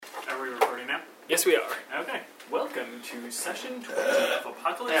Yes, we are. Okay. Welcome to session 20 of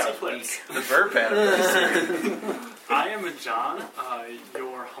Apocalypse Eclipse. The burp anniversary. I am John,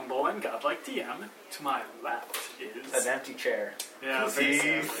 your humble and godlike DM. To my left is... An empty chair. Yeah, very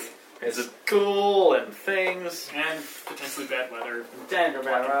sadly. It's cool and things. And potentially bad weather. Bad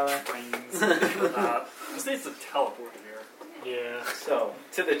weather. Planes. This needs to teleport here. Yeah. So,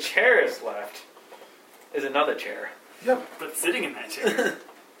 to the chair's left is another chair. Yep. But sitting in that chair...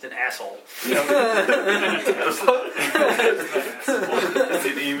 It's an asshole. It's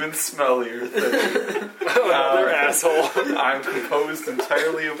an even smellier thing. Another asshole. I'm composed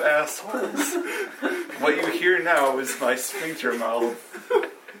entirely of assholes. What you hear now is my sphincter mouth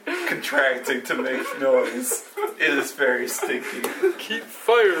contracting to make noise. It is very stinky. Keep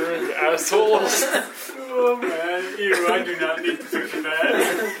firing, assholes. Oh man, ew, I do not need to picture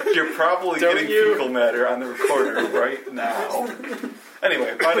that. You're probably Don't getting you? fecal matter on the recorder right now.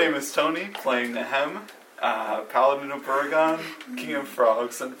 Anyway, my name is Tony, playing Nehem, Paladin of Buragon, King of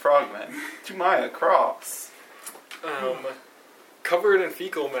Frogs, and Frogmen. To my across. Covered in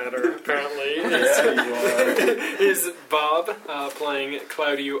fecal matter, apparently, Yeah, you are. is Bob, playing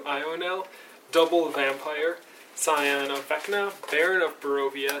Claudio Ionel, double vampire, scion of Vecna, Baron of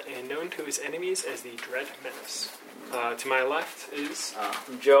Barovia, and known to his enemies as the Dread Menace. To my left is...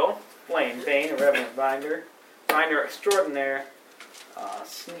 I'm Joe, playing Bane, a Revenant Binder, Binder Extraordinaire,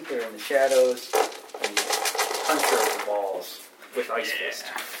 Sneaker in the Shadows, and Hunter of the Balls with Ice Fist.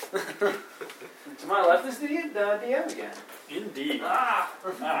 To my left is the DM again. Indeed.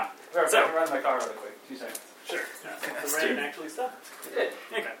 Better So- run my car really quick. 2 seconds. Sure. The rain actually stopped. It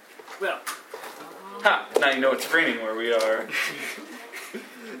did. Okay. Well, Ha! Now you know it's raining where we are.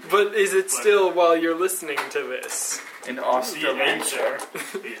 But is it still while you're listening to this? In the Australasia. answer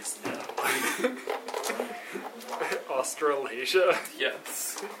is no. Australasia?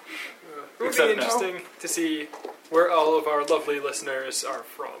 Yes. It would Except be now. interesting to see where all of our lovely listeners are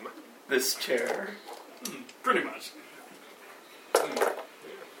from. This chair. Pretty much.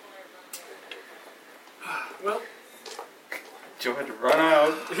 Well, Joe had to run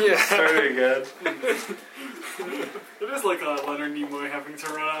out. Yeah. Start it again. it is like Leonard Nimoy having to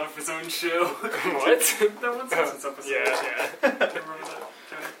run out of his own show. What? That one Simpsons episode. Yeah. Do you remember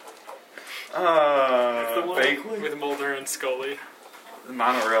that? The one- Vaguely. With Mulder and Scully. The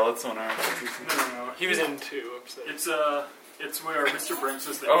monorail, that's one hour. No. He was in 2 episodes. It's where Mr. Brinks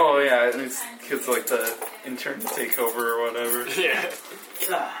is the... Oh, yeah, and it's kids like the intern takeover or whatever. Yeah.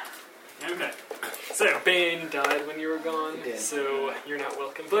 Okay. So, Bane died when you were gone, He did. so you're not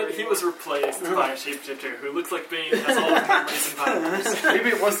welcome. but here he anymore. was replaced by a shapeshifter who looks like Bane, has all his memories and powers. Maybe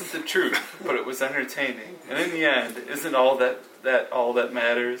it wasn't the truth, but it was entertaining. And in the end, isn't all that all that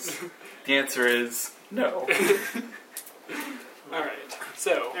matters? The answer is no. Alright,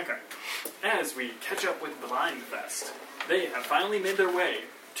 so... Okay. As we catch up with Blindfest, they have finally made their way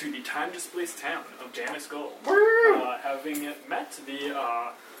to the time-displaced town of Janus Gold. Having met the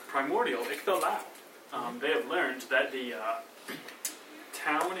primordial Icthalau, they have learned that the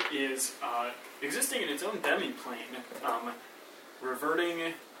town is existing in its own demi-plane,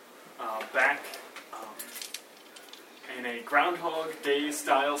 reverting back in a Groundhog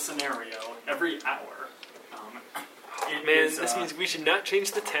Day-style scenario every hour. It Man, is, this means we should not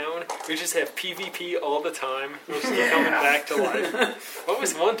change the town. We just have PvP all the time. We're just coming back to life. I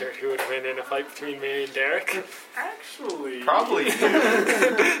always wondered who would win in a fight between me and Derek. actually... Probably you.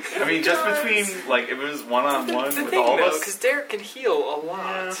 I mean, just between, like, if it was one-on-one The with thing, all of though, us. because Derek can heal a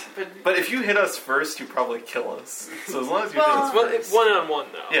lot. But if you hit us first, you probably kill us. So as long as you hit us Well, first. it's one-on-one,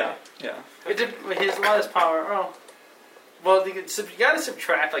 though. Yeah. He has a lot of power. Oh. Well, you gotta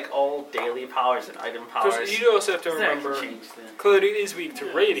subtract like all daily powers and item powers. Because you also have to Then I can remember, change the- Claudia is weak to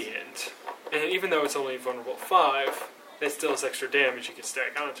Radiant, and even though it's only vulnerable 5, that still has extra damage you can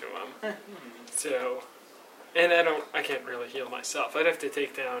stack onto him. So, and I can't really heal myself. I'd have to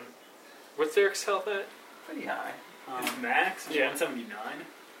take down, what's Derek's health at? Pretty high. Max is Yeah. 179.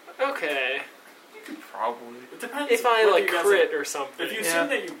 Okay. You could probably. It depends. If I whether like you guys crit are- or something. If you Yeah. assume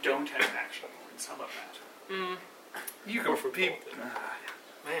that you don't have action points, how about that? You Go could for be. both.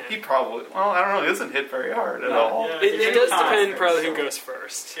 Man. He probably. Well, I don't know. He doesn't hit very hard at all. Yeah. It does Time, depend probably who so- goes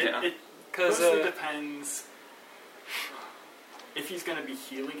first. Yeah. It Because mostly depends if he's going to be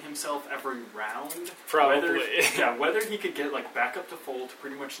healing himself every round. Probably. Whether he could get like back up to full to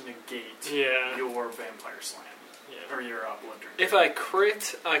pretty much negate yeah. your vampire slam Yeah. or your blood drink. If I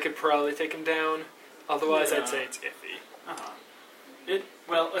crit, I could probably take him down. Otherwise, Yeah. I'd say it's iffy.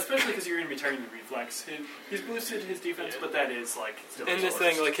 Well, especially because you're going to be targeting the reflex. He's boosted his defense, Yeah. but that is like still. And this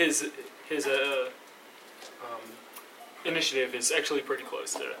source. thing, like his initiative is actually pretty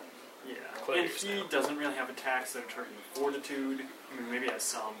close to Yeah. Claudius And he now. doesn't really have attacks that are targeting fortitude. I mean, maybe he has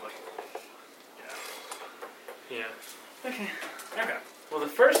some, but Yeah. Okay. okay. Well, the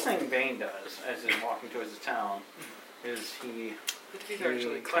first thing Bane does as he's walking towards the town is he To be fair,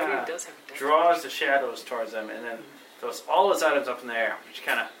 actually, He Claudio kinda does have a death. draws the shadows towards them and then throws all his items up in the air, which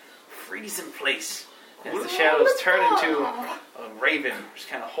kind of freeze in place as the shadows turn into a raven, just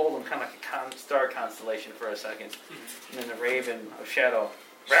kind of hold them kind of like a star constellation for a second. And then the raven of shadow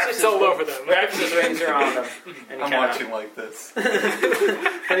wraps It's all over them. wraps his wings around them. And he I'm kinda, watching like this.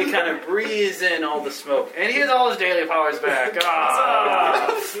 and he kind of breathes in all the smoke. And he has all his daily powers back.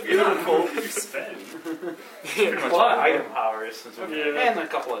 Ah! Beautiful. You spend. A lot of item powers. Yeah. And a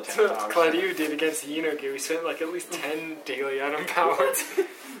couple of So attack powers. Claudio did against Inogi. We spent like at least 10 daily item powers.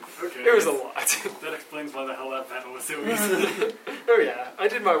 Okay. It was a lot. That explains why the hell that battle was so easy. Oh yeah, I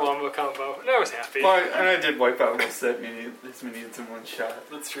did my wombo combo and I was happy. Well, and I did wipe out most of his minions in one shot.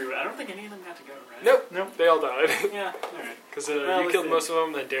 That's true. I don't think any of them got to go, right? Nope, Nope. they all died. Yeah, alright. Because Well, you let's killed see. most of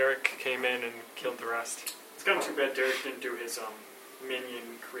them, then Derek came in and killed the rest. It's kind of too bad Derek didn't do his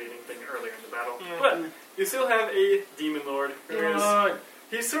minion creating thing earlier in the battle. Yeah. But you still have a demon lord who is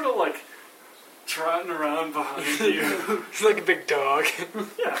he's sort of like trotting around behind you. He's like a big dog.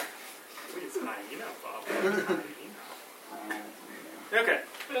 Yeah. Please, hyena, Bob. Okay.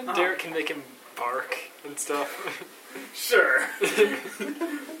 And Derek can make him bark and stuff. Sure.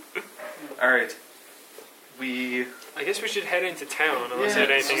 Alright. We. I guess we should head into town unless you Yeah,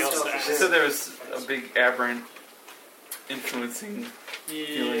 had anything else to let's add. So there was a big aberrant influencing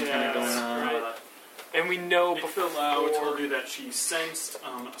feeling kind of going on. right. And we know Icthalau before... told you that she sensed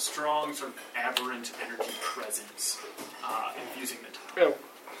a strong sort of aberrant energy presence infusing the town. Oh.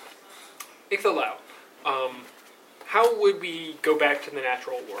 Icthalau, how would we go back to the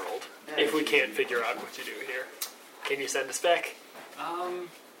natural world if we can't figure out what to do here? Can you send us back?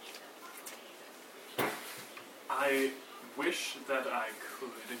 I wish that I could.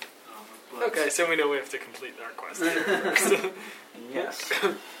 But Okay, so we know we have to complete our quest here first. Yes.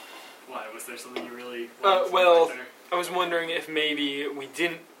 Why was there something you really? Well, wanted to I was wondering if maybe we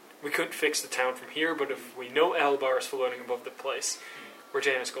couldn't fix the town from here, but if we know Elbar is floating above the place where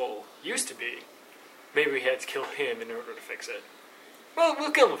Janus Gold used to be, maybe we had to kill him in order to fix it. Well,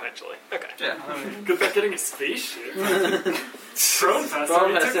 we'll kill him eventually. Okay. Yeah. Good about getting a spaceship. Thronefest Thrown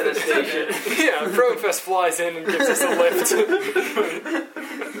already us took at a the station. Yeah, Frogfest flies in and gives us a lift.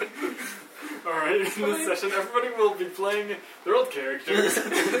 Alright, in this session, everybody will be playing their old characters.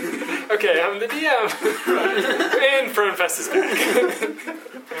 Okay, I'm the DM. And Frogfest is back.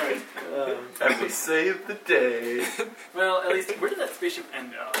 Alright. And we saved the day. Well, at least, where did that spaceship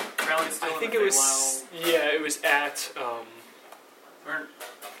end up? Crowley's still I in think the it was... Feywild? Yeah, it was at Or,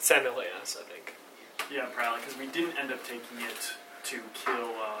 San Elias, I think. yeah, probably, because we didn't end up taking it to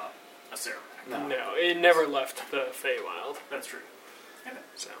kill a Sarah. No, it never left the Feywild. That's true.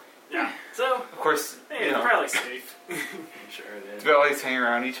 So Yeah. So, Of course, hey, you it's know, probably safe. Sure it is. do we always hang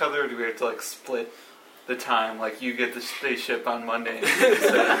around each other, or do we have to like split the time? Like you get the spaceship on Monday, and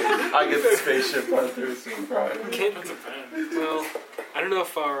Tuesday, I get the spaceship on Thursday and Friday. Can't, That's a pen. well, I don't know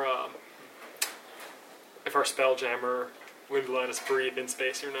if our spelljammer would let us breathe in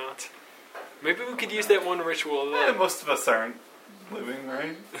space or not. Maybe we could use that one ritual. Yeah, That, most of us aren't living,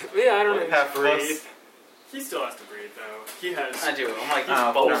 right? yeah, I don't know. Half of Breathe. us. He still has to breathe, though. He has... I do. I'm like, he's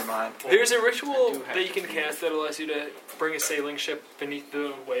Oh, both. never mind. There's a I ritual do have that you to can breathe. cast that allows you to bring a sailing ship beneath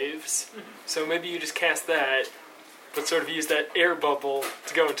the waves. So maybe you just cast that, but sort of use that air bubble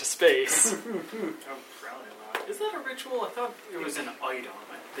to go into space. Oh, Crowley allowed. Is that a ritual? I thought it was an item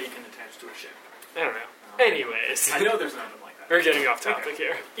that you can attach to a ship. I don't know. Anyways, I know there's an item like that. we're getting off topic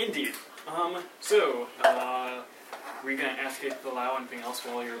here. Indeed. Were you going to ask Icthalau anything else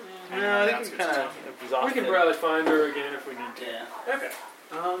while you're hanging No, on I the think outskirts we kind of of town? We exhausted. can probably find her again if we need to. Yeah. Okay.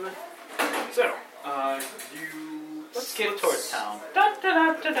 You... Let's skip towards town. Da,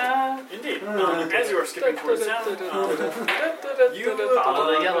 da, da, da, da. Indeed. As you are skipping towards town, you Follow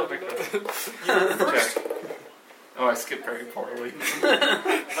the yellow brick road. Okay. Oh, I skipped very poorly.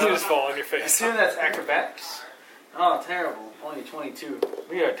 You just fall on your face. Assume that's acrobatics. Oh, terrible. Only 22.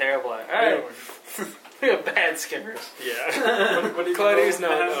 We are terrible at it. We are bad skippers. Yeah. what did you Claudia's roll?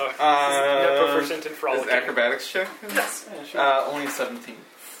 not proficient in Is frolicking. acrobatics check? Yes. Yeah, sure. Only 17.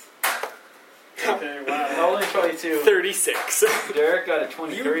 Okay, wow. Only 22. 36. Derek got a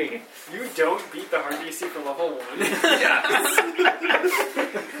 23. You don't beat the hard DC for level 1.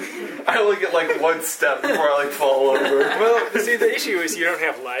 I only get like one step before I like fall over. Well, see, the issue is you don't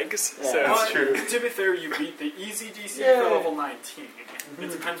have legs, Yeah. so... That's true. To be fair, you beat the easy DC Yay. for level 19.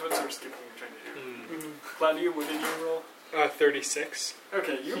 It depends what sort of skipping you're trying to do. Claudia, what did you roll? 36.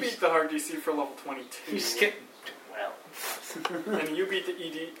 Okay, you beat the hard DC for level 22. You skipped well. And you beat the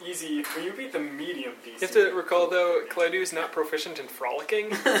easy, or you beat the medium DC. You have to recall, though, Claddu's not proficient in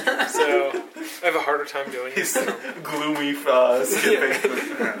frolicking, so I have a harder time doing He's it. gloomy, skipping.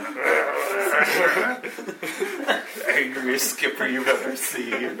 Angriest skipper you've ever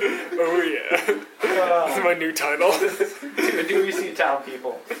seen. Oh, yeah. That's my new title. Do we see town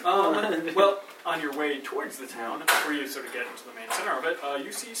people? Well, on your way towards the town, where you sort of get into the main center of it,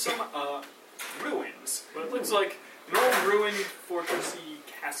 you see some ruins. But it looks like an old ruined fortressy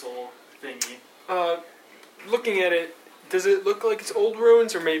castle thingy. Looking at it, does it look like it's old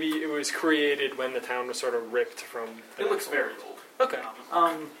ruins, or maybe it was created when the town was sort of ripped from... It looks very old. Okay.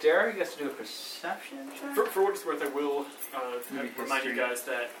 Derek gets to do a perception check? For what it's worth, I will remind you History. guys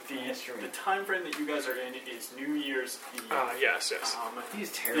that History. the time frame that you guys are in is New Year's Eve. Yes.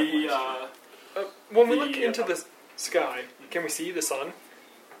 He's terrible. When we look The, into the sky, can we see the sun?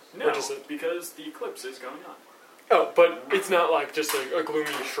 No, Or just because the eclipse is going on. Oh, but it's not like just a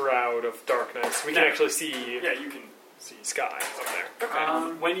gloomy shroud of darkness. We can No. actually see Yeah, you can. sky up there. Okay.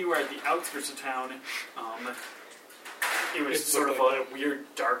 When you were at the outskirts of town, it was It sort of looked a weird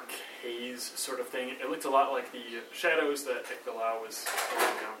dark haze sort of thing. It looked a lot like the shadows that Icthalau was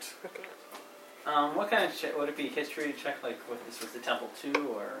throwing out. What kind of check? Would it be history check, like what this was the temple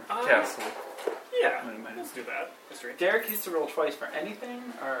too, or? Castle. Yeah, Wait a minute. let's do that. History. Derek gets to roll twice for anything,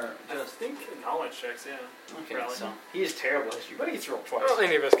 or I just... think knowledge checks, yeah. Okay, Really? so he is terrible at history, but he gets to roll twice. Well,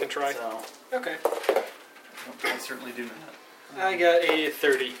 any of us can try. So, Okay. I certainly do not. I got a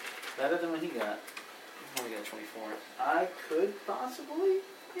 30. better than what he got. I only got 24. I could possibly...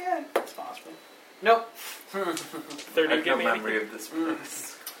 Yeah, it's possible. Nope. 30 I have give no me memory anything? of this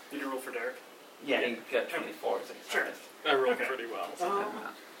place. Did you roll for Derek? Yeah, he got 24. So he's Sure. highest. I rolled Okay. pretty well.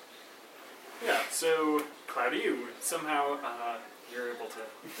 Yeah, so, Cloudy, you somehow, you're able to,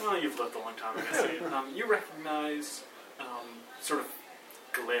 well, you've lived a long time, I guess. You recognize sort of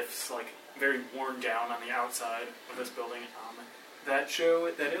glyphs, like, very worn down on the outside of this building, that show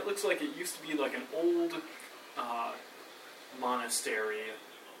that it looks like it used to be like an old monastery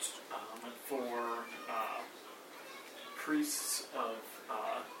for priests of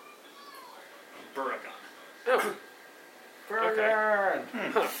Buragon. Oh, Burn!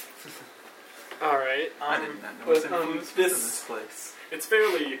 all right. I did not know but, what's infused this- in this place. It's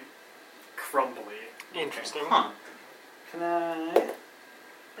fairly crumbly. Interesting. Huh. Can I...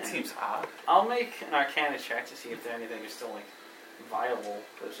 That seems odd. I'll make an Arcana check to see if there anything is still, like, viable.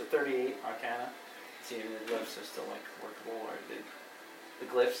 There's a 38 Arcana. See if the glyphs are still, like, workable, or the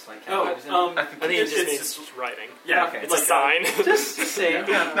glyphs, like, Oh, lives in I think it just it's means writing. Yeah, Okay. It's a sign. Just saying,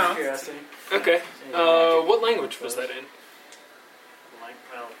 Yeah, no. curiosity. Okay. Magic. What language was that in? Like,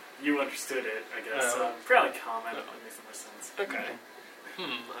 well, you understood it, I guess. Oh. Probably common. That makes more sense. Okay.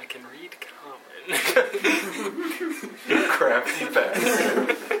 I can read common. Crafty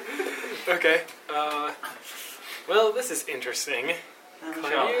bastard. Okay. Well, this is interesting.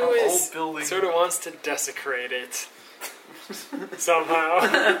 Caillou Old is building. sort of wants to desecrate it somehow.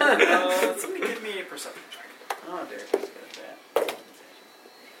 Somebody give me a perception check. Oh, Derek was good at that.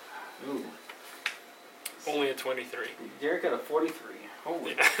 Ooh. Only a 23. Derek got a 43.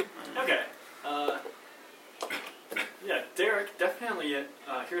 Holy. Yeah. Okay. Yeah, Derek definitely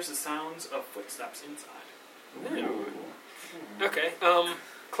hears the sounds of footsteps inside. Ooh. Okay.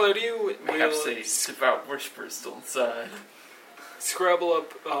 Claudio Perhaps will a devout worshiper still inside. scrabble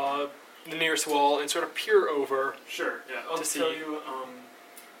up the nearest wall and sort of peer over. Sure, yeah. I'll To tell see. you,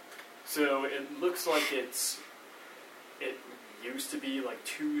 so it looks like it used to be like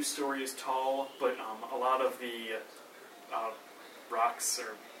 2 stories tall, but a lot of the rocks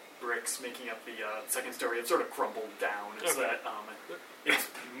or bricks making up the second story have sort of crumbled down, so Okay. that it's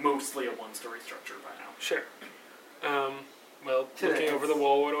mostly a 1-story structure by now. Sure. Well, To looking the- over the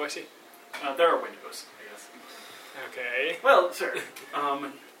wall, what do I see? There are windows, I guess. Okay. Well, sure.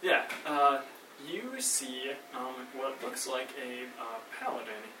 Yeah. You see what looks like a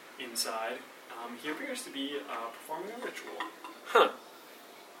paladin inside. He appears to be performing a ritual. Huh.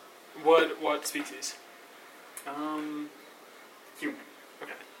 What species? Human.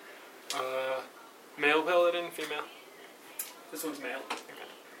 Male paladin, female? This one's male.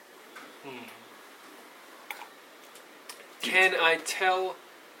 Can I tell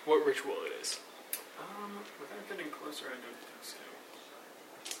what ritual it is? Without getting closer, I don't think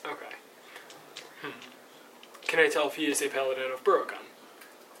so. Okay. Can I tell if he is a paladin of Buragon?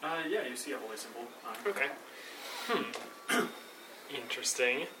 Yeah, you see a holy symbol. Okay.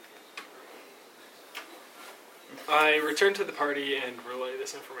 Interesting. I return to the party and relay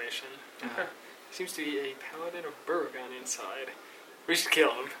this information. Seems to be a paladin of Burgon inside. We should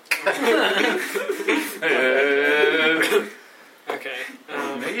kill him. Okay.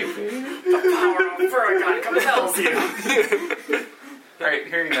 Maybe. The power of Burgon compels you. Alright,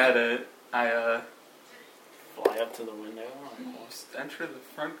 hearing that, I Fly up to the window. just enter the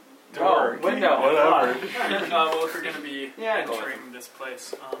front door. Oh, window. Whatever. Well, if we're going to be Yeah, go entering this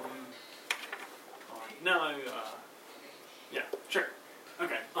place, no, yeah, sure.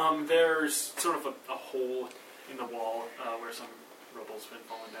 Okay. There's sort of a hole in the wall where some rubble's been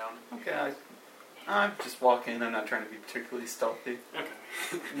falling down. Okay, I'm just walking. I'm not trying to be particularly stealthy.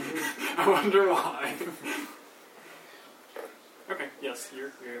 Okay. I wonder why. Okay, yes,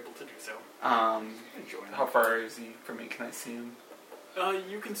 you're able to do so. How far is he from me? Can I see him?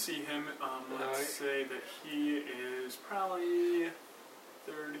 You can see him. Let's say that he is probably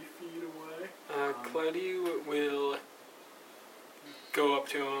 30 feet away. Claudio will go up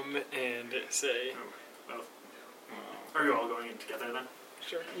to him and say, Are you all going in together then?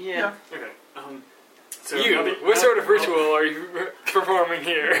 "Sure." Yeah. Okay. So What sort of ritual are you performing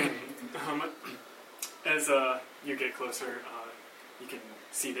here? As you get closer, you can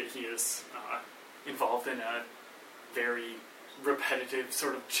see that he is involved in a very repetitive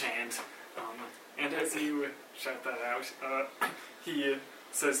sort of chant. And as you shout that out, he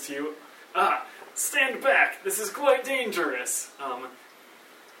says to you, stand back! This is quite dangerous!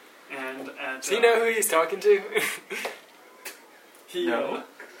 Does he know who he's talking to? No.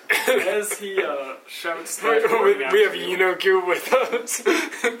 As he shouts that We have Yinogu with us.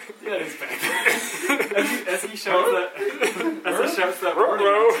 Yeah, he's back there. As he shouts that warning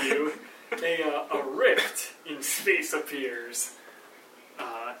at you, a rift in space appears,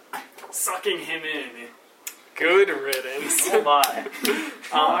 sucking him in. Good riddance. Oh my.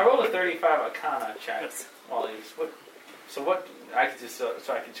 I rolled a 35 Arcana check while he was... What I could just... so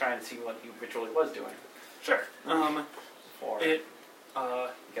I could try and see what he ritually was doing. Sure. For It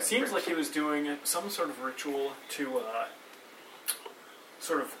seems like he was doing some sort of ritual to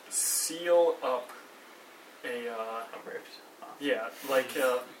sort of seal up a rift. yeah, like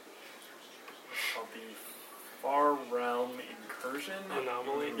called the Far Realm Incursion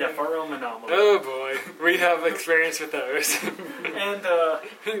Anomaly? Yeah, Far Realm Anomaly. Oh boy, we have experience with those. And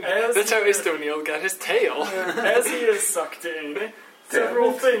as That's how Estoniel got his tail. as he is sucked in,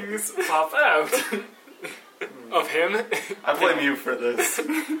 several things pop out. Of him? I blame you for this.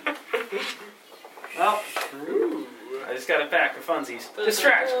 Well, Ooh. I just got it back for funsies.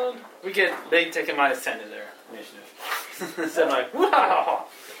 Distract! They take a -10 to their initiative. So I'm like, wow!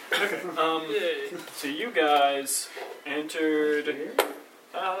 Okay. Yay. So you guys entered You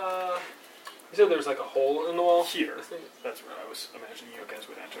said there was like a hole in the wall? here. That's where I was imagining you guys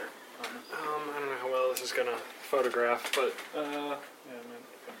would enter. I don't know how well this is gonna photograph, but Yeah, man.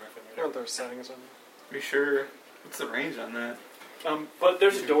 there are those settings on. Are you sure? What's the range on that? But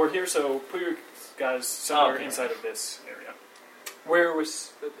there's a door here, so put your guys somewhere Okay. inside of this area. Where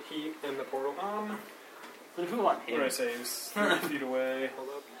was he in the portal? Then who want What did him? I say? He was 30 feet away. Hold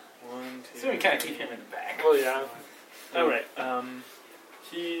up. 1, 2. So we kind of keep him in the back. Well, yeah. All right.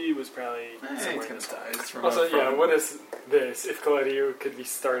 He was probably He's somewhere in gonna this die. It's from Also, up front. yeah, what is this? If Claudio could be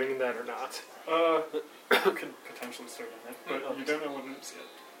starting that or not. could potentially start on it, but you don't know what it is yet.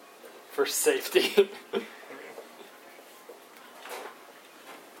 For safety.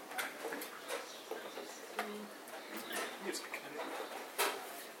 Music.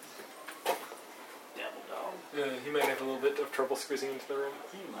 Devil dog. He might have a little bit of trouble squeezing into the room.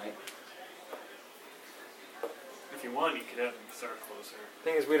 He might. If you want, you could have him start closer.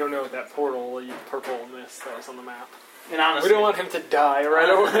 Thing is, we don't know that portal, the purple mist that was on the map. And honestly, We don't want him to die right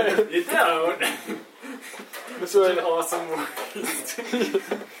away. You don't. This Such way, an awesome waste.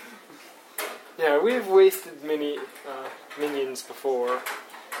 yeah, we've wasted many minions before.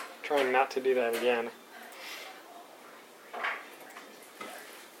 Trying not to do that again.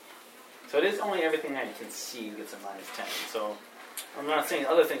 so it is only everything that you can see gets a -10. So I'm not saying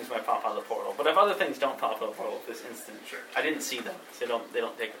other things might pop out of the portal, but if other things don't pop out of the portal this instant, Sure. I didn't see them. So they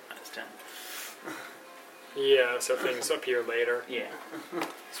don't take a -10. Yeah, so things appear later. Yeah.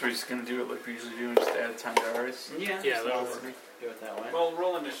 So we're just gonna do it like we usually do and just add time to ours. Yeah. Yeah, so that'll let's work. do it that way. Well,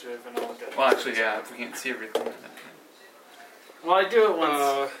 roll initiative and I'll look at it. Well, actually, yeah. If we can't see everything, then Well, I do it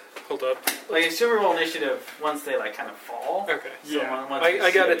once. Hold up. Like, assume roll initiative once they like kind of fall. Okay. So Yeah. once we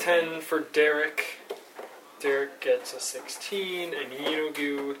I got see a everything- 10 for Derek. Derek gets a 16, and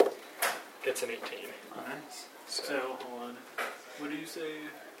Yinogu gets an 18. nice. So, hold on. What do you say?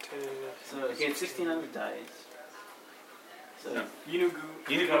 10. So you get 16 on the dice. So No. Yinogu.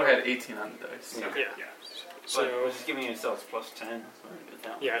 Unico had 18 on the dice. Yeah. Yeah. So But we're just giving ourselves plus 10. That's what we did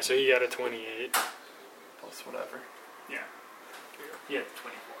that one. yeah, so you got a 28. Plus whatever. Yeah. Yeah,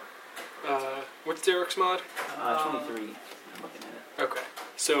 24. What's Derek's mod? 23. I'm looking at it. Okay.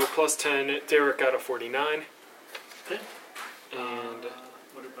 So plus 10, Derek got a 49. Okay. And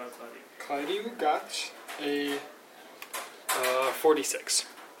What about Claudia? Claudio got a 46.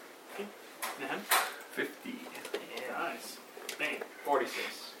 Nahem? 50. Yeah. Nice. Bang.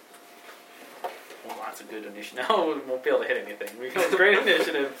 46. Well, that's a good initiative. No, we won't be able to hit anything. We got a great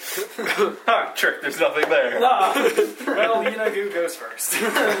initiative. Ha! Trick, there's nothing there. Well, Yunagu goes first.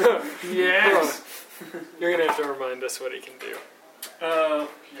 Yes! You're going to have to remind us what he can do. Yeah.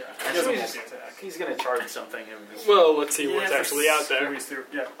 I He doesn't just- multi-attack. He's going to charge something. And just, Well, let's see Yeah, what's for actually out there. squeeze through.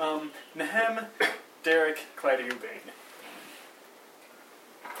 Yeah. Nahem, Derek, Claudio, Bane.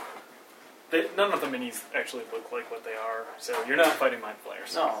 None of the minis actually look like what they are, so you're not fighting mind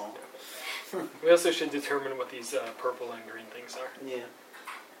flayers. no. We also should determine what these purple and green things are. Yeah.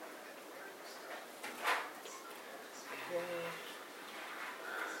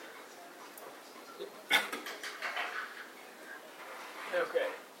 Okay.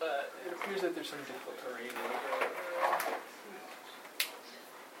 It appears that there's some difficult terrain.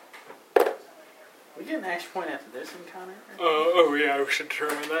 We get an action point after this encounter? Oh yeah, we should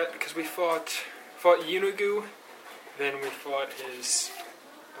determine that because we fought Yunagu, then we fought his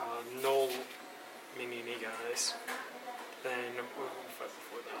Null mini guys. Then what did we fight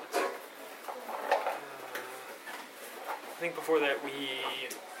before that? I think before that we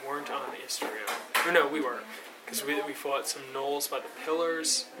weren't on Istria. Or no, we were, because we fought some Gnolls by the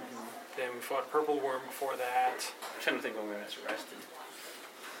pillars. Then we fought a purple worm before that. I'm trying to think when we were arrested.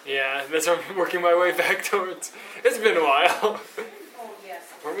 Yeah, that's what I'm working my way back towards. It's been a while. Oh, yes.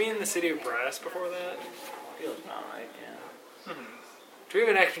 Were we in the city of Brass before that? Feels about right, yeah. Do we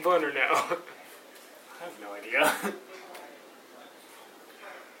have an action point or no? I have no idea.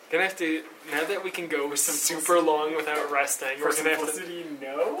 Gonna have to, now that we can go super long without resting, For we're gonna have to. simplicity,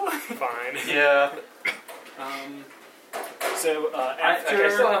 no. Fine. Yeah. So I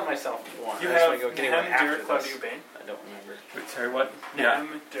after still have myself one. you I just have wanna go get anyone Nahem, after Derek, this. Claudio, Bane. I don't remember. Wait, sorry, what? Nahem,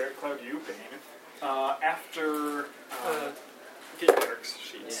 Derek, Claudio, Bane. After Get Derek's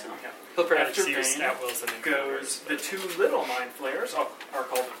sheets. Yeah. He'll probably After see us Bane at Wilson and goes the two little mind flayers are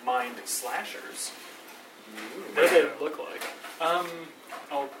called mind slashers. What do they look like? I'll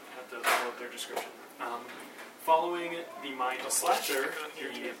have to pull up their description. Following the mind slasher,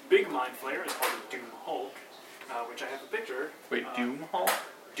 the big mind flayer is called a Doom Hulk, which I have a picture. Wait, Doom Hall?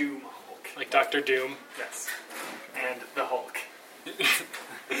 Doom Hulk. Like Dr. Doom. Yes. And the Hulk.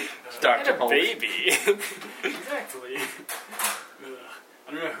 Dr. And a Hulk. baby. Exactly. Ugh.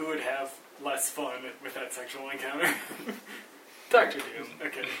 I don't know who would have less fun with that sexual encounter. Dr. Doom.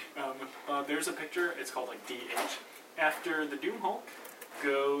 Okay. There's a picture. It's called like DH. After the Doom Hulk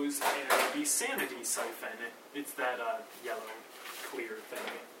goes the Sanity Siphon. It's that yellow clear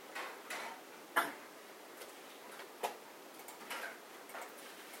thing.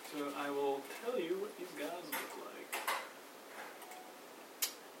 So I will tell you what these guys look like.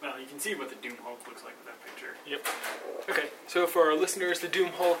 Well, you can see what the Doom Hulk looks like with that picture. Yep. Okay, so for our listeners, the Doom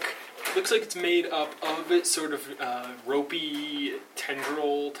Hulk looks like it's made up of sort of ropey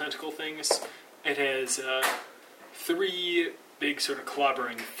tentacle things. It has 3 big sort of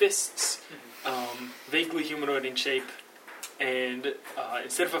clobbering fists, vaguely humanoid in shape, and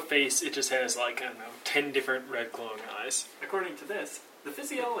instead of a face, it just has like, I don't know, 10 different red glowing eyes. According to this, the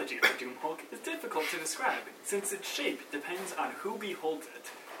physiology of the Doom Hulk is difficult to describe, since its shape depends on who beholds it.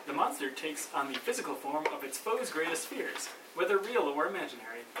 The monster takes on the physical form of its foe's greatest fears, whether real or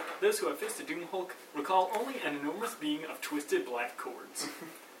imaginary. Those who have faced a Doom Hulk recall only an enormous being of twisted black cords.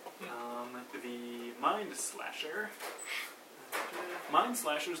 The Mind Slasher. Mind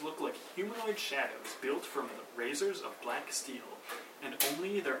Slashers look like humanoid shadows built from the razors of black steel, and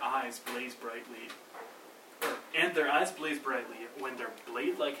only their eyes blaze brightly. And their eyes blaze brightly when their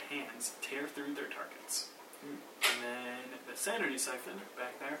blade-like hands tear through their targets. And then the Sanity Siphon,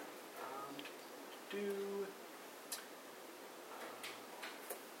 back there.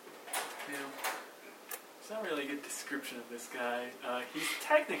 It's not really a good description of this guy. He's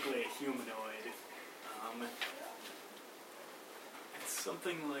technically a humanoid. It's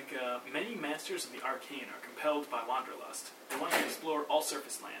something like many masters of the arcane are compelled by wanderlust. They want to explore all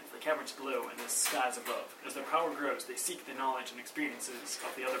surface lands, the caverns below and the skies above. As their power grows, they seek the knowledge and experiences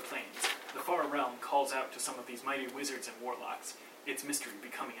of the other planes. The far realm calls out to some of these mighty wizards and warlocks, its mystery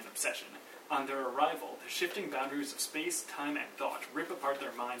becoming an obsession. On their arrival, the shifting boundaries of space, time, and thought rip apart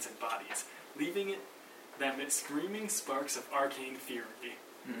their minds and bodies, leaving them screaming sparks of arcane fury.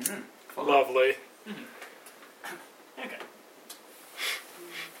 Mm-hmm. Lovely.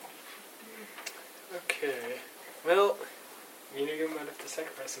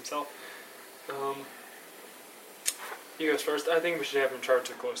 sacrifice himself. He goes first. I think we should have him charge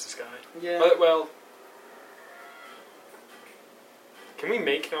the closest guy. Yeah. But, well... Can we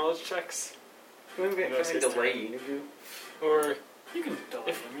make knowledge checks? Can we delay Unagu Or You can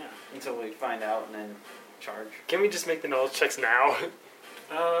delay them, yeah. until we find out and then charge? can we just make the knowledge checks now?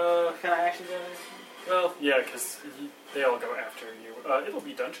 Can I actually do that? Well, yeah, because they all go after you. It'll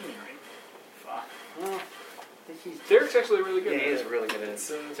be dungeoneering. Fuck. Well, I think he's... Derek's actually really good Yeah, at he is it. really good at it. It's,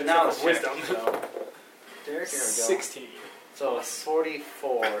 So it's now like let's a wisdom. check. So, Derek, here we go. 16. So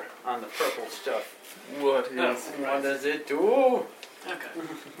 44 on the purple stuff. What is... No. What does it do? Okay.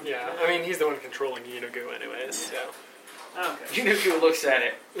 Yeah, I mean, he's the one controlling Yunogu anyways, so... Okay. Unagu looks at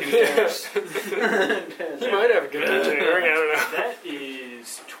it. He might have a good engineering, I don't know. That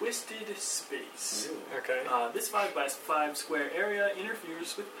is Twisted Space. Okay. This 5x5 square area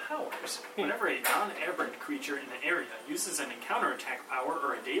interferes with powers. Whenever a non-aberrant creature in the area uses an encounter attack power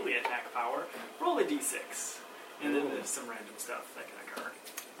or a daily attack power, roll a d6. And then there's some random stuff that can occur.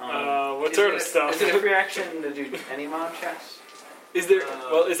 What sort of stuff? Is it a free action to do any mod checks? Is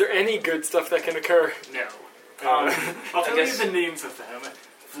there any good stuff that can occur? No. Uh, I'll tell you guess- the names of them.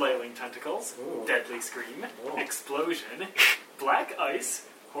 Flailing Tentacles, Ooh. Deadly Scream, Ooh. Explosion, Black Ice,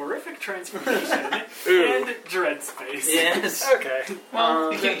 Horrific Transformation, Ooh. and Dread Space. Yes. Okay.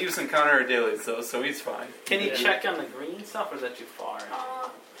 Well, he can't use encounter or dailies though, so he's fine. Can you Yeah. check on the green stuff, or is that too far?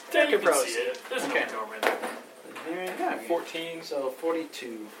 Yeah, you you can can probably see see it. There's Okay. no door in there. Here we go. 14. So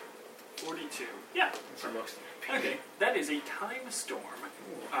 42. 42. Yeah. So it looks Okay, that is a time storm.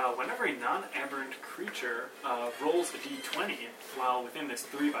 Whenever a non-aberrant creature rolls a d20 while within this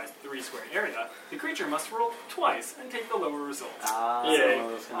 3x3 square area, the creature must roll twice and take the lower result. Ah, Yay. one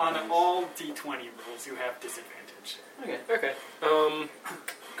of those kind of On things. all d20 rolls, you have disadvantage. Okay. Okay.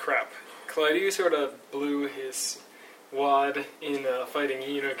 Crap. Clyde sort of blew his wad in fighting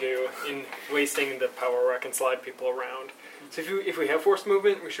Yunogu in wasting the power where I can slide people around. So if we have forced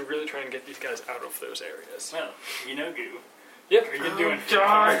movement, we should really try and get these guys out of those areas. Well, Yunogu. Yep. What are you doing?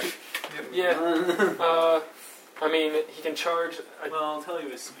 Charge! Yeah. I mean, he can charge. Well, I'll tell you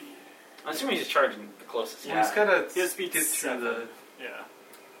his speed. I'm assuming he's charging the closest. Well, he's gotta His speed's get through 7. the... Yeah.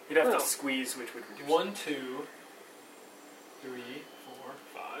 You'd have Oh. to squeeze, which would reduce 1, 2, 3, 4,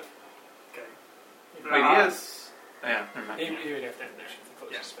 5. Okay. Wait, he has... Yeah, never mind. He would have to end there. The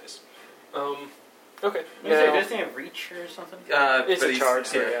closest space. Okay. Doesn't he have reach or something? It's but a he's- charge,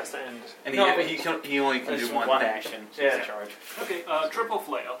 so yeah. he has to end. And No, he only can That's do one thing. action. So Yeah. it's a charge. Okay, triple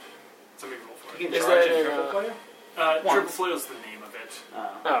flail. Somebody roll for You it. can Is charge that a a, triple player? Once. Triple flail's the name of it.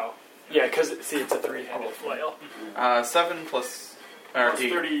 Oh. Yeah, because it's a three-handed flail. 7 plus... Or Plus 8.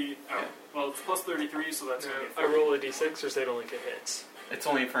 30. Oh, Yeah. well, it's plus 33, so that's going to be I roll a d6, or is that only if it hits? It's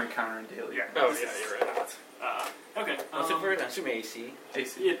only for encounter and daily. Yeah. Oh, yeah, you're right. Okay. What's it for? Assume AC.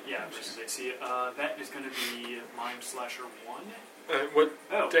 AC. Yeah, just as I see it. That is going to be Mind Slasher 1. What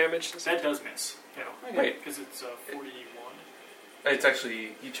Oh, damage is it? that does miss. No. Wait, Because it's 41. it's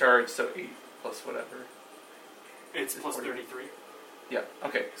actually... You charge, so 8 plus whatever. It's plus 33. Yeah,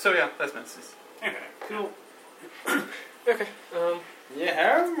 okay. So yeah, that's misses. Okay, cool. Okay. Yeah,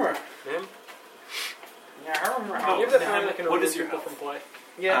 hammer. Ma'am? Yeah, hammer. Oh, You have that now, time that can what remove is your people health? from play?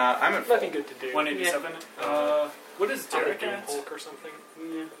 Yeah. I'm at full. Nothing good to do. 187. What is Derek Derek at? Hulk or something.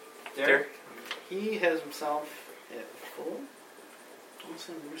 Yeah. Derek? He has himself at full. What's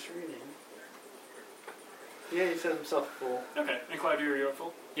in Bruce reading? Yeah, he says himself full. Okay, and Claudia, you're at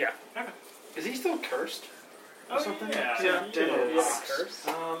full? Yeah. Okay. Is he still cursed? Or Oh, something? yeah. Yeah, he Devil is. Box. Curse?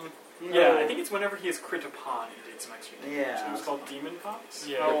 Yeah, I think it's whenever he has crit upon, he takes some extra damage. Yeah. It was called Demon Pox.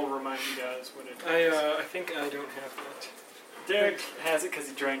 Yeah. I'll remind you guys what it is. I think I don't have that. Derek has it because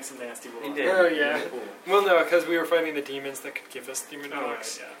he drank some nasty water. He did. Oh, yeah. Cool. Well, no, because we were fighting the demons that could give us demon Oh,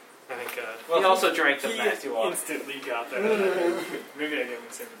 bugs. right, I think, He also drank the He nasty water. instantly got that. Maybe I gave him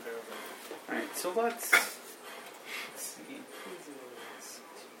the same thing. Alright, so let's see.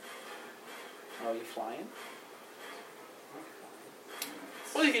 Oh, you flying?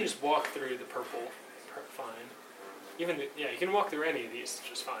 well, you can just walk through the purple. Fine. Even, you can walk through any of these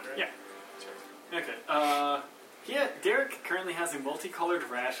just fine, right? Yeah. Okay. Derek currently has a multicolored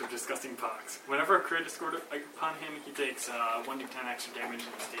rash of disgusting pox. Whenever a crit is scored upon him, he takes 1d10 extra damage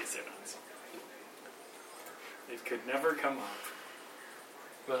and stays 7. It could never come up.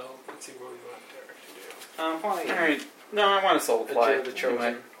 Well, let's see what we want Derek to do. Probably. Alright. No, I want to soul The, fly. the chosen.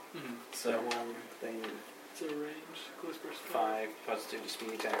 anyway. So one thing, It's a range, close burst 5 plus 2 to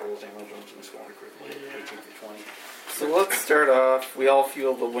speed attack rolls damage rolls in the score. 18 Yeah. for 20. So let's start off. We all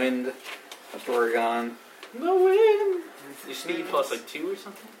feel the wind of Oregon. No win! Your speed plus like 2 or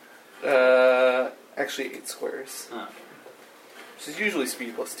something? Actually 8 squares. Oh. Which is usually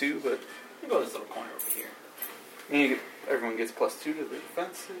speed +2, but You go to this little corner over here. and everyone gets +2 to their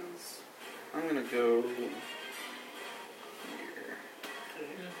defenses. I'm gonna go here.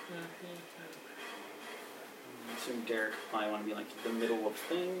 I assume Derek probably want to be like the middle of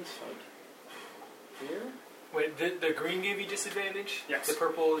things, like here. Wait, the green gave you disadvantage? Yes. The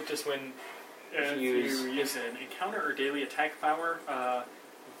purple just when If you you use- use an encounter or daily attack power,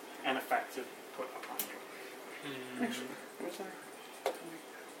 an effect to put upon you. Actually, what's that?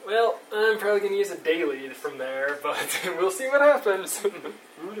 Well, I'm probably going to use a daily from there, but we'll see what happens.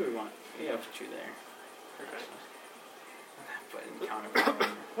 What do we want? Yeah, put you there. Okay. But encounter power.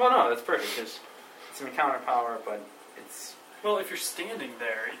 Well, no, that's perfect because it's an encounter power, but it's Well, if you're standing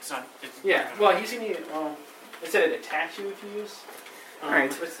there, it's not. It's yeah. not Well, he's gonna. Well, it said it attacks you if you use.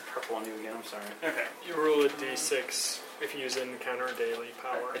 Alright. What's the purple one do again? I'm sorry. okay. You roll a d6 if you use an encounter or daily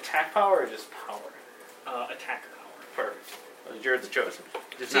power. Attack power or just power? Attack power. Perfect. Well, Jared's chosen.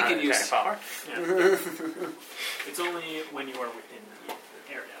 Just He not can attack use- power. Yeah. It's only when you are within the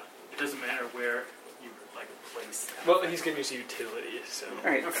area. It doesn't matter where you like place. that Well, effect. he's going to use utility, so.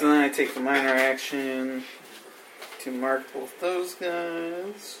 Alright, Okay. so then I take the minor action to mark both those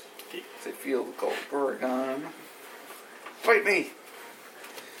guys. They feel the Gold Oregon. Fight me!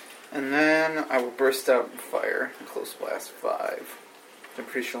 And then I will burst out and fire. A close blast 5. I'm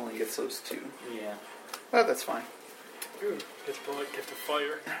pretty sure only gets those 2. Yeah. But that's fine. Ooh, get to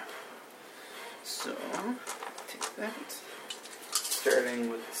fire. So, take that. Starting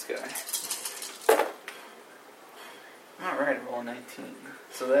with this guy. Alright, roll a 19.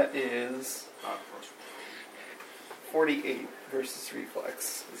 So that is 48 versus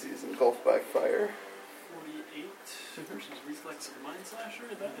reflex. As he's engulfed by fire. 48 versus reflex of Mind Slasher.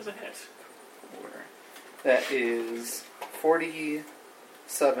 That is a hit. 4. That is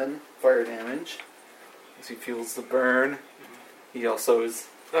 47 fire damage. As he feels the burn. He also is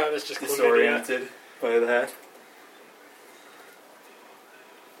Oh, that's just chlamydia. disoriented by that.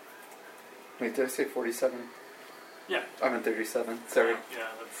 Wait, did I say 47? Yeah. I meant 37. Sorry. Yeah,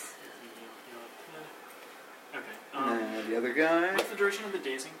 that's. Okay. And then the other guy. What's the duration of the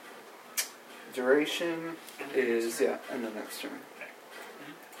dazing? Duration And is, yeah, and the next turn.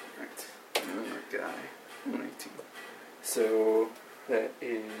 Okay. Right. And then that guy. 118. So that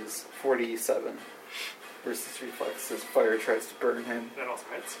is 47 versus reflex. As fire tries to burn him. That also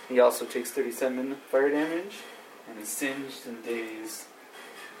hits. He also takes 37 fire damage. And is singed and dazed.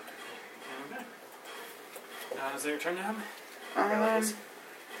 Okay. Is it your turn now?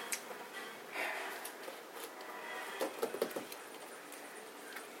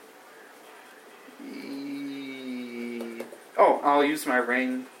 Oh, I'll use my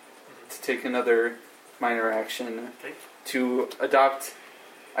ring to take another minor action Okay. to adopt.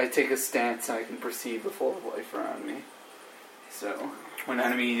 I take a stance and I can perceive the flow of life around me. So, when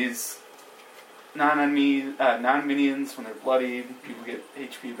enemies, non-minions, when they're bloodied, people get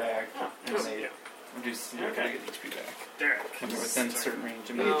HP back, and they Yeah. reduce the Okay. they get HP back Derek. when they're within a certain range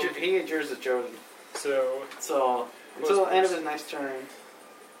of He, me. he and yours is chosen. So, So until the end of his next turn,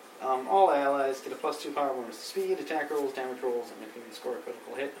 all allies get a +2 power bonus to speed, attack rolls, damage rolls, and if you can score a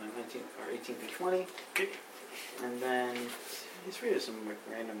critical hit on a 19 or 18 through 20. Okay. And then he's free of some like,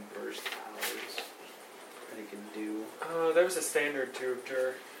 random burst powers that he can do. that was a standard tube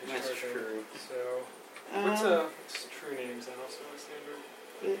jar. That's true. So, what's true name? Is that also a standard?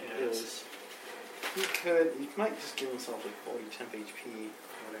 It Yeah, it's- is. He might just give himself like 40 temp HP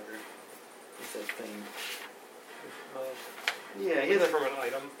or whatever. What's that thing? Yeah, he Is has that from an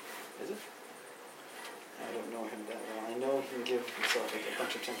item? Is it? I don't know him that well. I know he can give himself like a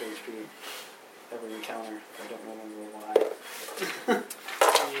bunch of temp HP every encounter. I don't remember why.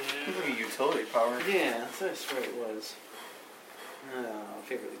 It's like a utility power. Yeah, that's what it was.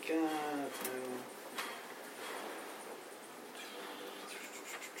 Favorite of the gods. No.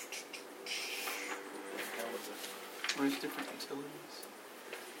 Where's different utilities?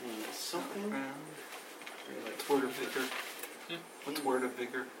 Something. Like, What's word of vigor? What's word of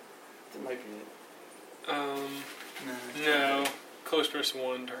vigor? that might be it. No. Close burst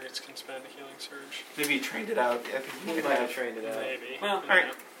 1 targets can spend a healing surge. Maybe you trained it out. Yeah, He might have trained it out. Maybe. Well,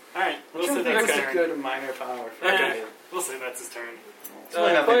 alright. Alright, we'll say Which that's is his a turn. good minor power. For Okay. him. We'll say that's his turn. It's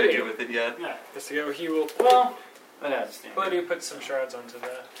really nothing to Buddy. do with it yet. Yeah. Just to go, he will Well, that's standard. Buddy put some shards onto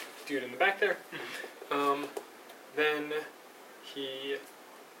the dude in the back there. Then he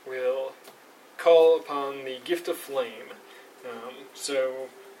will call upon the Gift of Flame. So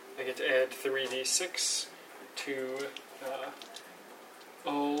I get to add 3d6 to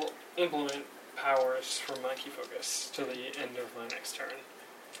all implement powers from my key focus to the end of my next turn.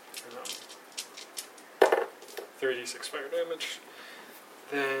 3d6 fire damage.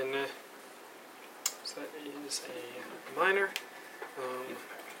 Then, so that is a minor.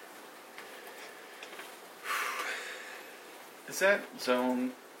 Is that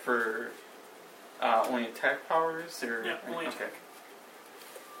zone for only attack powers? Or Yeah, only okay. attack.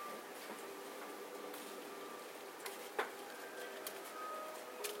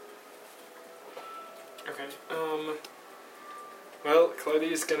 Okay. Well,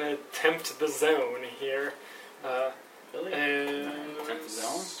 Claudia's gonna tempt the zone here. Really? And Tempt the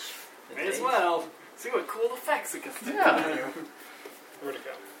zone? May as well. See what cool effects it gets to Yeah. do. Where'd it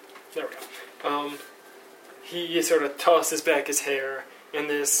go? There we go. He sort of tosses back his hair, and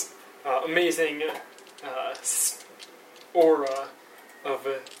this amazing aura of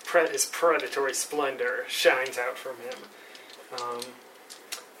his predatory splendor shines out from him.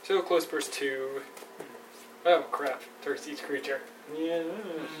 So close burst 2. Oh crap! Targets each creature. Yeah.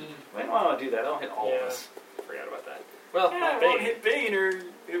 Might want to do that. I'll hit all of Yeah. us. Forgot about that. Well, Yeah, not it won't Bane. hit Bane, or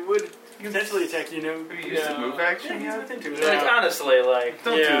it would potentially attack, you know. Have you used the move Yeah, action he's yet? within 2 No. minutes. Like, honestly, like,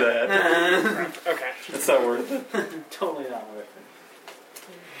 Don't Yeah. do that. Okay. That's not worth it. totally not worth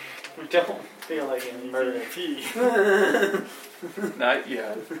it. Don't feel like any murder. P. Not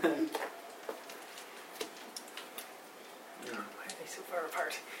yet. Why are they so far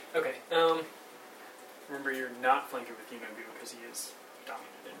apart? Okay. Remember, you're not flanking with Kingabu because he is dominant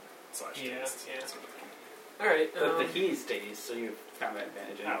in slash Yeah, dazed, yeah. sort of thing. All right. But the he stays, so you have combat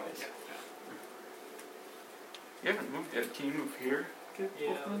advantage Oh, anyways. yeah. You haven't moved yet. Can you move here? Get Yeah,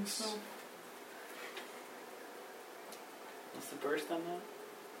 both of them let's- still? What's the burst on that?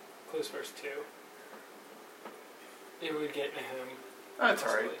 Close burst 2. It would get him That's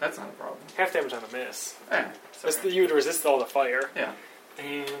alright. That's not a problem. half damage on a miss. Yeah. That's you would resist all the fire, Yeah.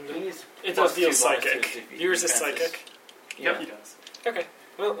 and He's it plus does deal 2 psychic. bonuses if You resist defenses. psychic. Yep. He does. Okay.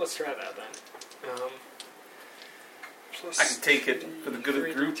 Well, let's try that then. Plus I can take it for the good of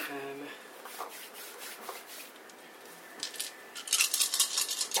the group. 3d10.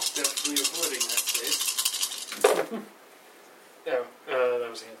 Definitely avoiding that space. Oh, that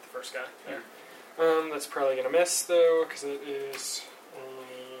was against the first guy. There. That's probably gonna miss though, because it is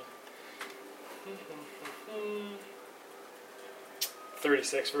only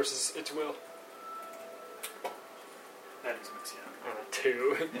 36 versus its will That is mixed, yeah. on a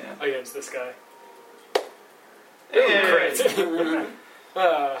 2 Yeah. against this guy. Hey. Crit. Good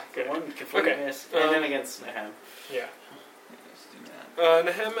Good. one, complete Okay. miss. And then against Nahem. Yeah. Let's do that.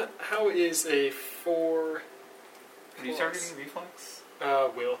 Nahem, how is a 4? Are you targeting reflex?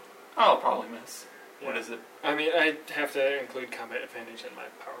 Will. Oh, I'll probably miss. What Yeah. is it? I mean, I have to include combat advantage in my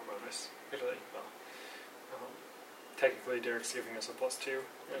power bonus. Usually, well, technically Derek's giving us a +2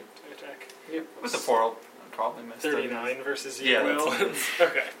 right, to attack. With the 4, I'll probably miss. 39 versus you, Yeah, Will. that's-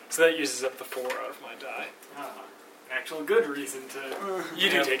 Okay, so that uses up the 4 out of my die. Actual good reason to. You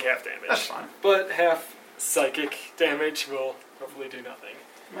do take half damage. That's fine. But half psychic damage will hopefully do nothing.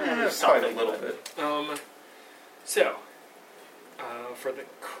 That's quite a little bit. So, for the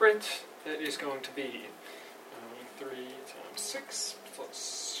crit, that is going to be 3 times 6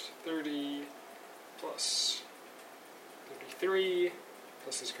 plus 30 plus 33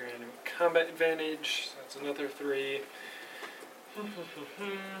 plus his grand combat advantage. So that's another 3.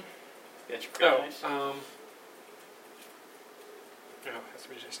 Get your crit dice. Oh, has to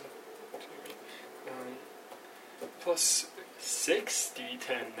be Jason. Plus 6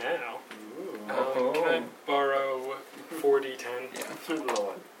 d10 now. Ooh. Can I borrow 4 d10? Yeah.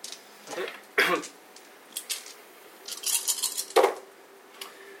 Lord.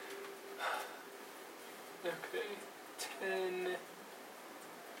 Okay. 10,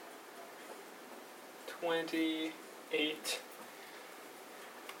 28,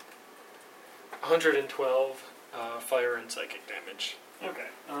 112 fire and psychic damage. Okay.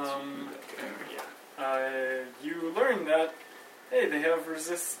 You learn that, hey, they have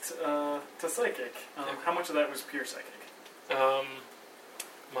resist to psychic. How much of that was pure psychic?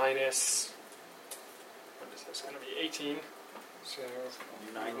 Minus, what is this going to be, 18? So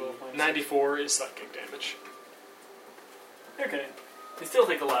 94. 94 is psychic damage. Okay. They still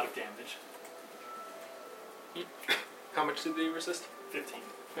take a lot of damage. How much did they resist? 15.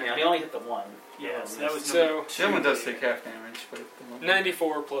 Yeah, he only hit the one. Yeah, so that was So, The other one does take half damage, but the one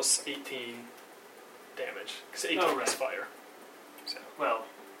 94 plus 18 damage. Because 18 Oh, right. is fire. So, well,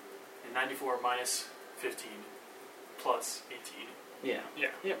 and 94 minus 15 plus 18. Yeah.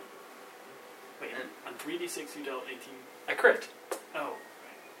 yeah. Wait, on 3d6 you dealt 18. I crit. Oh.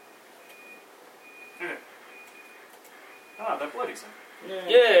 Okay. Ah, that bloody son.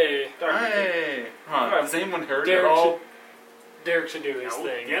 Yay! Hey! Huh, Alright. does anyone hurt Derek at all? Derek should do his No,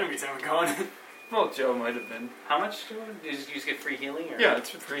 thing. the enemies haven't gone. Well, Joe might have been. How much did you just get free healing? Or? Yeah, it's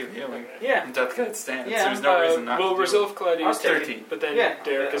free healing. Okay. Yeah. And Death Guide stands. Yeah. There's no reason not Well, to do Resolve Cloud I'll used take it. 13. but then Yeah.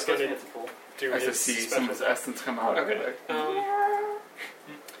 Derek is going to do I his could see special some of his attack. essence come out. Okay.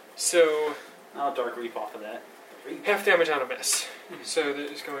 So I'll Dark Reap off of that. Reap. half damage on a miss. So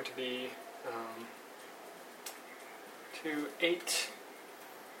that is going to be 2, 8.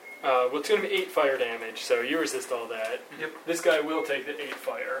 Well, it's going to be 8 fire damage. So you resist all that. Yep. This guy will take the 8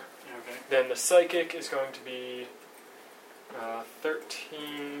 fire. Okay. Then the psychic is going to be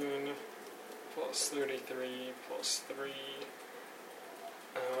 13 plus 33 plus 3.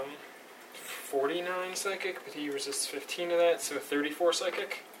 49 psychic, but he resists 15 of that, so 34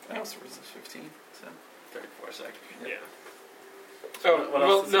 psychic. I also resist 15, so 34 seconds. Yeah. So Oh, what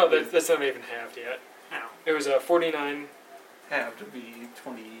well, else does no, it do? that's not even halved yet. Ow. It was 49. Have to be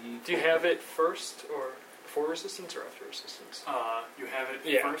 20. Do you have it first, or before resistance, or after resistance? You have it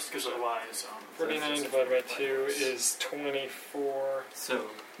Yeah. first, because otherwise... 49 divided by 2 is 24. So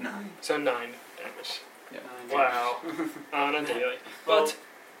 9. So 9 damage. Yeah. Wow. On a daily. Well, But,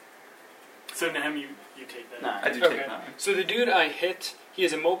 So, Nahem, you take that. Nah. I do Okay. take 9. so the dude I hit, he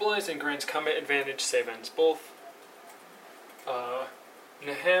is immobilized and grants combat advantage, save ends both.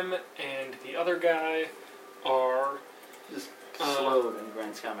 Nahem and the other guy are... Just slowed and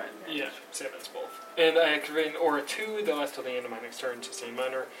grants combat. Yeah, save ends both. And I activate an Aura 2, that lasts till the end of my next turn, sustain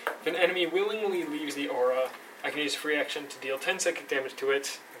minor. If an enemy willingly leaves the aura, I can use free action to deal 10 psychic damage to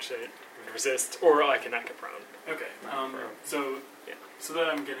it, which I would resist, or I can knock it prone. Okay. Yeah. So that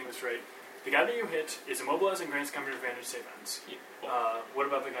I'm getting this right. The guy that you hit is immobilized and grants combat advantage save ends. What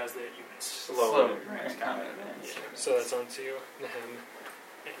about the guys that you missed? Slow Slow and grants combat advantage. So that's on to Nahem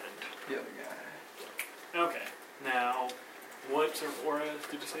and... The other guy. Okay. Now, what sort of aura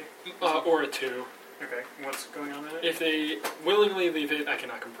did you say? Aura 2. Okay. What's going on in it? If they willingly leave it, I can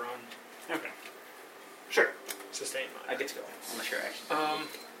knock them prone. Okay. Sure. Sustain I minor. get to go. Unless you're action.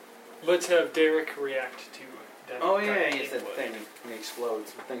 Let's have Derek react to that. Oh guy yeah, getting it's that blood. thing when it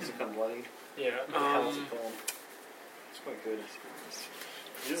explodes. Things become bloody. Yeah. What the hell is it called? It's quite good.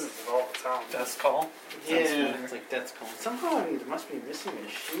 He uses it all the time. Death's Call. Yeah, familiar. it's like Death's Call. Somehow it must be missing a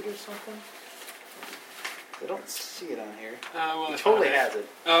sheet or something. I don't see it on here. Well, He I totally found has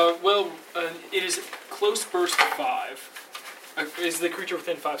it. it is close burst 5. Is the creature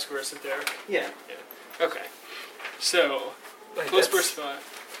within 5 squares of Derek? Yeah. Okay. So, Wait, close that's- burst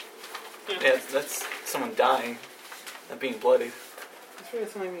 5. Yeah, that's someone dying. Not being bloodied. That's right,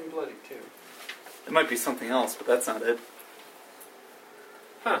 it's not even bloody too. It might be something else, but that's not it.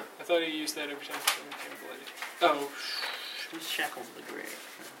 Huh. I thought he used that every time someone became bloody. Oh, These shackles of the grave.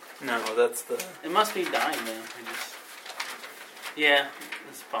 No, that's the... It must be dying then. Yeah,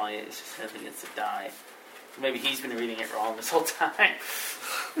 that's probably it. It's just, I think it's a die. Maybe he's been reading it wrong this whole time.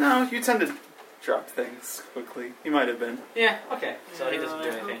 No, you tend to drop things quickly. You might have been. Yeah, okay. So he doesn't do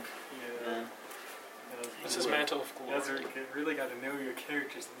anything. Yeah. this is Mantle of You guys Glory. really got to know your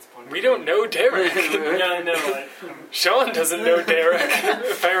characters at this point. We don't know Derek. Yeah, I know. Sean doesn't know Derek,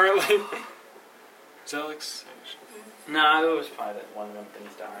 apparently. Zelix. No, it was probably that one of them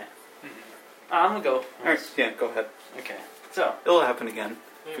things die. I'm gonna go. Alright, yeah, go ahead. Okay. So, It'll happen again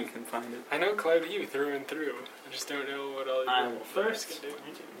if we can find it. I know Cloud Hue through and through. I just don't know what all I the will wolf first can do.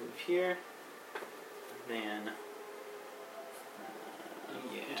 move here. Then,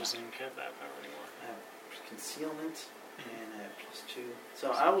 yeah. He doesn't even have that power anymore. I have concealment and I have +2.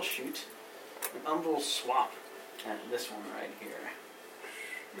 So I will shoot an umbral swap at this one right here.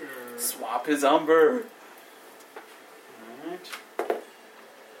 Swap his umber. Alright.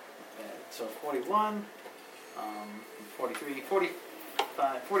 So 41, 43,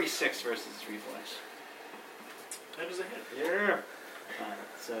 45, 46 versus reflex. That is a hit. Yeah. Alright,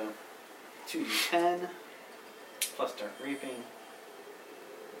 so 2d10 plus Dark Reaping.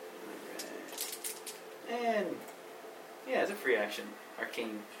 Alright. And yeah, it's a free action.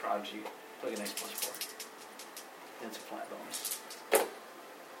 Arcane Prodigy. Plug a nice +4. And it's a flat bonus. Okay,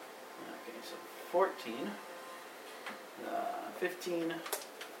 so 14, 15,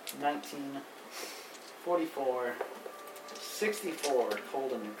 19, 44, 64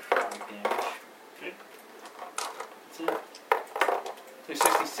 cold and necrotic damage. Okay. That's it. So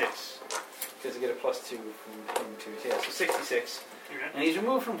 66. Because I get a +2 from 2. Yeah, so 66. Okay. And he's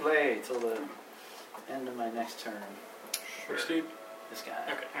removed from play till the end of my next turn. Which dude? This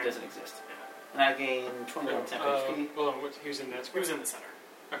guy Okay. doesn't exist. And I gain 21 temp HP. Hold on, he was in that He square? was in the center.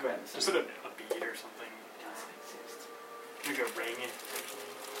 Okay. Just sort of a bead or something. Doesn't exist. You go ring it.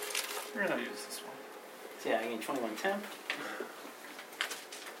 We're gonna use this one. So yeah, I gain 21 temp.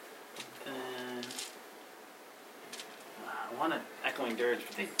 And then I want an Echoing Dirge,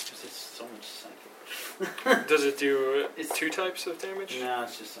 but they just It's just so much psychic. Does it do It's- 2 types of damage? No,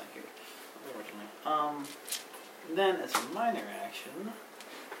 it's just psychic. Unfortunately. Then as a minor action,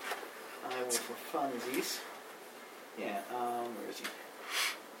 I will for funsies. Yeah. Where is he?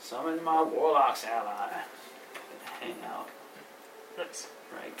 Summon my Warlock's ally. Hang out Nice.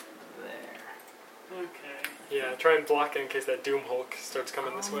 right there. Okay. Yeah, try and block it in case that Doom Hulk starts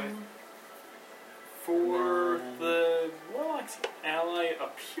coming this way. For the Warlock's ally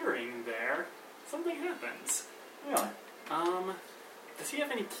appearing there, something happens. Really? Does he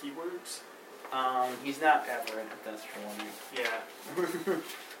have any keywords? He's not aberrant, if that's for one. Yeah.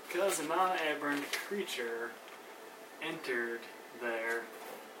 Because a non-aberrant creature entered there.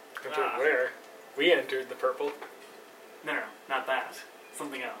 Entered where? We entered the purple. No, not that.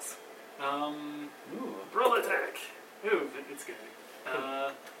 Something else. Ooh. Roll attack. Ooh, it's good.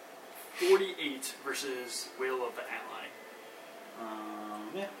 48 versus will of the ally.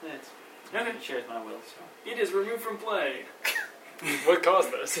 Yeah, it's. Okay. He shares my will, so. It is removed from play. What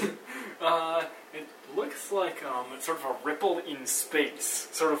caused this? It looks like sort of a ripple in space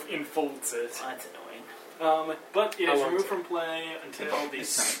sort of enfolds it. That's annoying. But it How is long removed is from play until the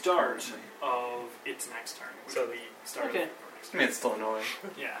It's not start currently. of its next turn. Which So- will be start Okay. of your next I turn. mean, it's still annoying.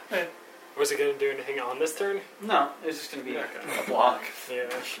 Yeah. Was it going to do anything on this turn? No, it's just gonna be Okay. A block. Yeah.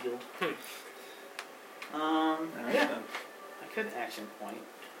 a shield. Alright Yeah. then. I could action point.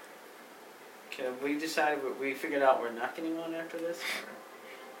 Okay, we decided we figured out we're not getting one after this,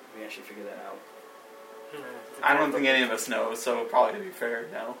 or we actually figured that out. I don't think any of us know, so probably to be fair,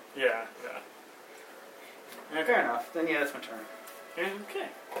 no. Yeah. Fair enough. Then yeah, that's my turn. Okay.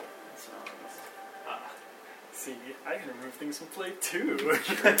 So, See, I can remove things from play too.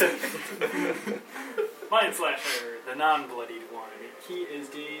 Mind Slasher, the non-bloodied one. He is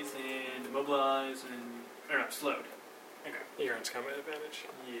dazed and immobilized and... or no, slowed. Okay. He earns combat advantage.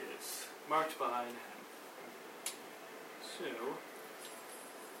 He is marked by him. So...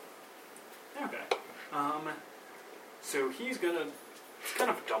 Okay. So he's gonna... It's kind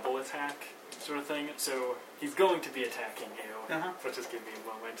of double attack sort of thing. So he's going to be attacking you. Uh-huh. So just give me a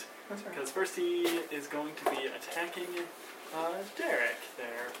moment. That's alright. Because first he is going to be attacking Derek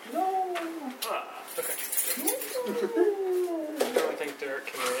there. no. Ah. Okay. I don't think Derek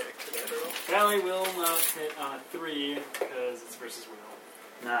can react to that at all. Valley will not hit on a 3 because it's versus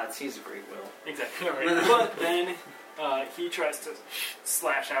will. Nah, he's a great will. Exactly. But then he tries to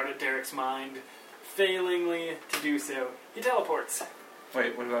slash out at Derek's mind, failingly to do so. He teleports.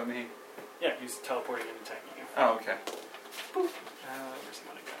 Wait, what about me? Yeah, he's teleporting and attacking you. Oh, okay. Where's he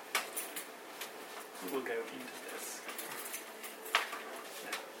want to go? We'll go into this.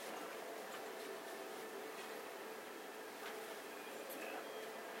 No.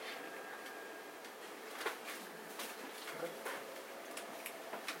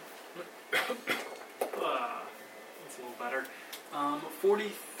 That's a little better.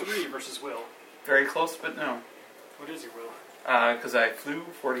 43 versus Will. Very close, but no. What is your will? Because I flew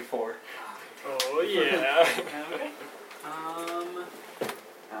 44. Oh, yeah. Okay.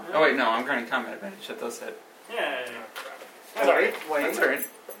 Oh, wait, no, I'm granting combat advantage. That does hit. Yeah. Wait, wait. That's alright.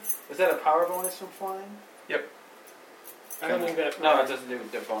 Is that a power bonus from flying? I don't think that... No, it doesn't do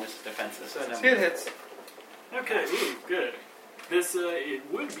the bonus defenses. So It hits. Okay, ooh, good. This, it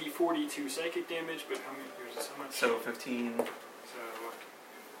would be 42 psychic damage, but how many years is how much? So 15, So,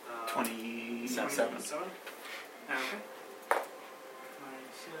 27. 27. Okay.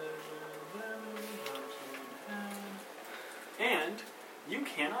 27. And you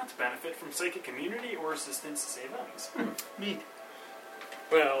cannot benefit from psychic immunity or assistance to save ends. Neat.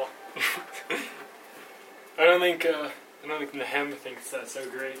 Well, I don't think Nahem thinks that's so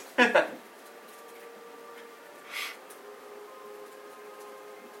great.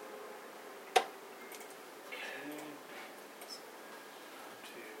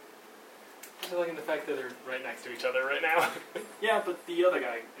 Just liking the fact that they're right next to each other right now. Yeah, but the other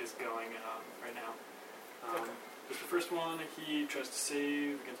guy is going right now. Okay. With the first one, he tries to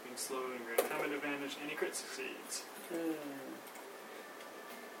save against being slowed and grant combat advantage, and he crit succeeds.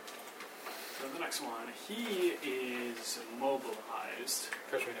 So the next one, he is mobilized.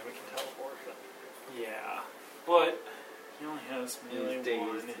 Of course, we know we can teleport. But Yeah, but he only has melee He's dazed,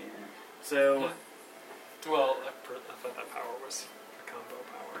 one. yeah. So well, I thought that power was a combo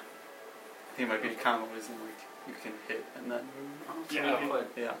power. I think it might be a combo, isn't it? Like, you can hit and then move. Yeah.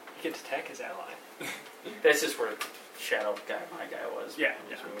 But Yeah. He gets to attack his ally. that's just where Shadow guy, my guy was. yeah,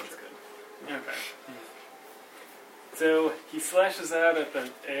 That's where that's we're- good. Okay. So he slashes out at the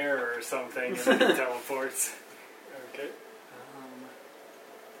air or something, and then he teleports. Okay. He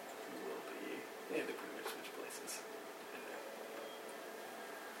will be. They had to pretty much switch places.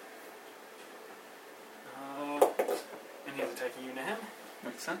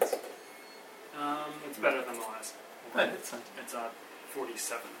 Makes sense. It's better than the last That one. hits sense. It's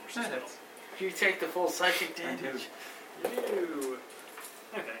 47 versus That will. hits. You take the full psychic I do. damage. Ew.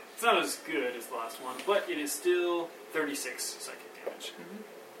 Okay, it's not as good as the last one, but it is still 36 psychic damage.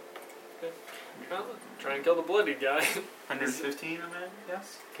 Well, try and kill the bloodied guy. 115 on that,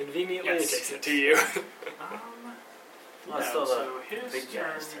 yes? Conveniently, Yes. it takes it to you. Well, Yeah, still so the his big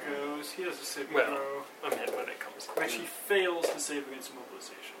turn guy's turn. goes. He has a saving Well. throw, I'm hit when it comes. which he fails to save against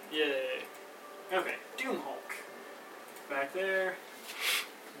mobilization. Yay. Okay, Doom Hulk. Back there.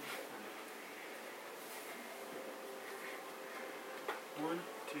 One,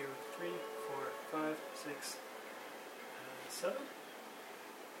 2, 3, 4, 5, 6, 7.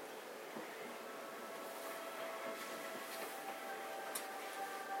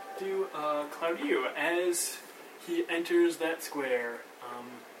 Do Claudio as he enters that square.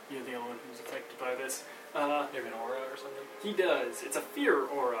 You're the only one who's affected by this. You have an aura or something? He does. It's a fear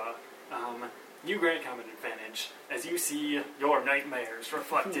aura. You grant combat advantage as you see your nightmares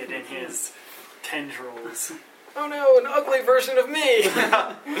reflected in his tendrils. Oh no, an ugly version of me!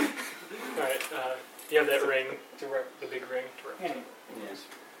 Alright, you have that ring, the big ring to represent. Yes.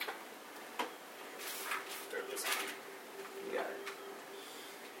 There it is. You got it.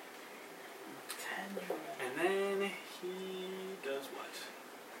 10. And then he does what?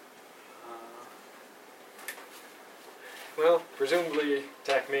 Well, presumably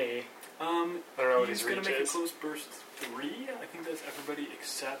attack me. I don't know what his gonna reach make is. a close burst 3. I think that's everybody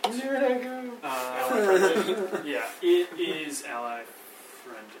except. Where did I go? Yeah, it is ally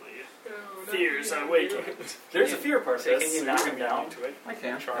friendly. Fears awakened. There's a fear part of So this. can you so knock you're him gonna be down? into it. I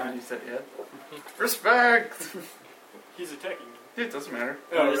can't. Try. I haven't used that yet. Respect! He's attacking you. It doesn't matter.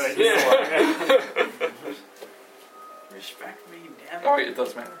 Oh, right. Yeah. Respect me, damn it. Oh, it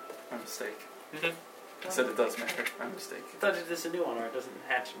does matter. My mistake. Mhm. I said it does matter. My mistake. I thought this is a new one, or it doesn't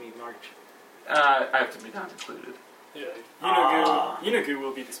have to be marked. I have to be not included. Yeah. Ah. Yunogu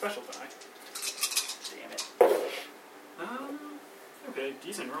will be the special die. Damn it. Okay,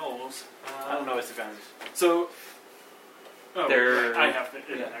 decent rolls. I don't know what's the advantage. So. Oh, They're- right, I have it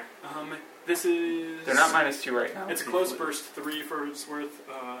in yeah. there. This is. They're not -2 right now. It's a close burst 3 for its worth.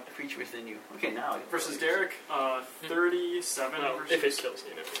 A creature within you. Okay, now. Versus Derek, 37 Well, versus. if it kills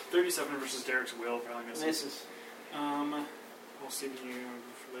you, 37 versus Derek's will, probably misses. Misses. We'll save you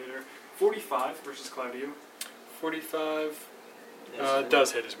for later. 45 versus Claudio. 45 Misses.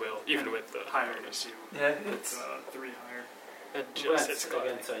 does hit his will, even with the Higher bonus. than you. Yeah, It's it's. 3 higher. It just That's hits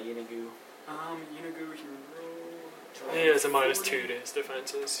Claudio. against Yunagu. Yunogu, he rolled. He has a -2 40. to his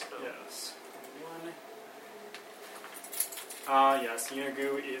defenses. So. Yes. 1. Yes,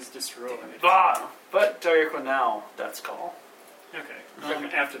 Yunogu is destroyed. But Derek will now. That's call. Okay.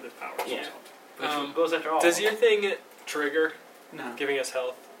 After the power is Yeah. resolved. Which goes after all. Does your thing trigger No. giving us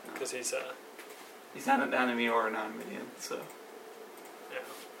health? Because he's He's not an enemy or a non-minion, so. yeah.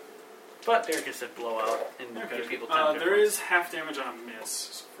 But Derek gets to blow out and Okay. give people 10 There is half damage on a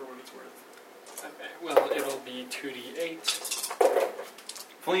miss, for what it's worth. Okay. Well, it'll be 2d8.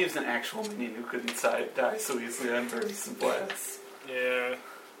 If only he was an actual minion who couldn't die so easily on bursts and blasts. Yeah.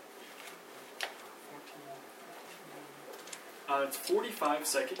 It's 45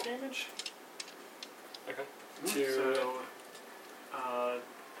 psychic damage. Okay. So,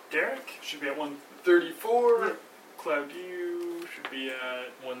 Derek should be at 134. Claudio should be at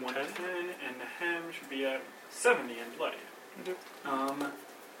 110, and Nahem should be at 70 and bloody.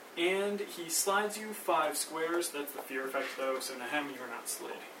 And he slides you 5 squares. That's the fear effect, though. So Nahem, you are not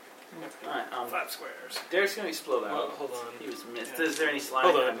slid. Alright, 5 squares. Derek's gonna explode out. Well, hold on. He was missed. Yeah. Is there any slide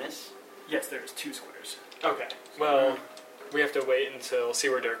Hold I on. miss? Yes, there's 2 squares. Okay. Well, we have to wait until see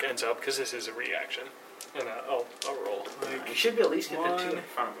where Dirk ends up because this is a reaction, and I'll roll. You should be at least get the 2 1, in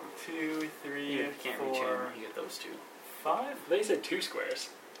front of him. 2, 3, Even if you can't reach 4, him, you get those 2. 5. They said 2 squares.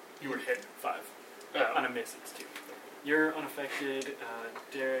 You were hit 5. Oh. On a miss, it's 2. You're unaffected.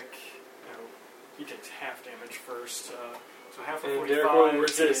 Derek, he takes half damage first. So half of And 45 Derek will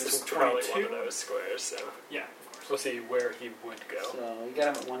is resist probably 22. one of those squares. So Yeah, of course. we'll see where he would go. So you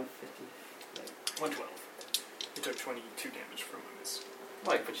got him at 150. 112. He took 22 damage from a miss.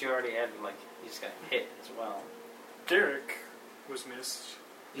 Like, but you already had, like, you just got hit as well. Derek was missed.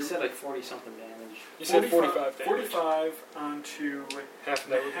 You said like 40 something damage. You said 45 damage. 45 onto Half of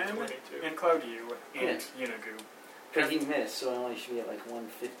that would be Nahem 22. and Claudio and Yeah. Yunogu. But he missed, so I only should be at like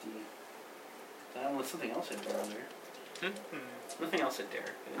 150. I don't know, something else hit Derek there. Nothing else hit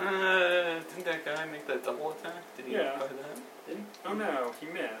Derek. Didn't that guy make that double attack? Did he Yeah. buy that? Did he? Oh no, he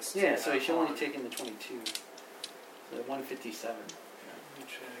missed. Yeah, so he should only take in the 22. So 157. Let me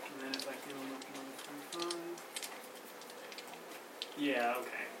check, and then if I heal him up another 25. Yeah,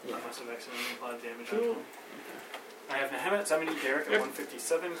 okay. Yeah. I must have accidentally applied damage on him. I have Nehemeth at 70, Derek at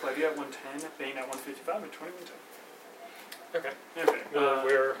 157, Claudia at 110, Bane at 155, and 21 10. Okay. Okay.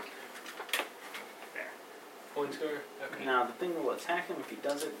 We're there. one square. Okay. Now, the thing will attack him if he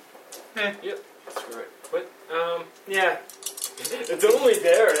does it. Yep. Screw it. What? Yeah. It's only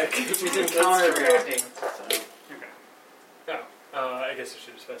Derek. He's in counter reacting. So. Okay. Oh, I guess I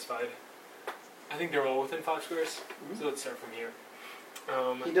should have specified. I think they're all within 5 squares. So let's start from here.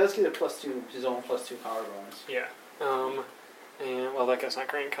 He does get a +2, his own +2 power bonus. Yeah. And well, that guy's not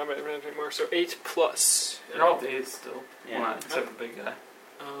current in combat advantage anymore. So 8 plus. They're all days still. Yeah. Well, except the big guy.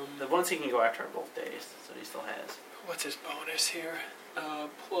 The ones he can go after are both days, so he still has. What's his bonus here?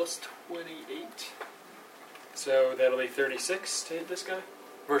 Plus 28. So that'll be 36 to hit this guy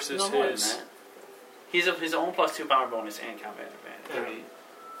versus No more than his. that. He's his own +2 power bonus and combat advantage. Yeah.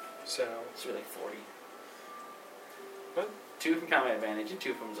 So It's really 40. What? 2 from combat advantage and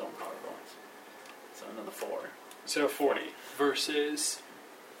 2 from his own power bonus. So another 4. 40 versus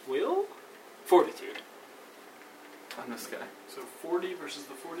Will 42. On this guy. So 40 versus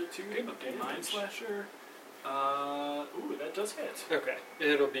the 42 Good of the damage. Mind Slasher. Ooh, that does hit. Okay,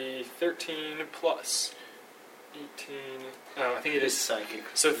 it'll be 13 plus 18. Oh, I think it is. psychic.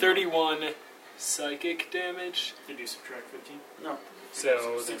 So 31 psychic damage. Did you subtract 15? No.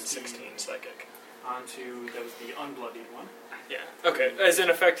 So then 16. 16 psychic. Onto, that was the unbloodied one. Yeah. Okay. As an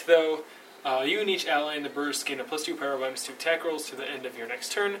effect, though, you and each ally in the burst gain a +2 power bonus to attack rolls to the end of your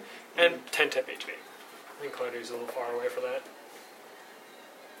next turn, and 10 temp HP. I think Claudio's a little far away for that.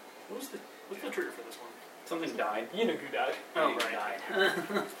 What's the trigger for this one? Something died. You know who died. Oh, He right. died.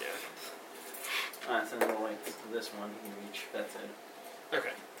 Yeah. Alright, so then we'll wait to this one. He can reach. That's it.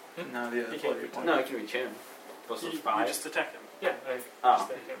 Okay. No, the other He can't bloody reach one. No, I can reach him. Plus You 5. just attack him. Yeah. I Oh. just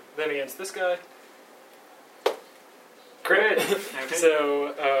thank him. Then against this guy. Crit. Okay.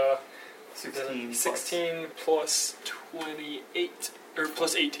 So 16. 16 plus 28 or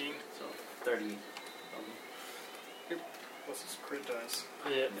plus 18. So 30. What's his crit dice?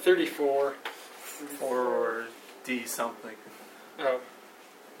 Yeah. 34. 4 D something. Oh.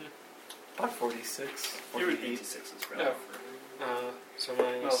 About 46. It would be 48. D6s, Oh. rather. So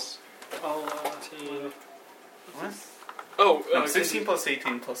minus 18. What? Oh, No, 16 plus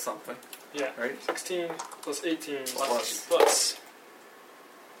 18 plus something. Yeah. Right? 16 plus 18 Plus. plus.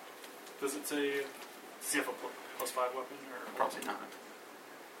 Does it say, does he have a +5 weapon? Or Probably not.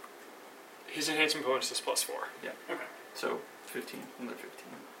 His enhancement bonus is +4. Okay. So 15. Another 15.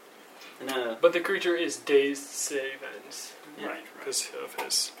 And But the creature is dazed save ends Yeah. Right. because of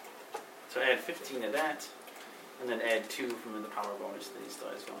his. so add 15 of that, and then add 2 from the power bonus that he still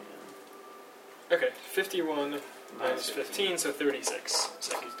has going on. Okay, 51 minus 15, so 36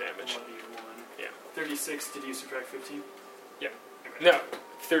 seconds damage. 1d1. Yeah. 36, did you subtract 15? Yeah. Okay. No,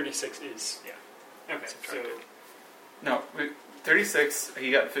 36 is. Yeah. Okay, so Subtracted. No, wait, 36.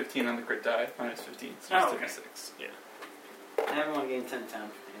 He got 15 on the crit die. Minus 15. So it's Oh, okay. 36. Everyone gained 10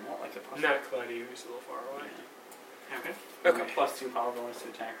 temp. You won't like a plus. Not Claudio, who's a little far away. okay. And Okay. a +2 power bonus to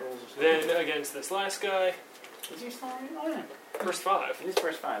attack rolls. Or something. Then against this last guy, Is he still in? Oh, yeah. first 5. It is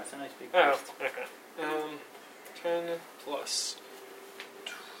first 5. It's a nice big Oh, burst. okay. 10 plus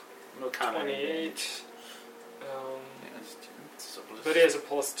No combat advantage. 28. Yeah, that's 2. So But he has a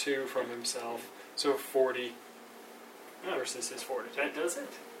 +2 from himself, so 40 Oh, versus his 42. that does it.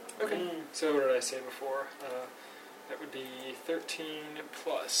 Okay. Mm. So what did I say before? That would be 13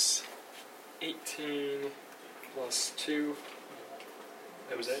 plus 18 plus 2.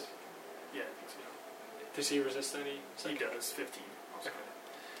 That was it? Yeah, I think so. Does he resist any? He psychic? does 15. Also. Okay.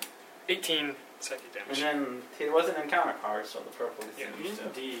 18 psychic And damage. then he wasn't in counter card, so the purple is Yeah. used up.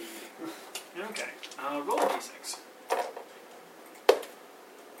 Indeed. Okay. Roll a d6.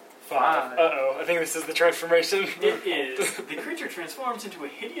 5. Uh-oh, I think this is the transformation. It is. The creature transforms into a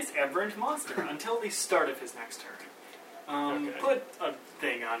hideous aberrant monster until the start of his next turn. Okay. Put a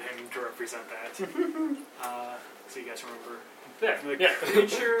thing on him to represent that. So you guys remember. There. The Yeah.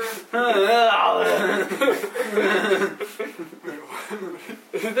 creature...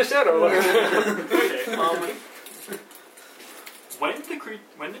 The Shadow Lord. Okay,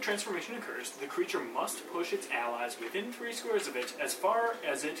 when the transformation occurs, the creature must push its allies within 3 squares of it as far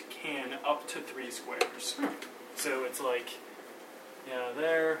as it can up to 3 squares. So it's like,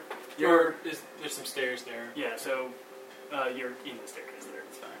 there. There's some stairs there. Yeah, so you're in the staircase there.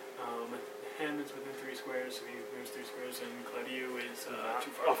 It's fine. Hen is within 3 squares, so he moves 3 squares, and Claudio is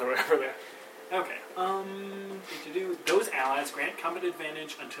too far. All the way over there. Okay. Those allies grant combat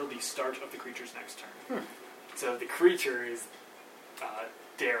advantage until the start of the creature's next turn. So the creature is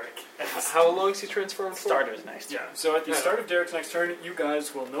Derek. How long is he transformed for? Starter's next. Yeah, so at the start of Derek's next turn, you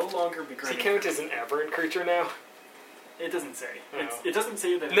guys will no longer be Does he granted. count as an aberrant creature now? It doesn't say. No. It doesn't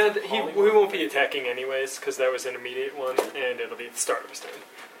say that. No, it's we polymorph. won't be attacking anyways, because that was an immediate one, and it'll be at the start of his turn.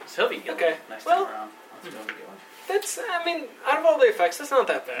 So he'll be good Okay, next well- time around. That's what he'll be doing. That's, I mean, out of all the effects, that's not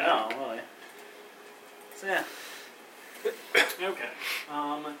that bad. No, really. So yeah. Okay.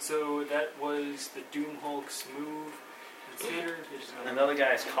 So that was the Doom Hulk's move. And standard. And the other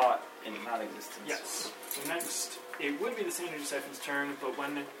guy is caught in non-existence. Yes. So next, it would be the Standard Siphon's turn, but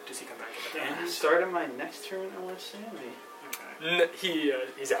when does he come back at the end? Start of my next turn, I want to say. Okay.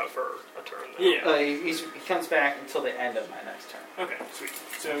 He's out for a turn, though. Yeah. He comes back until the end of my next turn. Okay, sweet.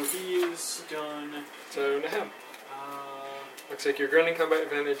 So he is done. So, Nahem. Looks like your grunting combat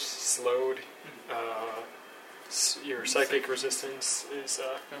advantage is slowed. Your psychic resistance is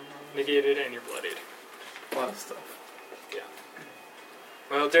negated, and you're bloodied. A lot of stuff. Yeah.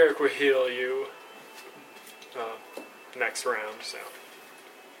 Well, Derek will heal you next round, so.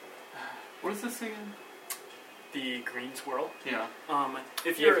 What is this again? The green swirl. Yeah.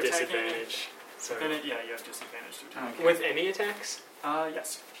 If You you're have attacking, disadvantage. So. then you have disadvantage to attack. Okay. With any attacks?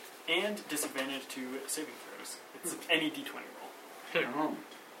 Yes. And disadvantage to saving throws. It's any d20 roll.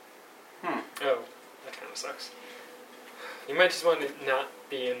 Oh. Oh, that kind of sucks. You might just want to not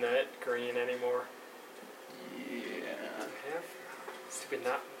be in that green anymore. Yeah. Have stupid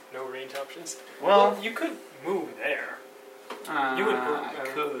no range options. Well, you could move there. You wouldn't. I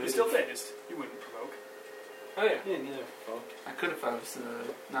could. You're still dazed. You wouldn't provoke. Oh yeah. Yeah, neither. I could if I was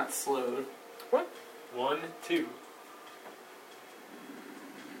not slowed. 1, 2.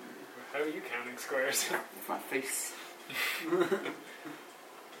 How are you counting squares? With my face.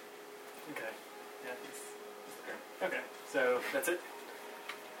 Okay. Yeah. Okay. So that's it.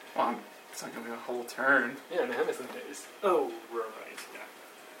 Well, it's not gonna be a whole turn. Yeah, Nahem isn't dazed. Oh, right.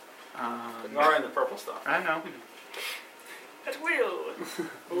 Yeah. Are in the purple stuff. I know. At will.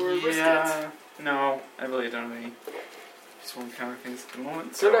 Or risk it. Yeah. No, I really don't have any. Just want to counter things at the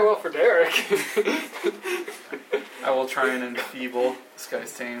moment. So that well for Derek. I will try and enfeeble this guy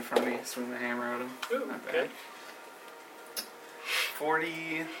staying in front of me. Swing the hammer at him. Ooh, Not okay. bad.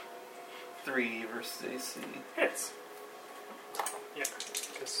 43 versus AC. Hits. Yeah.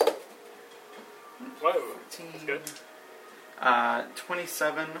 Just... Whoa. 14. Good.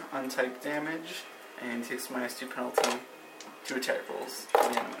 27 untyped damage, and takes -2 penalty to attack rolls at the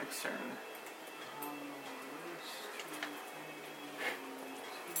end of my next turn.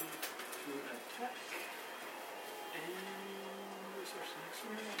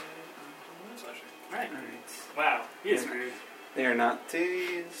 Right. Alright. Wow. He is Yeah. rude. They are not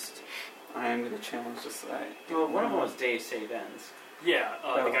dazed. I am going to challenge this guy. Well, one of them was Dave Save Ends Yeah.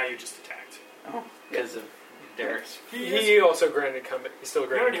 The Oh. guy you just attacked. Oh, because of Derek's. He also granted combat. He's still He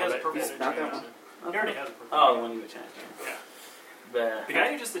already granted has a combat. purple. Not that advantage. one. He already has a purple. Oh, the one you attacked. Yeah. The The guy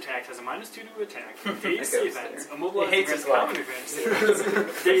you just attacked has a -2 to attack, That days goes save there. ends, immobilize He hates against his life. common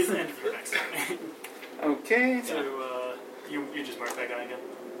advantage, days end of your next turn. Okay. So you just mark that guy again.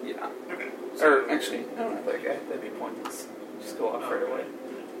 Yeah. Okay. Or, actually, no, not that guy. That'd be pointless. Just go off right away.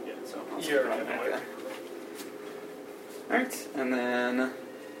 Yeah. So, I'll You're skip on right. that guy. Alright, and then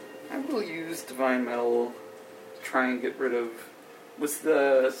I will use Divine Metal to try and get rid of. What's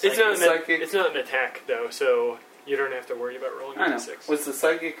the It's not, psychic? it's not an attack, though, so you don't have to worry about rolling I a know. d6. Was the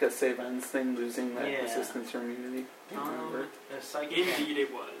psychic a save ends thing losing that Yeah. resistance or immunity? I don't remember. the psychic. Indeed,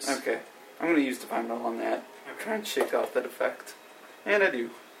 it was. Okay. I'm going to use Divine Metal on that. Try and shake off that effect. And I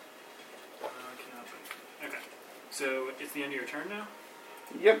do. Okay. So it's the end of your turn now.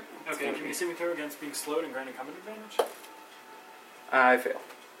 Yep. Okay. gonna Give me be- a saving throw against being slowed and granting combat advantage. I fail.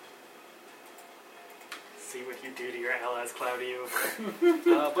 See what you do to your allies, Cloudy.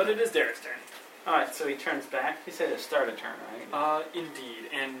 But it is Derek's turn. Alright, so he turns back. He said to start a turn, right? Indeed.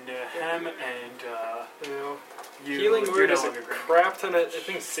 And Hem and No. you. Healing you're word no is a longer granted. crap ton of, I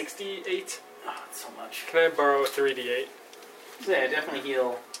think 68. Oh, it's so much. Can I borrow a 3d8? So yeah, definitely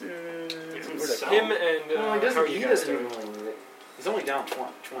heal. Where'd I Him and Well, he how are doesn't, you he guys doesn't doing? even really need it. He's only down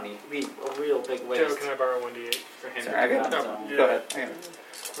 20. It'd be a real big Joe, waste can I borrow 1d8? for him Sorry, to I go got on it. his No. own. Yeah. Go ahead. I got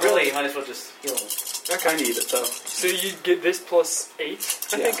it. Really, you might as well just heal him. I need it, though. So you get this plus 8,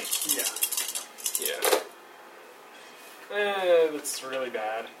 I Yeah. think? Yeah. That's really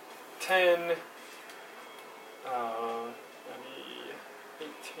bad. 10,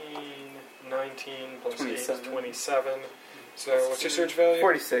 18, 19 plus 27. 8, 27. So what's your surge value?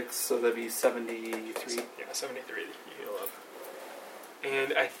 46, so that'd be 73. Yeah, 73 you heal up.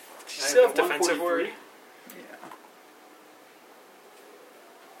 And I still have defensive word. Yeah.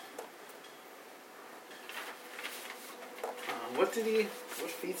 What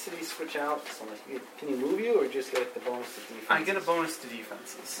feats did he switch out? So like, can he move you, or just get the bonus to defense? I get a bonus to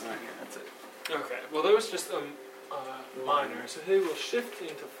defenses. Okay. That's it. Okay, well that was just minor, so he will shift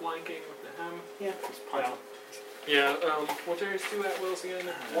into flanking with the hem. Yeah, just punch him. Yeah, what are his two at wills again?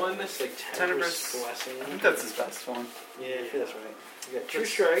 One It's like Tenebrous Blessing. I think that's his best one. Yeah, that's right. You got True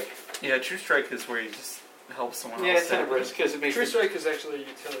Strike. Yeah, True Strike is where you just help someone Yeah, else. Tenebrous, because it makes True Strike is actually a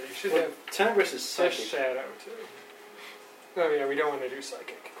utility. You should have Tenebrous is Death psychic. Shadow too. Oh yeah, we don't want to do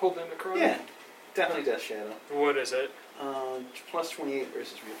Psychic. Hold in the crown. Yeah, definitely Death Shadow. What is it? Plus 28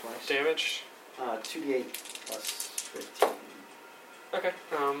 versus reflex. Damage? 2d8 plus 15. Okay.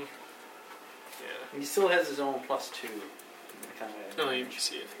 Yeah. He still has his own plus 2. Let me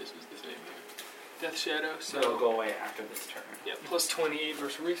see if this is the same here. Death Shadow, so it'll go away after this turn. yeah, plus 28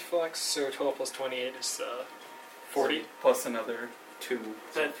 versus reflex, so 12 plus 28 is 40. Plus another 2.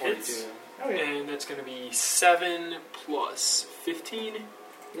 That So hits. 42. Oh, yeah. And that's going to be 7 plus 15.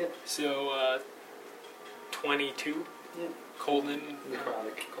 Yep. So 22. Yep. Colden.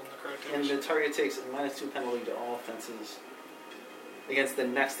 Necrotic. Colden necrotic And damage. the target takes a -2 penalty to all offenses against the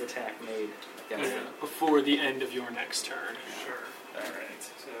next attack made against him. Before the end of your next turn. Sure. Alright,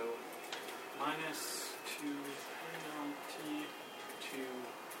 so minus 2 penalty to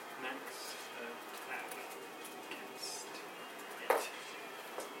next attack against it.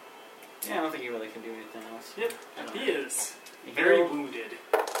 Yeah, I don't think he really can do anything else. Yep, he is You very heal. wounded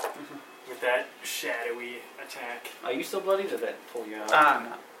with that shadowy attack. Are you still bloody? Did that pull you out?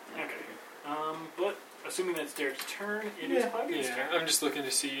 No. Okay. But assuming that's Derek's turn, it is Claudia's Yeah, turn. I'm just looking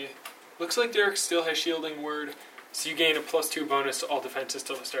to see. Looks like Derek still has shielding word, so you gain a +2 bonus to all defenses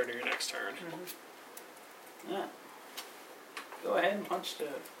till the start of your next turn. Yeah. Go ahead and punch the.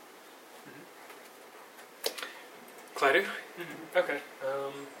 Cladu? Okay.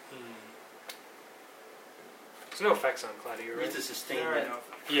 There's no effects on Cladu, You right? get to sustain There are that. no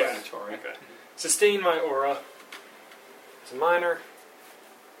Yeah. Predatory. Okay. Sustain my aura. It's a minor.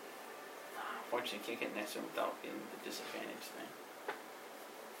 Unfortunately, you can't get next to him without getting the disadvantage thing.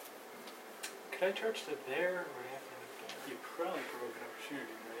 Could I charge to there, or I have to? You probably provoke an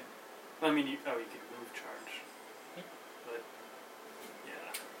opportunity, right? Well, I mean, you can move charge. But,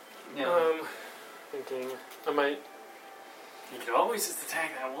 yeah. Thinking I might. You could always just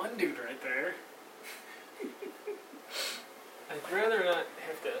attack that one dude right there. I'd rather not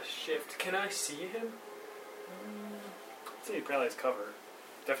have to shift. Can I see him? I'd say he probably has cover.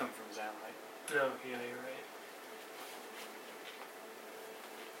 Definitely from his ally. No, yeah, you're right.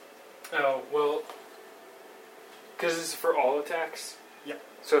 Oh, well, because this is for all attacks? Yeah.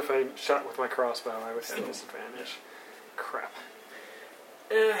 So if I shot with my crossbow, I would have disadvantage. Crap.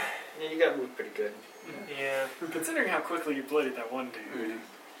 Eh, Yeah, you got to move pretty good. yeah. Considering how quickly you bloodied that one dude.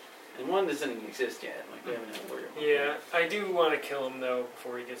 And one doesn't even exist yet. Like, we haven't had to worry about Yeah, I do want to kill him, though,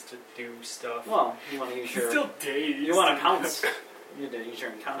 before he gets to do stuff. Well, you want to use He's your. still dazed. You want to pounce. You need to use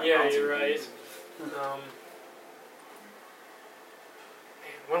your encounter. Yeah, pouncing you're right. moves. Man,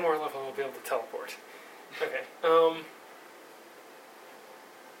 one more level and I'll be able to teleport. Okay,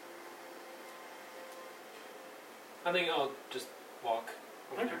 I think I'll just walk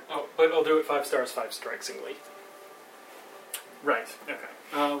over Okay. there. Oh, but I'll do it 5 stars, 5 strikes singly. Right, okay.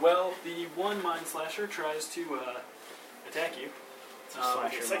 Well, the one Mind Slasher tries to attack you.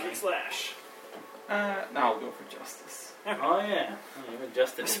 Slash your Psychic mind. Slash. Now I'll go for justice. Oh, yeah. Oh, you're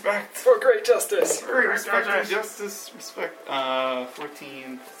adjusted. Respect. For great justice! Respect and justice. Respect.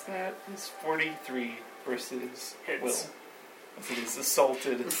 14. That is 43 versus Hits. Will. As it is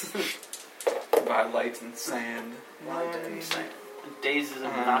assaulted by light and sand. Light and sand. It dazes him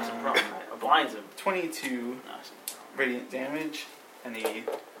and knocks him prone. Right? Or blinds him. 22 Knocks him prone. radiant damage, and he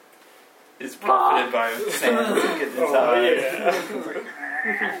is buffeted by sand. Getting his eye.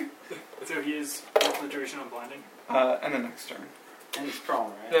 yeah. So he is infiltration on blinding. And the next turn. And he's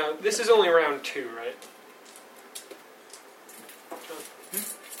prone, right? Now, this is only round 2, right?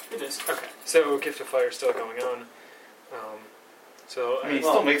 It is. Okay, so Gift of Fire is still going on. So, I mean, he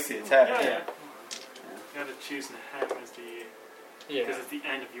still makes the attack. Yeah. Yeah. You gotta choose him as the... yeah, Because it's the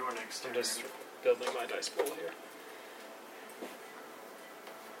end of your next turn. I'm just building my dice pool here.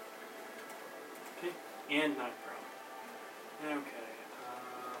 Okay. And not prone. Okay.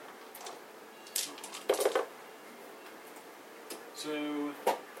 So,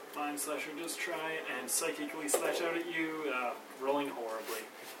 Mind Slasher does try and psychically slash out at you, rolling horribly.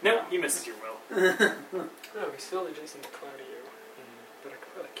 No, he misses your will. No, he's still adjacent to Claudio. But I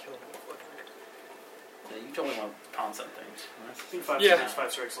could probably kill him with Bloodhound. Yeah, you totally want to pounce on things. I think 5 Yeah. strikes,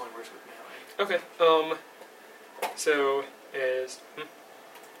 5 strikes only works with melee. Okay, so is...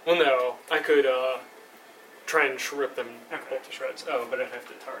 well, no, I could try and rip them Okay. both to shreds. Oh, but I'd have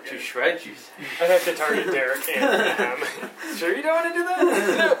to To target. shred you. I'd have to target Derek and Ham. Sure you don't want to do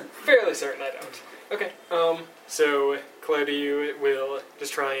that? No, fairly certain I don't. Okay. So Claudio will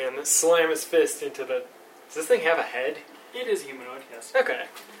just try and slam his fist into the. Does this thing have a head? It is humanoid, yes. Okay.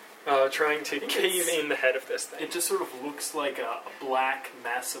 Trying to think cave it's- in the head of this thing. It just sort of looks like a black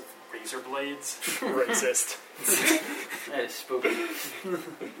mess of razor blades. Racist. That is spooky.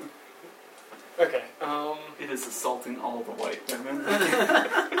 Okay. It is assaulting all the white women.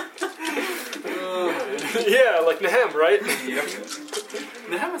 Yeah, like Nahem, right? Yep.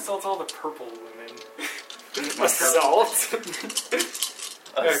 Nahem assaults all the purple women. Assault.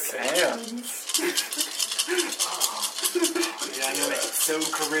 Okay. Yeah, I know that's so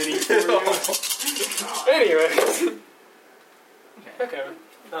gritty for you. Anyway. Okay.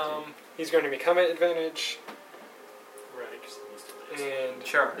 He's going to become at advantage, Right, 'cause it used to be. and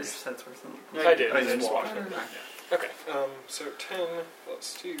Charge. That's worth it. I did. I I just just walked. walked. Okay. So 10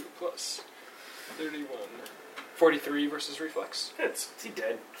 plus 2 plus 31. 43 versus reflex. Hits. Is he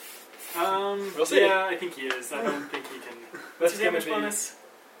dead? We'll see. Yeah, I think he is. I don't think he can. What's his gonna damage be- bonus?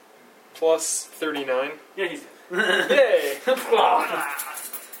 Plus 39. Yeah, he's dead. Yay!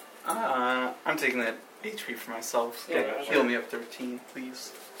 I'm taking that HP for myself. So Yeah, heal me up 13,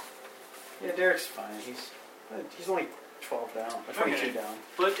 please. Yeah, Derek's fine. He's only 12 down. Or 22 Okay. down.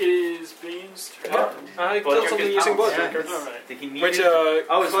 But it is Bane's turn. Yeah. I Blood killed somebody Drinker's using Blood Pounce. Drinker. Alright. I think he needed. Which,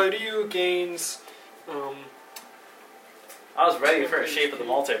 I was- Claudio gains, I was ready for a shape of the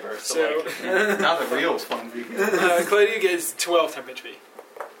multiverse. So, like, Now the real fun begins. Claudio gets 12 temp HP.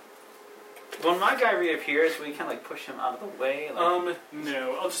 when my guy reappears, we kind of like push him out of the way. Like,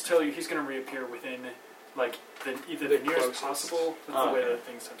 No, I'll just tell you, he's going to reappear within, like, either The the nearest closest. possible. That's Oh, the way okay. that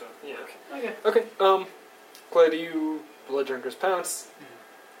things tend to Yeah. work. okay. Okay, Claudio, Blood Drinker's Pounce.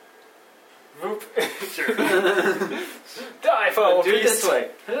 Whoop. Sure. Die, foul Do it beast. this way.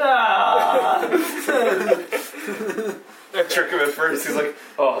 Ah! Trick him at first. He's like,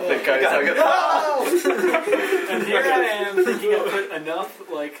 oh, that guy's like, And here I am thinking I put enough,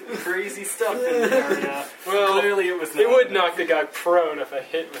 like, crazy stuff in the area. Well, Clearly it was not. it would knock the guy prone if I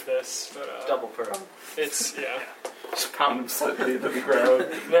hit with this, but Double pearl. it's, yeah. just pound him slightly into the ground.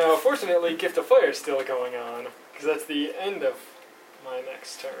 Now, fortunately, Gift of Fire is still going on, because that's the end of my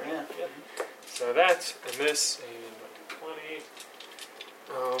next turn. Yeah. So that, and this, and 20.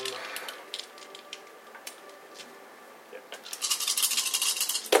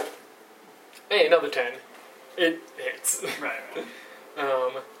 Hey, another 10. It hits. Right,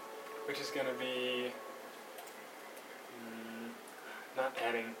 right. Which is going to be... not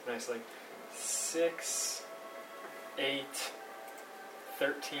adding nicely. 6, 8,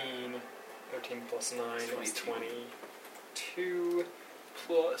 13. 13 plus 9 is 22.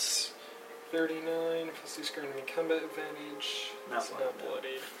 Plus 39. Plus he's going to be combat advantage. Not It's bloodied, not no.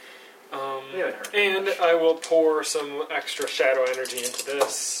 bloodied. We haven't heard And much. I will pour some extra shadow energy into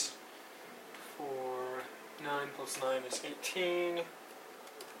this. For 9 plus 9 is 18.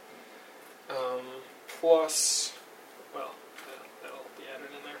 Plus, well, that'll be added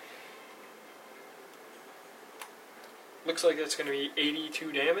in there. Looks like that's going to be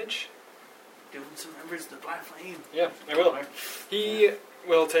 82 damage. Doing some members of the Black Flame. Yeah, I will. He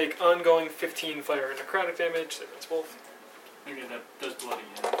will take ongoing 15 fire and necrotic damage. That's both. Okay, that does bloody.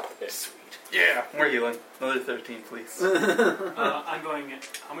 Yeah. Sweet. Yeah, we're healing. Another 13, please. I'm going at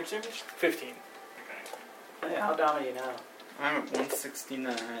how much damage? 15. Okay. Hey, how down are you now? I'm at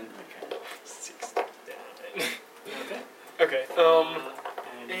 169. Okay. 69. Okay. Okay,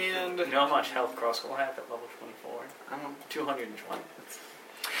 And You know how much health Cross will have at level 24? I don't know. 220.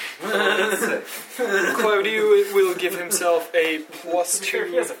 Claudio will give himself a plus to be fair,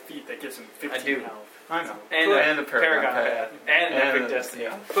 2. he has a feat that gives him 15 I do. health. I know. And the Paragon Path. Path. And Epic the- Destiny.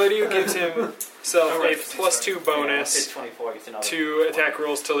 yeah. Claudio gives himself Alright, a plus 2 It's bonus 24. It's another to attack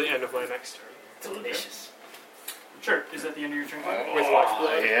rolls till the end of my next turn. Delicious. Sure. Is that the end of your turn? With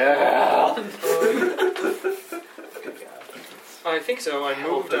lifeblood. Yeah. Good God. I think so. I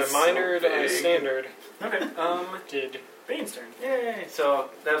Health moved, I is so minored, I big. standard. Okay. Did. Bane's turn. Yay!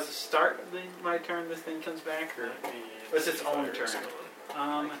 So that was the start of my turn. This thing comes back, or it's its own turn.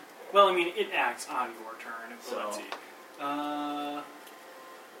 Well, I mean, it acts on your turn. So So- let's see. Oh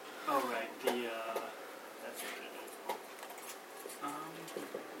right, the that's what it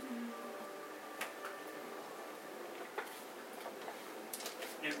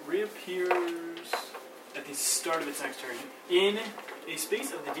is. It reappears at the start of its next turn in a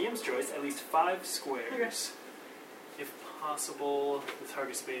space of the DM's choice, at least 5 squares. If possible, the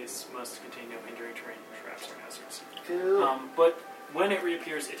target space must contain no hindering terrain, traps, or hazards. Cool. But when it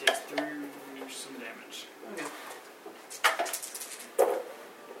reappears, it takes 3 change some damage. Okay.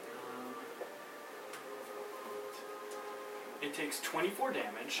 It takes 24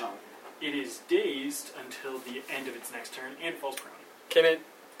 damage. Oh. It is dazed until the end of its next turn and falls prone. Can it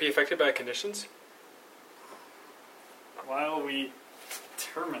be affected by conditions? While we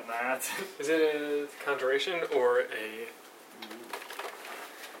determine that, Is it a conjuration or a...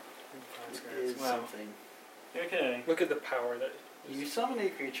 It is Wow. something. okay. Look at the power that... You summon a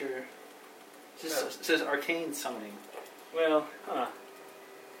creature. It says arcane summoning. Well,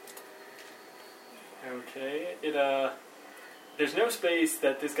 okay. There's no space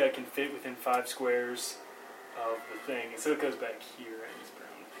that this guy can fit within 5 squares of the thing, so it goes back here and he's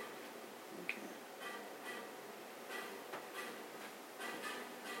prone. Okay.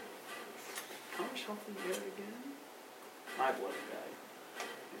 How much health did you have again? My bloody guy.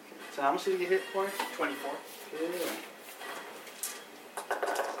 Okay. So how much did you hit for? 24. Good.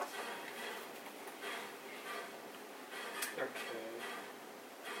 Okay.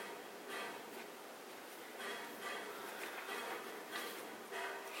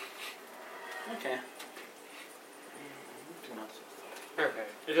 Okay. Okay.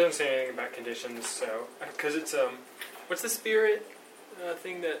 It doesn't say anything about conditions, so... Because it's, what's the spirit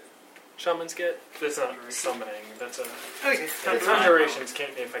thing that shamans get? That's not summoning. That's a... Okay. Conjurations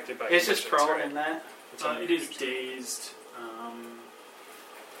can't be affected by It's conditions. just prone right? in that. It's It is dazed.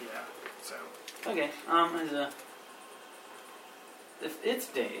 Yeah, so. Okay. If it's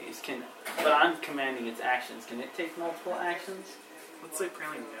dazed, but I'm commanding its actions. Can it take multiple actions? Let's say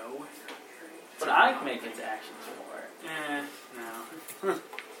probably no. But I can make its actions for it. No.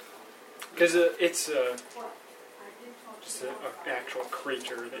 Because it's just an actual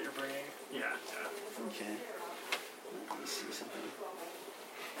creature that you're bringing. Yeah. Okay. Let me see something.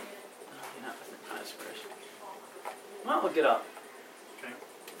 Not within 5 squares. Well, we'll get up. Okay.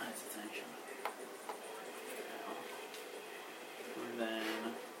 That's its action. And then...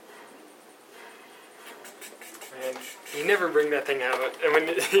 Man, you never bring that thing out, and when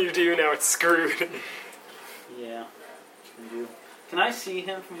you do, now it's screwed. Yeah. Can I see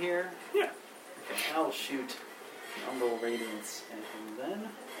him from here? Yeah. Okay, I'll shoot an Umbral Radiance at him then.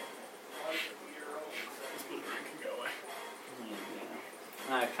 This blue ring can go away.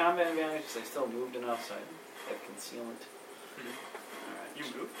 Yeah. I have combat advantage because I still moved enough, so I have concealment. Alright. You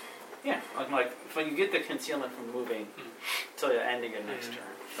moved? Yeah, like when you get the concealment from moving until the ending of next turn.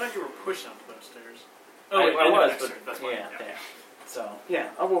 I thought you were pushing up those stairs. I end of was, next but turn, that's why. yeah, there. So, yeah,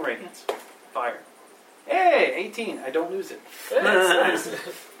 Umbral Radiance. Fire. Hey, 18. I don't lose it.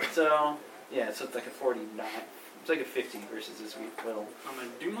 So, yeah, so it's like a 49. It's like a 50 versus his weak will. On the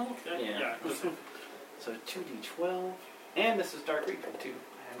Doom Hulk? Yeah. Listen. So 2d12. And this is Dark Reaper, too.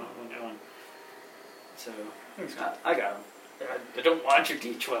 I have one going. So, I got him. I don't want your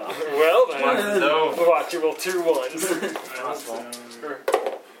d12. Well, then. No. Watch, you roll 2 1s. Possible.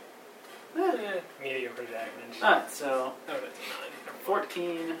 Mediocre damage. Alright, so Oh, that's a 9.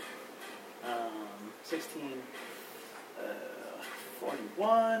 14, 16,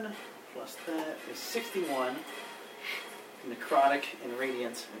 41, plus that is 61. Necrotic and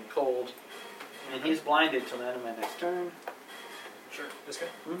Radiance and Cold. And he's blinded till the end of my next turn. Sure. This guy?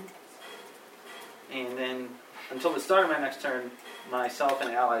 And then, until the start of my next turn, myself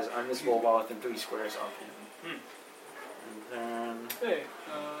and allies are invisible while within 3 squares of him. And then... Hey,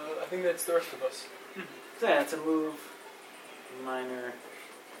 I think that's the rest of us. So yeah, it's a move, minor,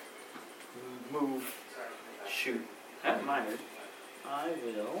 move, shoot. At minor, I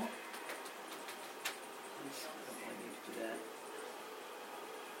will... I need to do that.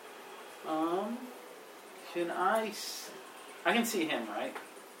 Can I... I can see him, right?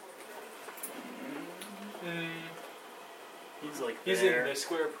 He's like He's there. in this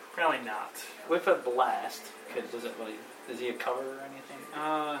square. Probably not. With a blast, does it really... Does he have cover or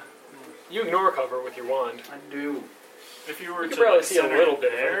anything? You ignore cover with your wand. I do. If you were You to could probably like, see a center little it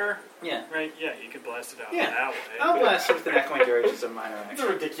bit of there, Yeah. right? Yeah, you could blast it out Yeah. that way. I'll blast it with an Echoing Dirge as a minor It's action.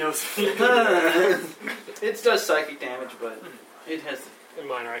 ridiculous. It does psychic damage, but it has... A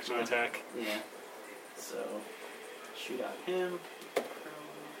minor action attack. Yeah. So, shoot out him.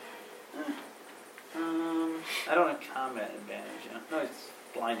 I don't have combat advantage. No, it's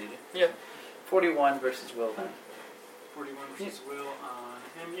blinded. Yeah. 41 versus Will then. 41 versus Will on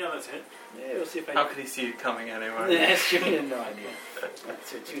him. Yeah, that's it. Yeah, we'll see if I How could he see it coming anyway? Yeah, that's true. I have no idea.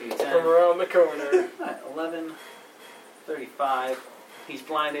 So 2d10. From around the corner. Alright, 11, 35. He's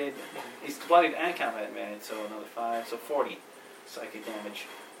blinded. He's blinded and combat advantage, so another 5. So 40 psychic damage.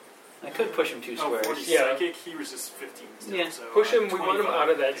 I could push him 2 Oh, squares. 40 Yeah. psychic. He resists 15 still. Yeah. So, Push him, we want him 25. out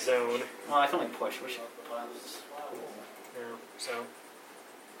of that zone. Well, I can only push. Yeah, so.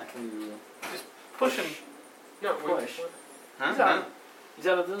 I can do Push him. No, Push. Huh? He's out. He's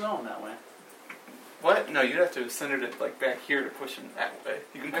out of the zone that way. What? No, you'd have to center it like back here to push him that way.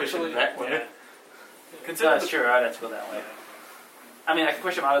 You can push him that way. Yeah. Consider That's true. I'd have to go that way. I mean, I can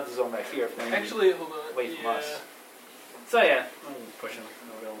push him out of the zone back here. If they Actually, hold on. away from us. So yeah, I'm gonna push him.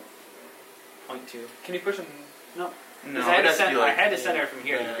 No real point to. Can you push him? No. No, Because I had it'd to have to be center. like, I had to center it from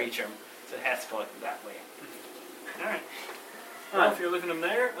here yeah. to reach him, so it has to go like that way. All right. All Well, right. if you're leaving him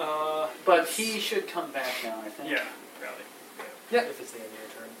there, But he should come back now, I think. yeah, probably. Yeah. If it's the end of your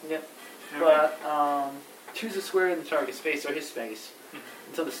turn. Yep. Okay. But choose a square in the target space or his space.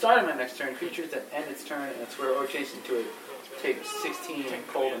 Until the start of my next turn, creatures that end its turn in a square or adjacent to it take 16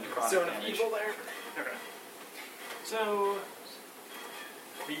 cold and chronic Zone of damage. evil there. Okay. So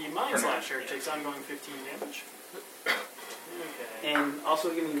the Mind Slasher takes ongoing 15 damage. Okay. And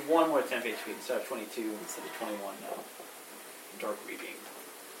also give me one more temp HP instead of 22 instead of 21 now. Dark Reaping.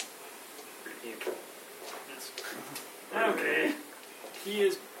 Yes. Okay. He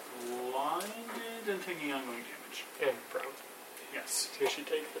is blinded and taking ongoing damage. And prone. Yes, So she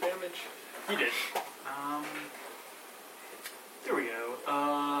takes the damage. he did. There we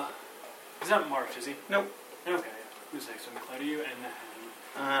go. He's not marked, is he? Nope. Okay. Who's next to him? Claudio and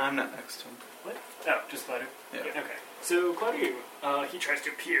I'm not next to him. what? Oh, just Claudio. Yeah. Okay. So Claudio, he tries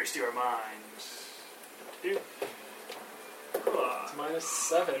to pierce your mind. Do. It's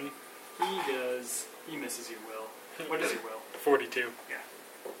 -7. He does. He misses your will. What is your will? 42.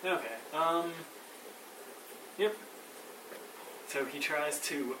 Okay. Yep. So he tries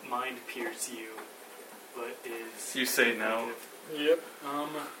to mind pierce you, but is. You say no. negative. Yep. What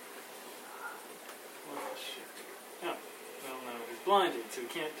the shit? Oh, well, no, he's blinded, so he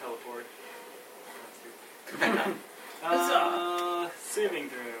can't teleport. Saving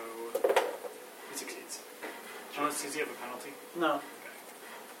throw. He succeeds. Unless does he have a penalty? No.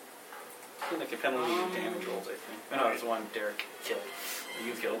 I think like a penalty to damage rolls, I think. Oh, no, it's one Derek killed. Or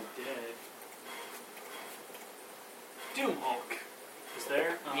you killed. Dead. Doomhulk is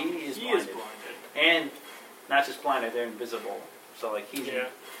there. He is blinded. blinded. And not just blinded, they're invisible. So like he's Yeah.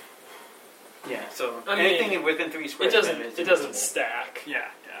 yeah. So I mean, anything within 3 It squares. of him doesn't. is It doesn't invisible. stack. Yeah,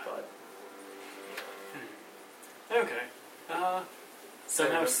 yeah. But Okay.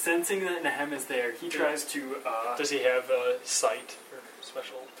 Somehow sensing that Nahem is there, he tries to Does he have sight or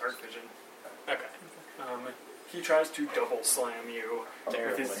special? dark vision. Okay. He tries to double slam you with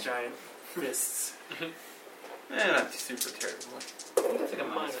his Terribly. giant fists. Not super terrible. I think it's like a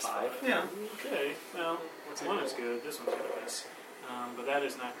 -5. Yeah. Okay, well, What's one it is roll? good, this one's gonna miss. But that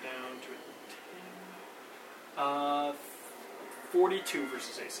is knocked down to a 10. 42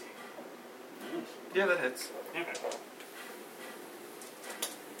 versus AC. Yeah, that hits. Okay.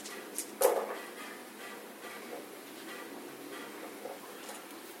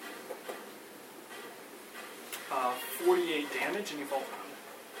 Uh, 48 damage and you fall down.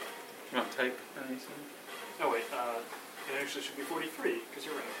 You want to type anything? Oh wait, it actually should be 43 because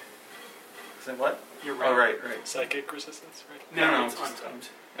you're right. Say what? You're right. Oh, right. Psychic resistance, right? No, No, it's just- untimed.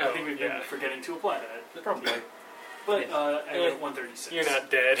 Oh, I think we've yeah. been forgetting to apply that. Probably. But Yeah. at 136. You're not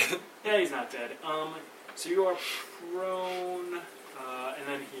dead. Yeah, he's not dead. So you are prone, and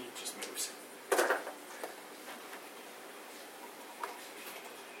then he just moves.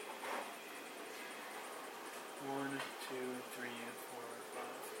 One, two, three, four,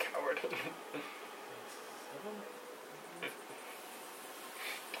 five. Coward.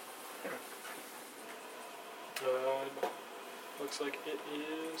 Looks like it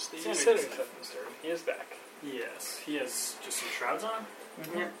is the Sammy Setting doesn't. Titan's turn. He is back. Yes, he has just some shrouds on.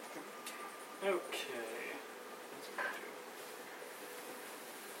 Yeah. Okay. That's what I do.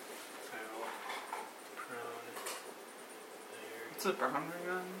 So, prone. There. What's the brown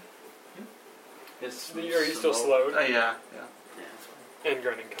ring on? It's Are you still slowed? Oh, yeah. Yeah. Yeah, that's fine. And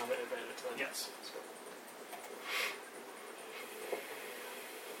grunting combat advantage then. Yes. So-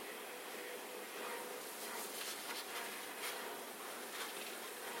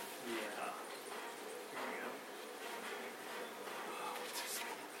 Yeah. Here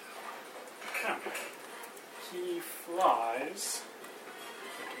we go. Okay. He flies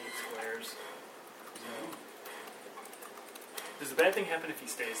 15 squares. Does the bad thing happen if he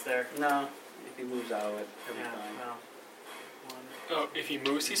stays there? No, if he moves out of it, he'll be Yeah, fine. no. One. Oh, if he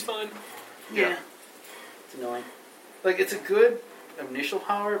moves, he's fine? Yeah. It's annoying. Like, it's a good initial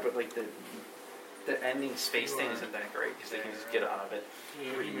power, but, like, the ending space thing isn't that great, because they can just get out of it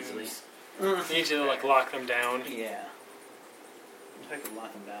pretty easily. You need to, like, lock them down. Yeah. If I could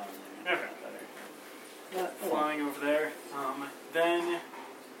lock them down, then Okay. better. Flying over there. Then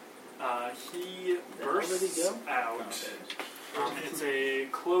he Did that already bursts go? out. Okay. It's a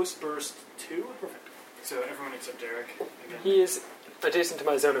close burst 2. Perfect. So everyone except Derek. Again. He is adjacent to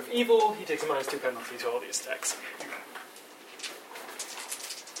my zone of evil. He takes a -2 penalty to all these attacks.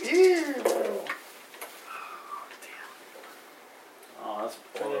 Yeah. Oh, that's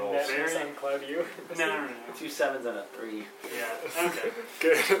poor And then rolls. that Very- is on Cloud you. No. 2 sevens and a 3. Yeah. Okay.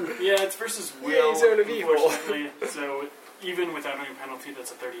 Good. Yeah, it's versus Yay, Will. Zone of Evil. Unfortunately, so even without any penalty,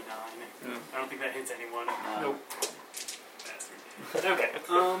 that's a 39. Yeah. I don't think that hits anyone. Nope. Bastard. Okay.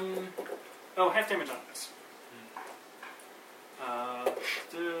 Oh, half damage on this.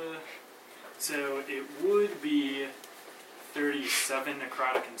 So it would be 37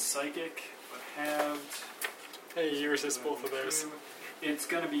 necrotic and psychic, but halved. Hey, you resist both of those. It's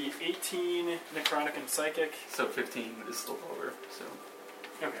going to be 18 necrotic and psychic. So 15 is still lower. So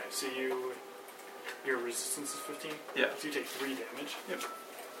Okay, so your resistance is 15. yeah. So you take 3 damage.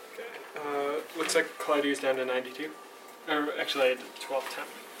 Okay. Looks like Cloud is down to 92. Or actually, I had 12 temp.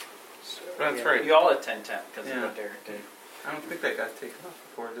 So, That's Yeah, right. You all had 10 temp because Yeah. of what Derek did. I don't think that got taken off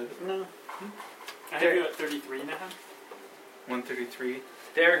before, did it? No. I have you at 33 now. 133.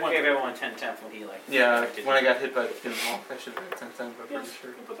 Derek One gave thing. everyone 10 temp when he like. Yeah, affected when I you. got hit by the Doomhawk, I should have had 10 times, I'm Yes, pretty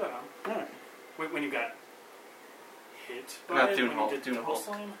sure. we'll put that on. Alright. When you got hit by Not it, when Doomhawk, you did double Doomhawk.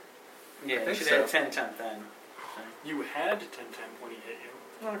 slam, Yeah, I you think should so. have 10 temp then. you had 10 temp when he hit you.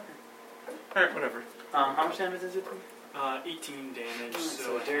 Alright, whatever. How much damage is it? 18 damage, so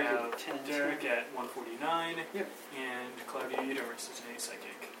So I Derek have at 10. Derek at 149. Yep. And Claudia, you don't resist any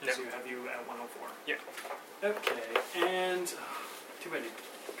psychic. No. So you have you at 104. Yeah. Okay, and too bad you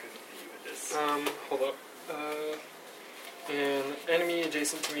couldn't hit you with this. hold up. An enemy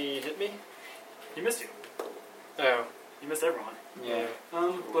adjacent to me hit me. He missed you. Oh. You missed everyone. Yeah.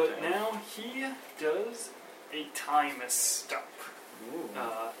 But now he does a time stop. Ooh.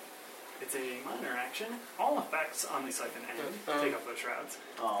 It's a minor action. All effects on the siphon end. Take off those shrouds.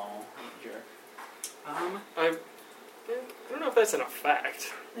 Oh, jerk. I don't know if that's an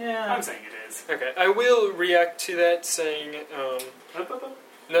effect. Yeah. I'm saying it is. Okay, I will react to that, saying no,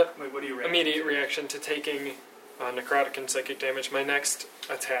 Wait, what do you rate? immediate reaction to taking necrotic and psychic damage. My next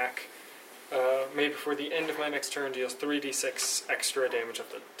attack, made before the end of my next turn, deals 3d6 extra damage of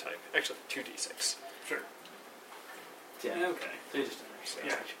the type. Actually, 2d6. Sure. Yeah. Okay. So you just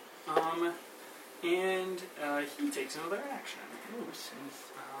Yeah. And he takes another action. Ooh, smooth.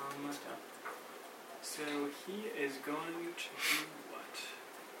 So he is going to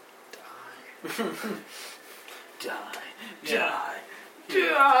do what? Die. Yeah.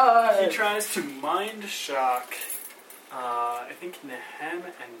 Die. He tries to mind shock. I think Nehem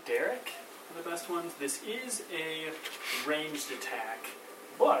and Derek are the best ones. This is a ranged attack,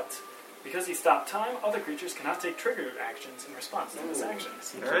 but because he stopped time, other creatures cannot take trigger actions in response to this action.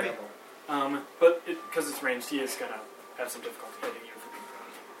 Alrighty. But because it's ranged, he is gonna have some difficulty hitting you for being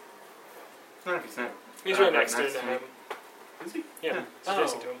prone. Not if he's not. He's Uh, right next to next to him. Is he? Yeah, it's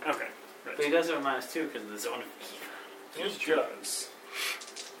adjacent to him. Okay. Right. But he does have a -2 because of the zone of He does.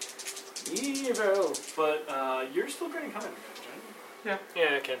 Evil. But you're still getting combat advantage, right?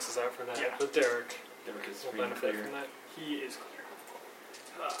 Yeah, it cancels out for that. Yeah. But Derek Derek is will really benefit clear. from that. He is clear.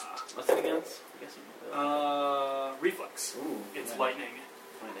 What's it against? I guess Reflex. Ooh. It's yeah. lightning.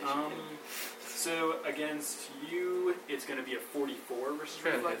 Lightning. So against you, it's going to be a 44 versus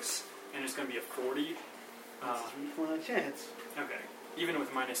Fair reflex, and it's going to be a 40. That's a 3 chance. Okay, even with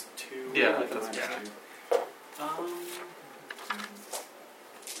 -2. Yeah, With that the doesn't -2.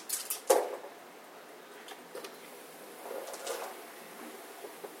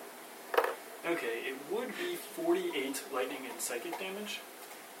 Okay, it would be 48 lightning and psychic damage.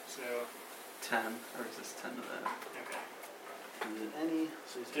 So 10. I resist 10 of that. okay, Is it any?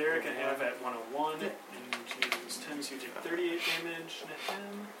 So he's Derek I have at 101, and choose 10, so you take 38 damage.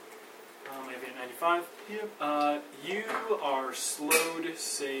 Nehem. I have you at 95. Yep. You are slowed,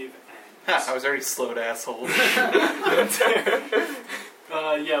 save, Ha! I and. was already slowed, asshole. Yeah,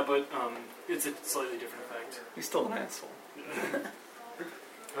 but it's a slightly different effect. He's still an asshole.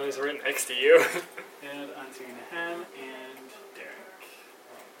 Oh, he's right next to you. Add onto Nehem and Derek.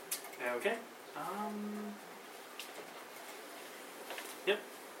 Okay. Yep.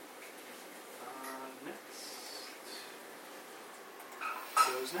 Next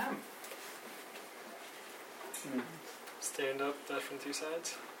goes Nehem. Stand up, dash from 2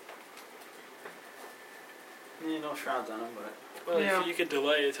 sides. Yeah, no shrouds on him, but Well, Yeah. if you could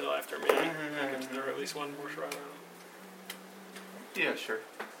delay it till after me, you could throw at least one more shroud on him. Yeah, sure.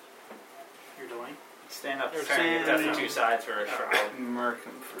 You're delaying. stand up. Or Turn stand definitely up. 2 sides for a shroud. Mark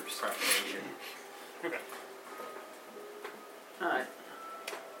him first. Proclamation. Okay. Alright.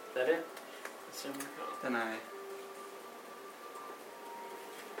 That it? Assuming. Then I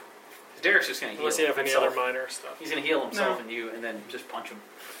Derek's just gonna heal. Unless you have any himself. other minor stuff. He's gonna heal himself No. and you, and then just punch him.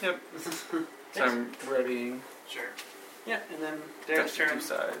 Yep. So I'm readying. Sure. Yeah, and then Derek's Two turn.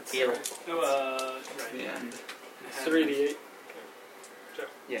 sides. Heal. Oh, At right. the end. 3d8.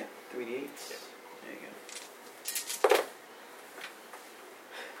 Yeah, 3d8. Yeah. There you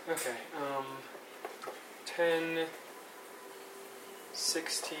Okay, 10,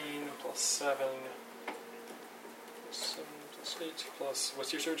 16 plus 7 plus 8 plus,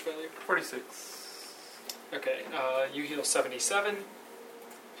 what's your surge value? 46. Okay, you heal 77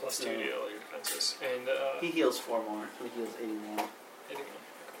 plus 2 So- to all your defenses. And, go. He heals 4 more, so he heals 81. 81.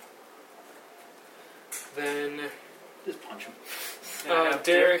 Then, Just punch him. Now I have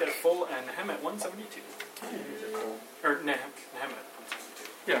Derek. Derek at full and Nahem at 172. Or Nahem at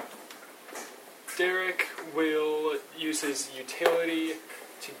 172. Yeah. Derek will use his utility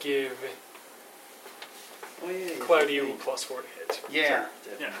to give Oh, yeah. Claudio a +4 to hit. Yeah.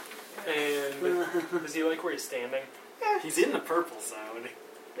 Yeah. And does he like where he's standing? He's in the purple zone,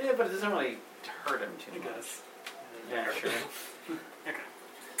 Yeah, but it doesn't really hurt him too I much. guess. Yeah, sure. Okay.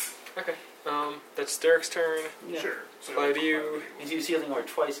 Okay, that's Derek's turn. Yeah. Sure. So Claudio He's used healing word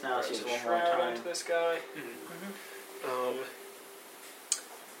twice now, so throws he's a one more shroud time. onto this guy. Mhm.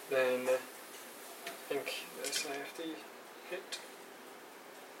 Then I think this I have to hit.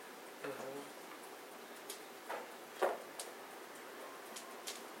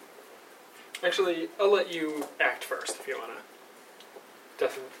 Actually, I'll let you act first if you wanna.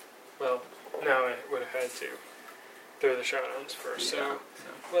 Definitely. Well, now I would have had to throw the shot-ons first. So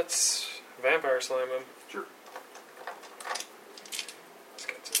let's vampire slam him. Sure. Let's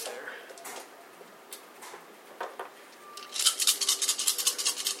get to there.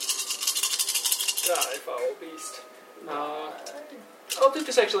 Die, foul beast. I'll do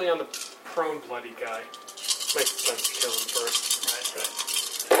this actually on the prone bloody guy. Makes sense to kill him first.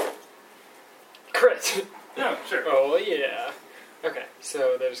 Right. Crit! No, sure. Oh yeah. Okay,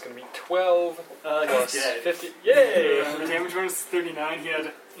 so that is going to be 12 He's plus dead. 50. Yay! The damage bonus is 39. He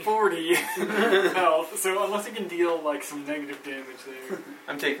had 40 health. So unless he can deal like some negative damage there.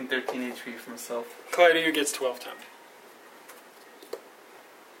 I'm taking 13 HP for myself. Claudio gets 12 temp.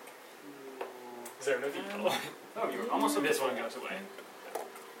 Is there no detail? Oh, you were almost. This one goes away.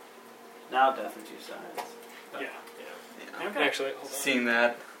 Now death in 2 sides. Yeah. Yeah. Okay. Actually, hold on. Seeing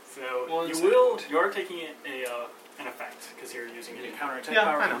that, So One you second. will. You are taking an effect because you're using a counterattack Yeah,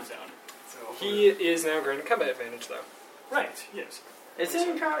 power I know. comes down. So He is now granted combat advantage, though. right. Yes. It's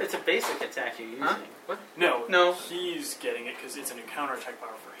a basic attack you're using. Huh? No. No. He's getting it because it's a new counterattack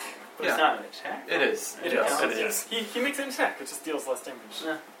power for him. But Yeah. it's not an attack. it is. It Yes, is. it is. He makes an attack. It just deals less damage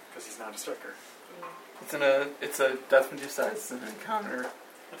Yeah. because he's not a striker. It's a death from 2 sides. It's an encounter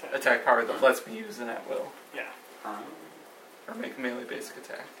attack power that lets me use an at will. Yeah. Or make a melee basic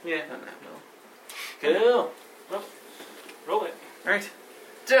attack. Yeah. An at will. Cool. Roll it. Alright.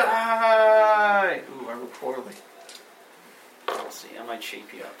 Die! Ooh, I rolled poorly. We'll see. I might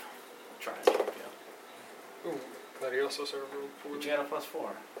shape you up. I'll try and shape you up. Ooh, Claudio also sort of rolled Would 4. you add a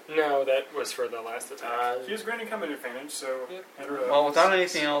 +4? No, that was for the last attack. He was granted combat advantage, so Yep. Well, without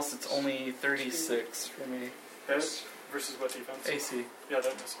anything else, it's only 36 for me. That versus what defense? AC. Yeah,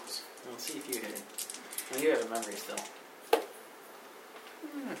 that misses. We'll see if you hit it. Well, you have a memory still.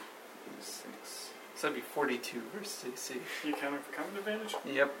 6. So that'd be 42 versus AC. You counter for combat advantage?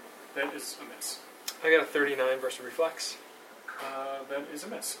 Yep. That is a miss. I got a 39 versus reflex. That is a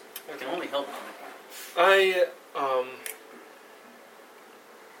miss. It can only help. I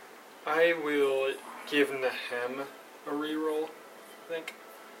will give Nahem a reroll, I think.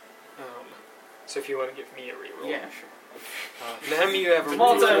 So if you want to give me a reroll. Yeah, sure. Nahem, you have a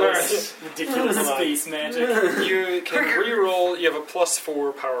Multiverse. Ridiculous Hold on. space magic. You can reroll. You have a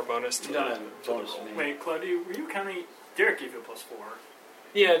 +4 power bonus to You don't have to a the bonus roll. for me. Wait, Claudia, were you counting? Derek gave you a +4.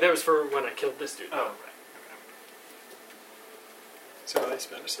 Yeah, that was for when I killed this dude. Oh, right. So I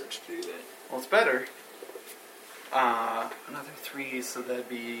spent a search to do that. Well, it's better. Another 3, so that'd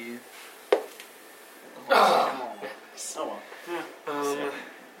be. Oh well.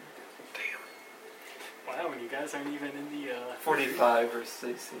 Damn. Wow, and you guys aren't even in the. 45 versus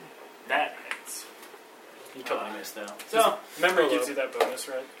AC. That hits. You totally missed though. So, memory Hello. gives you that bonus,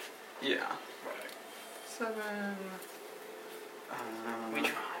 right? Yeah. Right. 7. We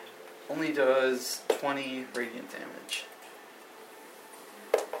tried. Only does 20 radiant damage.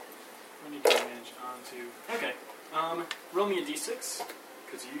 20 damage onto. Okay. Roll me a d6.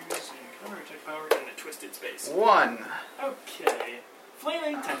 Because you use a counterattack power and a twisted space. 1. Okay.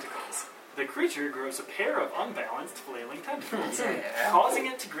 Flailing tentacles. the creature grows a pair of unbalanced flailing tentacles, Yeah. causing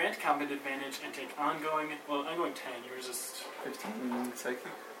it to grant combat advantage and take ongoing 10. You resist. 15 psychic.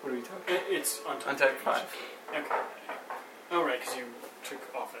 What are we talking? It's untapped. Untapped 5. Okay. Oh, right, because you took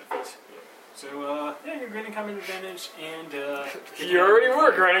off that feat. So, yeah, you're granting combat advantage, and You already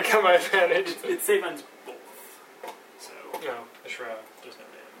were granting combat advantage. It save ends both. So, No, the shroud does no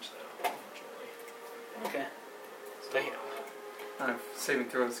damage, though, unfortunately. Okay. Damn. Saving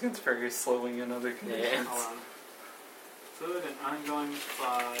throws against various slowing and other conditions. hold on. So, an ongoing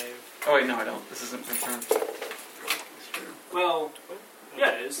 5. Oh wait, no, I don't. This isn't my turn. Well,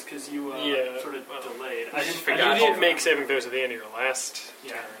 yeah, it is, because you Yeah, sort of well, delayed. I just You forgot. did make saving throws at the end of your last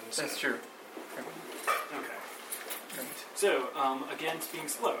Yeah. turn. So. That's true. Okay. Right. So, against being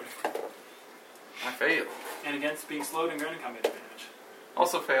slowed, I fail. and against being slowed and granting combat advantage.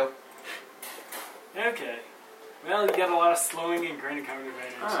 Also fail. Okay. Well, you got a lot of slowing and granting combat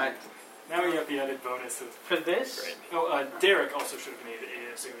advantage. Alright. Now we have the added bonus of. For this, Great. Oh, Derek also should have made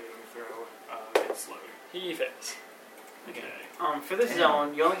a saving throw against slowed. He fails. Okay. for this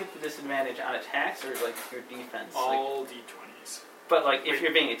zone, you only get the disadvantage on attacks or like your defense. Like, All d20s. but like if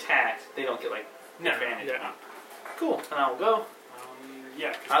you're being attacked, they don't get like No, advantage. yeah. Cool. Then I will go.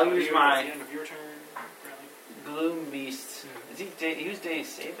 Yeah. 'cause I'll you use at my- the end of your turn. Really. Gloom Beast. Is he used dazed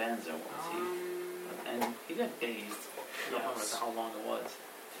save ends or was he? And he got dazed. I don't remember Yes. how long it was.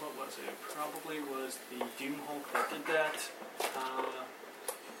 What was it? It probably was the Doom Hulk that did that.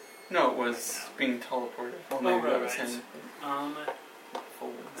 No, it was being teleported. Well, maybe that was right. him.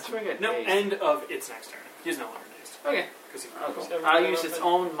 That's where I got No, dazed. end of its next turn. He's no longer dazed. Okay. Because he I'll go. Seven I'll minute use its open.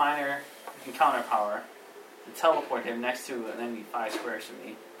 own minor encounter power to teleport him next to an enemy 5 squares from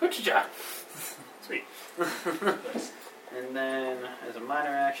me. Hoochja! Sweet. And then, as a minor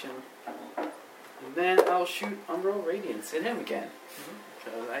action, and then I'll shoot Umbral Radiance at him again.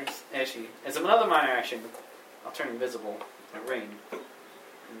 Because actually, as another minor action, I'll turn invisible and rain.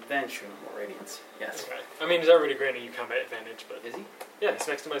 And then shoot Umbral Radiance. Yes. Okay. I mean, he's already granting you combat advantage, but Is he? yeah, it's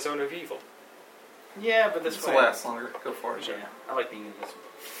next to my zone of evil. Yeah, but this This way. will last longer. Go for it. Yeah, I like being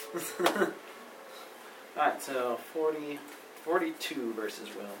invisible. Alright, so 42 versus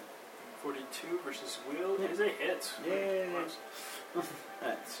Will. 42 versus Will Yeah. is a hit. Yay.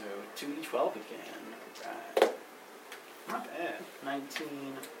 Alright, so 2d12 again. Right. Not bad.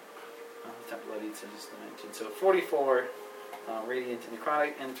 19. It's not bloodied, so just 19. So 44 radiant and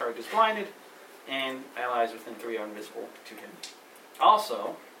necrotic, and the target is blinded, and allies within 3 are invisible to him.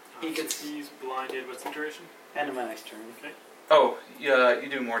 Also, he gets He's blinded. What's the duration? end of my next turn. Okay. Oh, yeah, you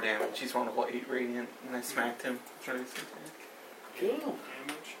do more damage. He's vulnerable 8 radiant, and I smacked him. Cool.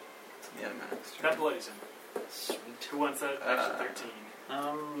 Damage. Yeah, max. That bloodies him. Sweet. Who wants that extra 13?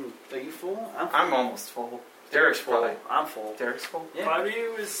 Are you full? I'm almost full. Derek's full. probably. I'm full. Derek's full? Yeah.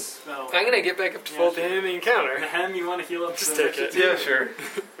 Claudio is, well... I'm gonna get back up to Yeah, full at the sure. end of the encounter. Nahem, you want to heal up Just to the take it. extra Yeah, 2? sure.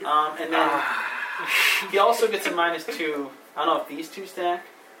 And then he also gets a -2. I don't know if these two stack,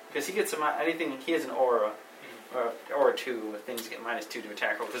 because he gets anything. He has an aura, or aura 2, where things get -2 to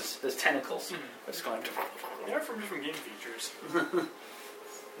attack roll. Because there's tentacles. It's going to. They're from different game features.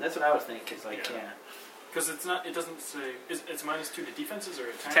 That's what I was thinking. It's like Yeah. Because it's not, it doesn't say, it's -2 to defenses or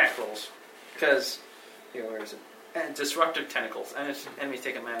attacks? attack rolls. Because where is it? And disruptive tentacles, and enemies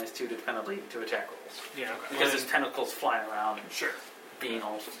take a -2 to penalty to attack rolls. Yeah. Because there's tentacles flying around and Sure. being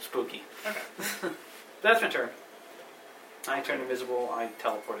all spooky. Okay. That's my turn. I turned invisible. I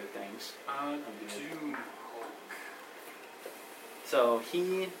teleported things. Doom Hulk. So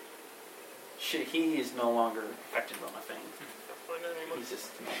he is no longer affected by my thing. He's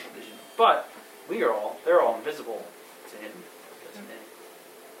just normal vision. But they're all invisible to him. Doesn't it?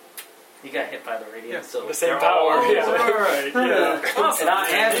 He got hit by the radiance, so The same they're power, all yeah. invisible. Alright, yeah. And I am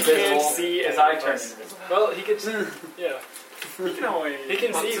He can't invisible see because any I of turned us. invisible. Well, he could. Yeah. You can always... He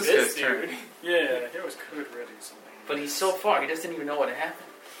can Well, see it's this his turn. dude. Yeah, he always could ready something. But he's so far, he doesn't even know what happened.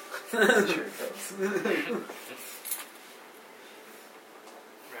 Sure it does.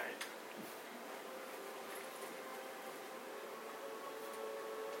 Right.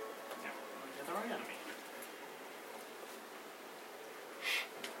 Yeah, get the wrong enemy.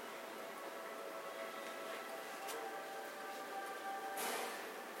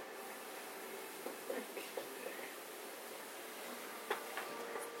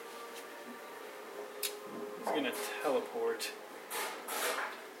 He's gonna teleport.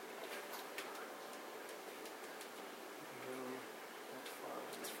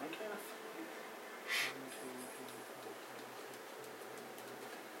 It's front half.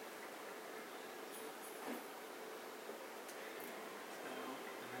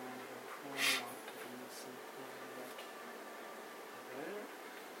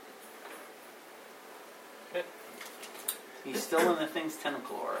 He's still in the thing's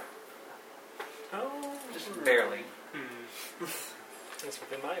tentacle aura. Oh, Just barely. That's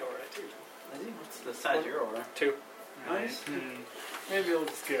within my aura too. Is he? What's the size of your aura? 2. Nice. Maybe we'll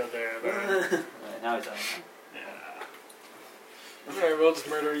just go there. But, Right, now he's on. yeah. Alright, we'll just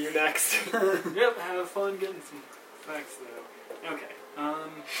murder you next. Yep, have fun getting some facts though. Okay.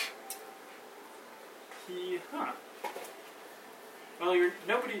 Well,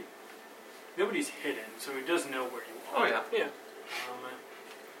 nobody's hidden, so he does know where you are. Oh yeah. Yeah.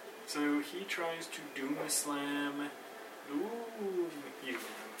 So he tries to doom slam you,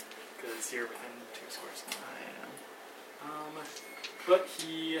 because you're within 2 squares. But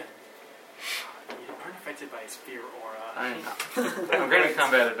you aren't affected by his fear aura. I'm granted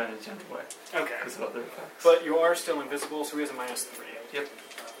combat advantage anyway. Okay. Because of other effects. But you are still invisible, so he has a -3. Yep.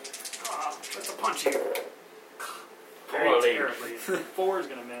 Let's punch you. Very Poorly. terribly. 4 is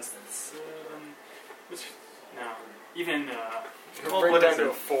gonna miss. That's, no. Even, Well, Bring what it down is to it?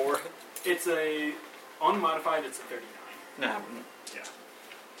 a 4. it's a, unmodified, it's a 39. Nah. Yeah.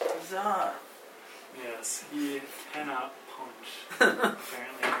 Huzzah! Yes, he cannot punch,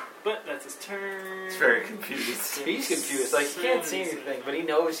 apparently. But that's his turn. It's very confused. He's confused. Like, he can't see anything, but he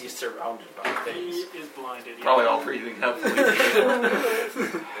knows he's surrounded by He things. is blinded. Probably all breathing heavily.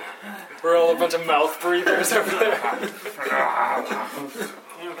 We're all a bunch of mouth breathers over there.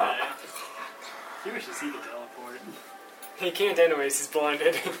 Okay. He wishes he could teleport. He can't anyways, he's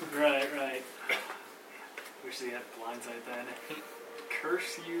blinded. Right. Wish he had blindside then.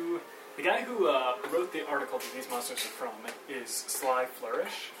 Curse you. The guy who wrote the article that these monsters are from is Sly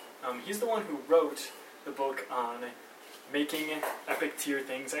Flourish. He's the one who wrote the book on making epic tier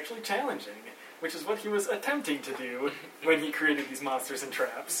things actually challenging, which is what he was attempting to do when he created these monsters and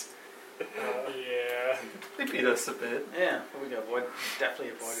traps. Yeah. They beat us a bit. Yeah, we can definitely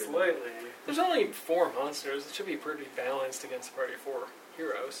avoid it. Slightly. There's only 4 monsters. It should be pretty balanced against a party of 4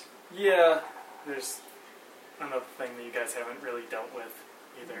 heroes. Yeah, there's another thing that you guys haven't really dealt with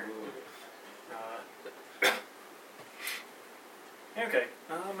either. Okay,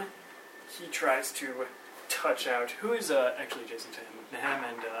 he tries to touch out. Who is actually adjacent to him? Nahem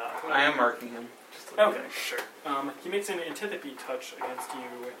and. I am marking him. Just a little Okay, bit. sure. He makes an antipathy touch against you,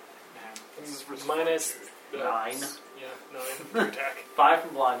 Nahem. This is versus Minus 9. Yeah, 9 for attack. 5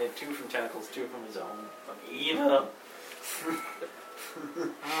 from blinded, 2 from tentacles, 2 from his own. From Eva.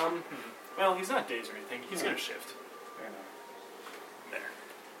 Well, he's not dazed or anything. He's gonna shift. Fair enough. There.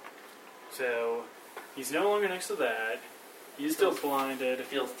 So, he's no longer next to that. He's still blinded. It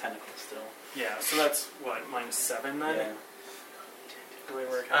feels tentacles still. Yeah, so that's, what, -7 then? Yeah. The way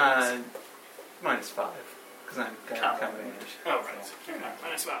we're counting -5. Because I'm got combat advantage. Oh, right. Okay,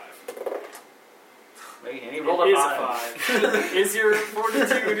 -5. Maybe, and he It rolled is a a 5. 5. Is your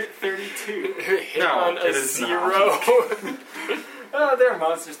fortitude 32? Hit No, on a it is 0. Oh, there are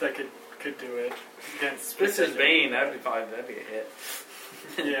monsters that could do it. Against This is specific- Bane, that'd be a hit.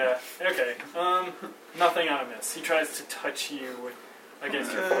 Yeah, okay. Nothing on a miss. He tries to touch you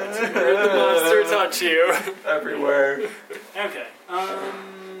against your fortitude. Where'd the monster touch you? Everywhere. Okay,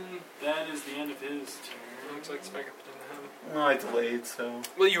 that is the end of his turn. Looks like Spike up into him. Well, I delayed, so.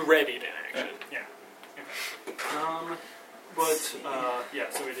 Well, you readied in action. Yeah. Okay. Yeah,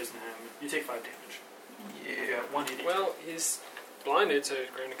 so it isn't him. You take 5 damage. You Yeah. have 1 Well, he's blinded, so he's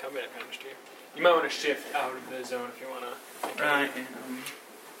granted combat advantage to you. You might want to shift out of the zone if you want to. Right.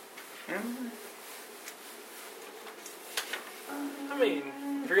 I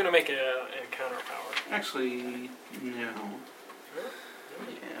mean, if you're going to make an encounter power. Actually, no. You're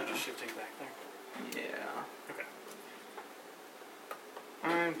Yeah. just shifting back there. Yeah. Okay.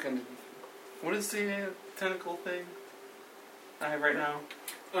 I'm gonna. What is the tentacle thing I have right now?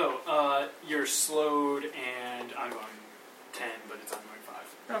 Oh, you're slowed, and I'm going 10, but it's ongoing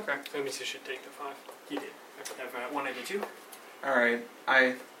 5. Okay. That means you should take the 5. He did. I've got 182. Alright.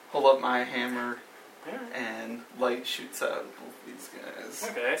 I hold up my hammer Alright. and light shoots out of both these guys.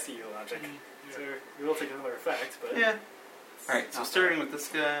 Okay, I see your logic. So you will take another effect, but... Yeah. Alright, so Not starting with this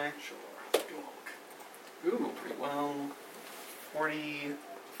guy. Sure. Dual Hulk. Ooh, pretty well.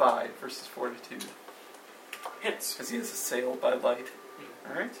 45 versus fortitude. Hits. Because he has assailed by light.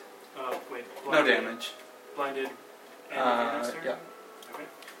 Alright. Wait. No Blinded. damage. Blinded. And next turn? Yeah. Okay.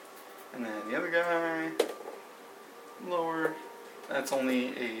 And then the other guy, lower. That's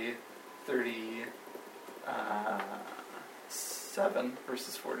only a 37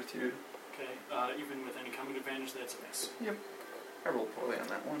 versus fortitude. Okay. Even with any combat advantage, that's a miss. Yep. I rolled poorly on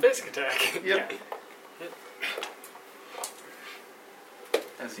that one. Basic attack. Yep. Yeah.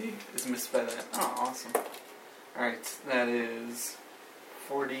 As he is missed by that. Oh, awesome. Alright, that is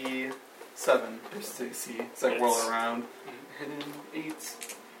 45 7 versus AC. So I whirl Yes. around. Hitting 8.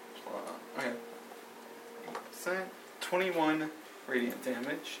 Okay. 8%. 21 radiant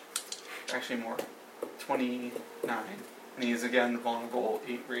damage. Actually more. 29. And he's again vulnerable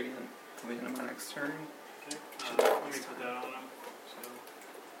 8 radiant till the end of my next turn. Okay. Let me put that on him. So,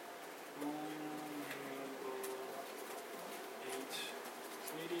 8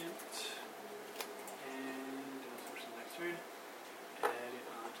 radiant, and what's the next turn? Add it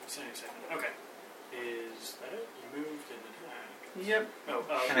on to the center second. Okay. Is that it? You moved and attacked. Yep. Oh,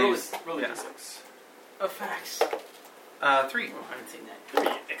 Can I roll use- roll a yeah. d6. Effects. 3. Oh, I haven't seen that.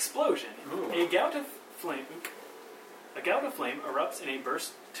 3. Explosion. Ooh. A gout of flame erupts in a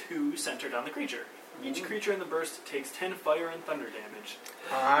burst 2 centered on the creature. Each creature in the burst takes 10 fire and thunder damage.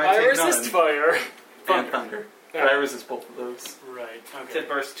 I take resist none. fire. And thunder. But I resist both of those. Right. It's at Okay.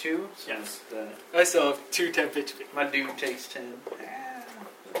 burst 2. So Yes. I still have 2 temp HP. my dude takes 10. So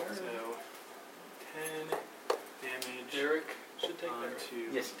 10 damage Derek should take that. onto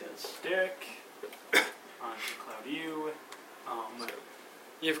Yes, he does. Derek, onto Cloud U.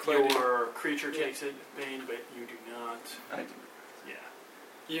 You've cleared it. Your creature takes it, Bane, but you do not. I do. Yeah.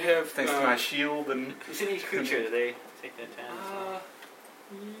 You have. Thanks to my shield and... You said each creature, they take that 10.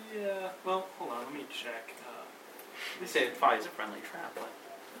 Yeah. Well, hold on. Let me check. They say it probably is a friendly trap, but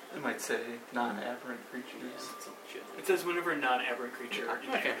I might say non-aberrant creatures. it's legit. It says whenever a non-aberrant creature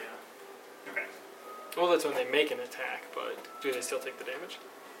in the Okay. area. Okay. Well, that's when they make an attack, but do they still take the damage?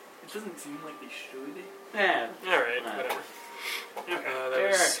 It doesn't seem like they should. Yeah. Alright, whatever. Okay. That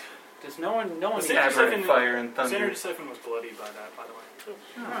Derek. was. Does no one The needs same- Aberrant Siphon- fire and thunder. Standard Siphon was bloody by that, by the way.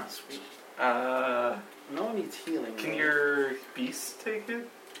 Ah, sweet. Uh, No one needs healing. can though. your beast take it?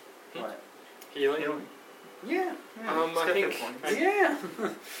 What? Healing? Healing. Yeah. Yeah, I it's got hit think- points. Yeah.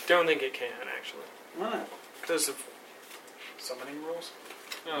 Don't think it can, actually. Why not? Because of summoning rules?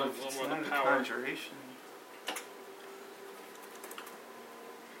 No, a It's little more not than a power. conjuration.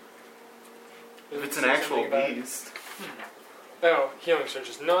 If it's an actual beast. Oh, healing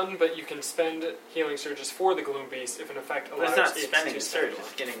surges. None, but you can spend healing surges for the Gloom Beast if an effect But allows it's not it spending to a spend surge, one.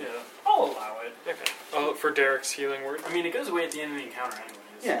 it's getting. Yeah. I'll allow it. Okay. Oh, for Derek's healing word? I mean, it goes away at the end of the encounter anyways.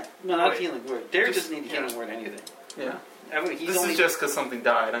 Yeah. No, not Wait. healing word. Derek Just- doesn't need yeah. healing word anything. Yeah. I mean, he's This only. is just because something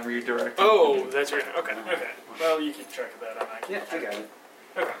died. I'm redirecting. Oh, that's right. Okay. Okay. Well, you keep track of that. I'm not Yeah, I got it.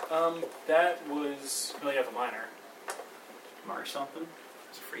 Okay. That was. Well, you have a minor. Mark something.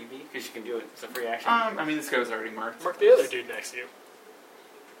 It's a freebie because you can do it. It's a free action. I mean, this guy was already marked. Mark the other dude next to you.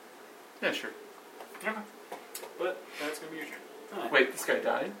 Yeah, sure. Okay. But that's gonna be your turn. Alright. Wait, this guy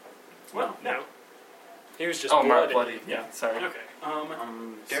died? Well, No. He was just Oh, bloody. marked bloody. Yeah. Sorry. Okay.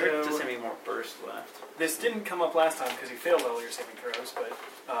 Derek so- doesn't have any more burst left. This didn't come up last time because you failed all your saving throws, but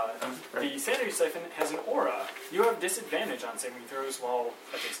Right. the Sanity Siphon has an aura. You have disadvantage on saving throws while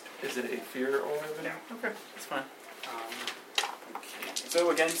adjacent. Is it a fear or anything? No. Okay, that's fine. Okay. So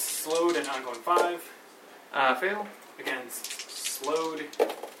against slowed and ongoing 5. Fail. Against slowed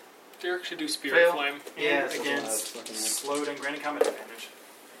Derek should do Spirit Fail. Flame. Yeah, and that's what I was against looking at. slowed and granted combat advantage.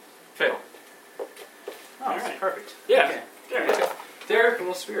 Fail. Oh, that's Alright. perfect. Yeah. Okay. There. Derek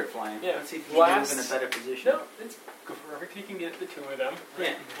will spirit flame. Yeah. Let's see if he can Last- move in a better position. No, it's perfect. He can get the 2 of them.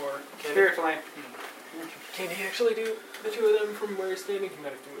 Yeah. Or can, Spirit flame. Can he actually do the 2 of them from where he's standing? He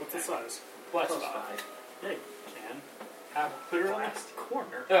might have to move What's the back. size? Blast Plus 5. 5. Yeah, you can. Put it on the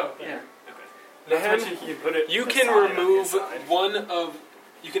corner. Oh, Yeah. yeah. Okay. Not to Then mention you can put it. you can beside on remove his side. one of.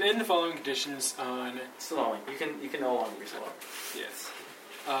 You can end the following conditions on. Slowing. You can no longer slow. Yes.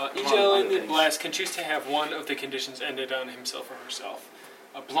 Each Among element other in the things. blast can choose to have one of the conditions ended on himself or herself.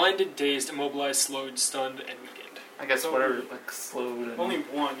 Blinded, dazed, immobilized, slowed, stunned, and weakened. I guess So- whatever, like, slowed and... Only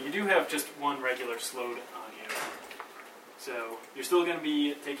one. You do have just one regular slowed on you. So you're still going to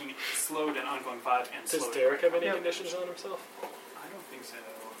be taking slowed and ongoing 5 and Does slowed. Derek have any Yeah. conditions on himself? I don't think so.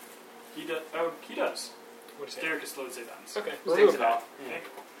 He does. Oh, he does. What is it? Derek is slowed save ends. Okay. Takes Remove it that. off. Yeah.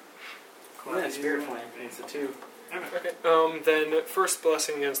 Okay. And then spirit flame. It's a 2. Okay. Okay. Then first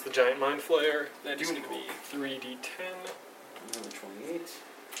blessing against the giant mind flayer. That is going to be 3d10. Another 28.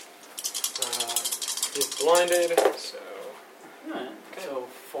 He's blinded, so Alright. Okay. So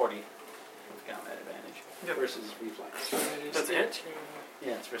 40 with combat advantage Yep. versus reflex. That's it?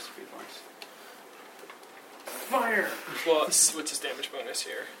 Yeah, it's versus reflex. Fire. plus what's his damage bonus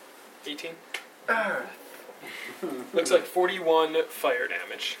here? 18. Ah, Looks like 41 fire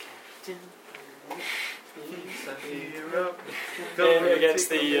damage. he's a hero. And against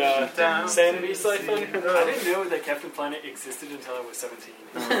the Down Sanity to Siphon. zero. I didn't know that Captain Planet existed until I was 17.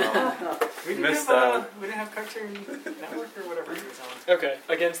 We didn't Missed have, out. we didn't have Cartoon Network or whatever it was on. Okay,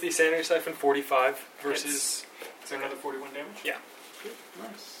 against the Sanity Siphon, 45 versus. So another 41 damage? Yeah.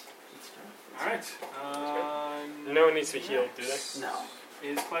 Nice. Good stuff. Alright. No one needs to be healed, do they? No.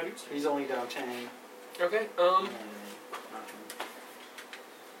 Is Cloudus? He's only down 10. Okay. Nothing.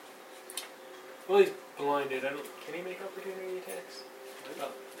 Well, he's blinded. Can he make opportunity attacks?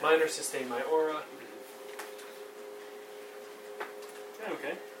 Minor sustain my aura.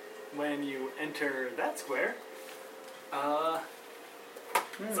 Okay. When you enter that square,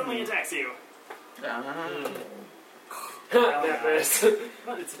 something attacks you. That miss.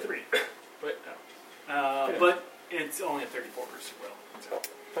 But it's a 3. Wait. But it's only a 34 versus will.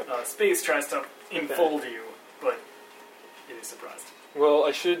 So, space tries to enfold you, but it is surprised. Well,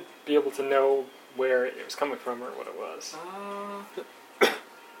 I should be able to know where it was coming from or what it was.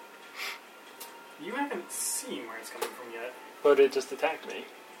 You haven't seen where it's coming from yet. But it just attacked me.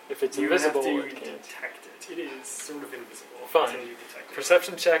 If it's You invisible, have to it can't. detect it. It is sort of invisible. Fine. Until you detect it.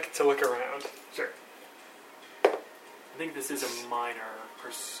 Perception check to look around. Sure. I think this is a minor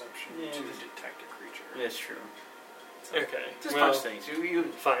perception Yeah, to just- detect a creature. Yeah, it's true. Okay. Just well, punch things. You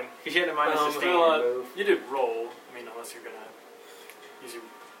fine. hit a minus sustain Well, move. you did roll. I mean, unless you're gonna use your.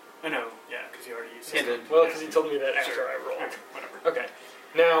 I know, yeah, because you already used Yeah, it. Well, because you told me that after Sure. I rolled. Okay, whatever. Okay.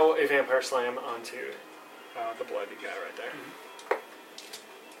 Now a vampire slam onto the bloody guy right there.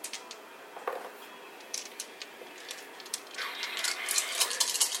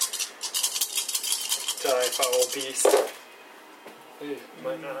 Die, foul beast.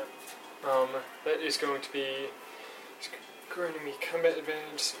 Might not. That is going to be it's granting me combat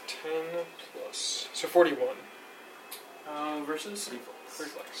advantage, so 10 plus, so 41. Versus?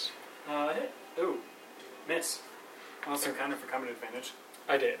 Reflex. Hit. Oh, miss. Also counter for combat advantage.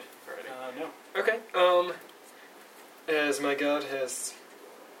 I did already. No. Okay. As my god has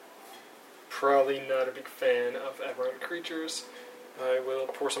probably not a big fan of aberrant creatures, I will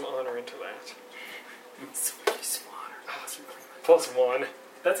pour some honor into that. Plus 1.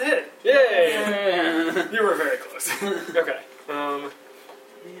 That's it. Yay! You were very close. Okay.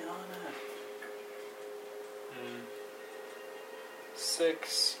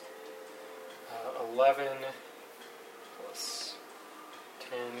 6, 11, plus 10,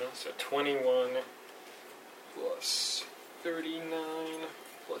 so 21, plus 39,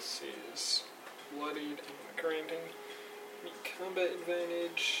 plus is bloodied and granting me combat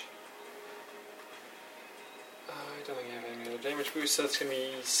advantage. I don't think I have any other damage boost, so that's going to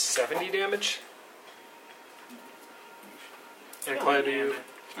be 70 damage. And Clydu...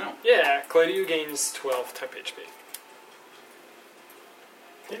 Oh. Yeah, Clydu gains 12 temp HP.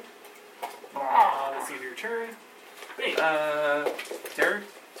 Let's see your turn. Wait. Derek?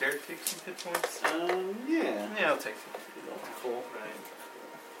 Derek takes some hit points? Yeah. Yeah, I'll take some. Cool. Right.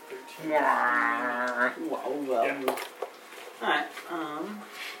 13. Wow. Yeah. Alright, I'm gonna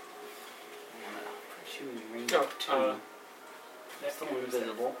put you in range Oh, of 2. That's the one who's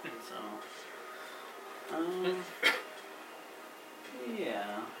invisible, so...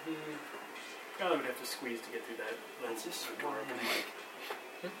 yeah, Probably would have to squeeze to get through that. let's just door. want him, like,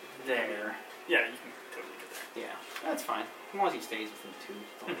 there. Yeah, you can totally get there. Yeah, that's fine. As long as he stays within 2,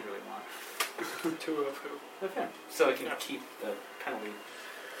 that's all I really want. 2 of who? Okay. So I can Yeah. keep the penalty.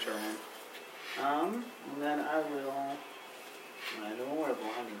 Sure. And then I will... I don't know where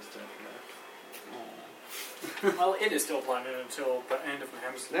blinding stuff here. Oh. Well, it is still blinded until the end of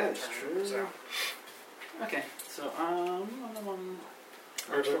Mahem's turn. That's true. So. Okay, so I'm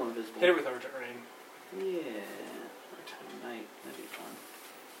still Argent. invisible. Hit it with Argent Rain. Yeah, Argent Knight, that'd be fun.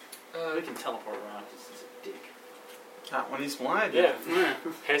 We can teleport around because he's a dick. Not when he's blind. Yeah.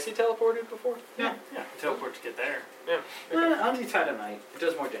 Has he teleported before? Yeah, teleport to get there. Yeah. Okay. I'll do Tidal Knight. It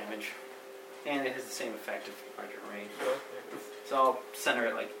does more damage. And it has the same effect of Argent Rain. So I'll center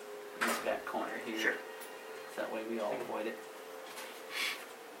it like in this back corner here. Sure. That way we all avoid it.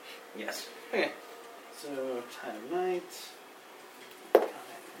 Yes. Okay. So Tidal Knight. Combat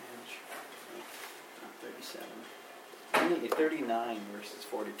damage. 37. Only a 39 versus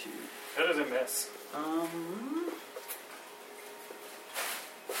 42. That is a miss. You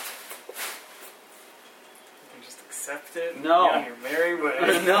can just accept it. No. Be on your merry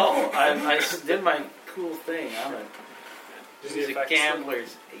way. No, I did my cool thing. I'm a Does He's he a affect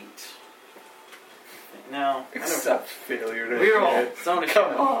gambler's 8. No. Accept failure to Reroll. hit. It's on a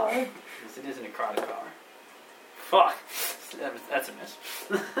Come card. on. Yes, it is a necrotic power. Fuck. That's a miss.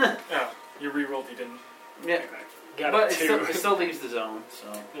 Oh, you re-rolled, you didn't. Yeah. Okay. Got But it, it still leaves the zone, so.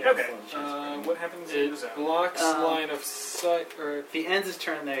 Yeah. Okay. It's still a chance for What happens in the It zone? blocks Um, line of sight, or If he ends his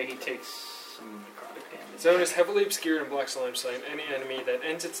turn there, he takes some necrotic damage. Zone is heavily obscured in black slime slime. Any enemy that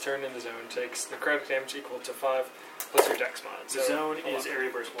ends its turn in the zone takes necrotic damage equal to 5 plus your dex mod. The zone is area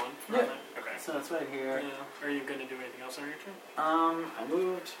burst 1. Yeah. Okay. So it's right here. Yeah. Are you going to do anything else on your turn? I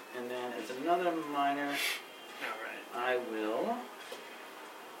moved, and then as another minor, Alright. I will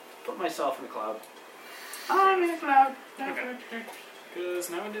put myself in a cloud. I'm in a cloud. Okay. Because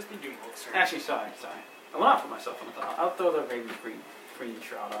now it just be Doomhulk's turn. Actually, sorry. I will not put myself in a cloud. I'll throw the baby green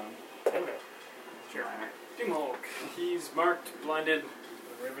shroud on him. Okay. Sure. Minor. Doomhulk. He's marked, blinded,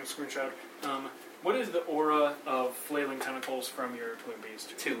 Raven screenshot. What is the aura of flailing tentacles from your Gloom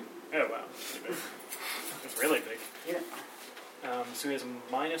Beast? 2. Oh, wow. It's really big. Yeah. So he has a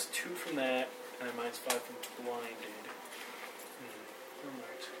 -2 from that, and a -5 from blinded.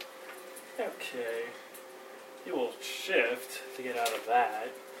 Alright. Okay. He will shift to get out of that.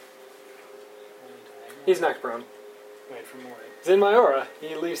 He's knocked prone. Wait for more. He's in my aura.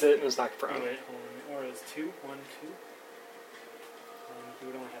 He leaves it and is knocked Oh, prone. wait, hold on. Aura is 2, 1, 2. He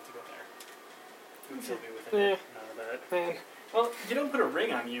would only have to go there. He would still be within Yeah. none of that. Man. Well, you don't put a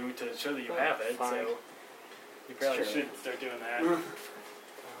ring on you to show that you have it, Fine. so you probably Sure. should start doing that.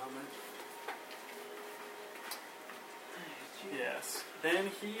 Yes.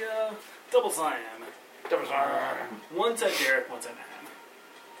 Then he double slam. Double slam. Once at Derek, once at Nahan.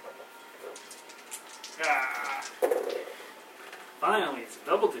 Ah. Finally, it's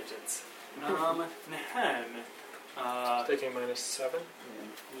double digits. Nahan. Taking -7.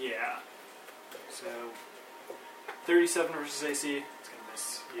 Yeah. So 37 versus AC. It's gonna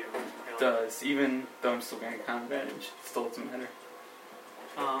miss you. Really. Does, even though I'm still getting combat advantage, it still doesn't matter.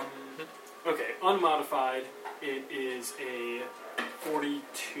 Okay, unmodified. It is a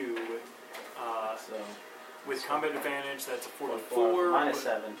 42. So With combat advantage, that's a 44.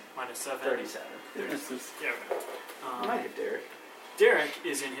 -7. -7. 37. This is Yeah. I like it, Derek. Derek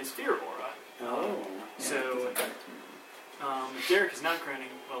is in his fear aura. Oh. So, Derek is not granting.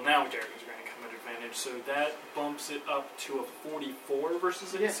 Well, now Derek is granting combat advantage, so that bumps it up to a 44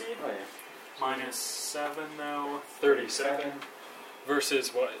 versus AC. Oh, yeah. -7 though. 37.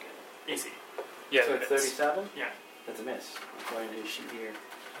 Versus what? AC. Yeah, So that it's hits. 37? Yeah. That's a miss. According to this sheet here.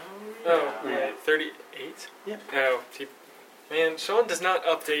 Oh, Yeah. right. 38? Yeah. Oh, man, Sean does not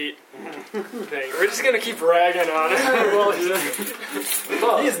update thing. We're just going to keep ragging on it. Well,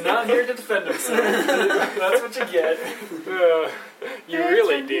 He is not here to defend himself. That's what you get. you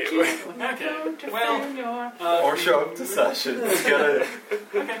really do. Okay. Well, or show up to sessions. Gotta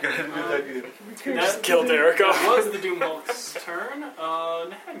do that good. that Kill Derek That off. was the Doomhulk's turn.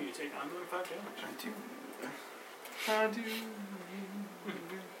 Nahan, you take ongoing 5 damage. I do.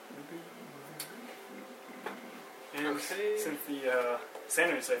 And Okay. since the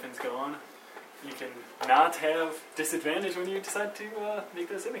sanity siphon's gone, you can not have disadvantage when you decide to make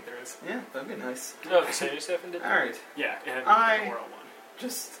those saving throws. Yeah, that'd be nice. No, the Sandy Stephen did that. Alright, Yeah, it had I- an aura one.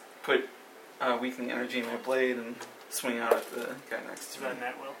 just put weakening energy in my blade and swing out at the guy next Is to me. that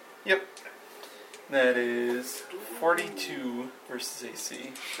net will? That is 42 versus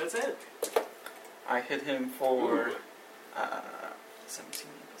AC. That's it. I hit him for 17,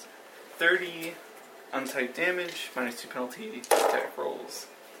 30 untyped damage, -2 penalty, attack rolls.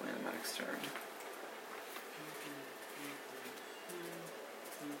 Plan my next turn.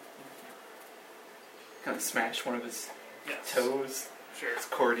 Kind of smash one of his Yes. toes, Sure. his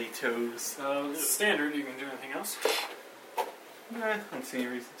cordy toes. Standard, you can do anything else? Nah, I don't see any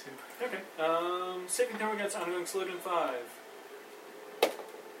reason to. Okay. Saving throw against ongoing slowed in 5.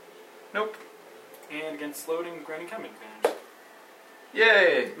 Nope. And against loading, granting combat advantage.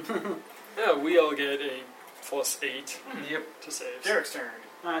 Yay! Yeah, we all get a +8 Yep. to save. Derek's turn.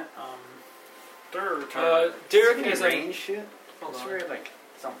 Alright, Third turn. Derek is is there a... range shit? Hold It's on. very, like,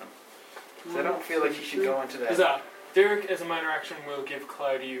 something. 'Cause I don't feel like you should go into that. Huzzah. Derek, as a minor action, will give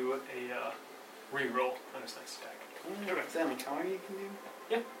Cloud you a reroll on his next attack. Is that an encounter you can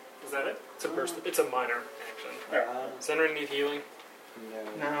do? Is that it? It's a burst. It's a minor action. Does anyone need healing? No.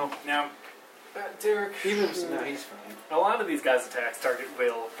 No. Now, Derek. Even no, he's fine. a lot of these guys' attacks target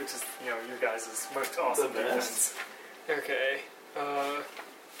Will, which is, your guys' most awesome The defense. best. Okay.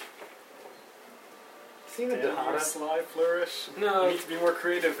 See the Damn, your Dahada? sly flourish. No. You need to be more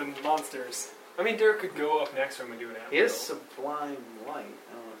creative than monsters. I mean, Derek could go up next to him and do an He has Sublime Light.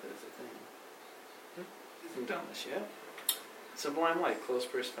 I don't know if that's a thing. Hasn't done this yet. Sublime Light, close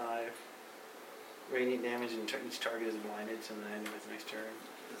burst 5. Radiant damage and each target is blinded to the end of its next turn.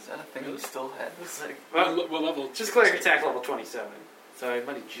 Is that a thing he still has? What level? Just cleric attack level 27. So I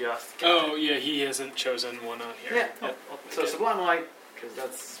might have just. Oh, yeah, he hasn't chosen one on here. Yeah. Yep. So Sublime Light, because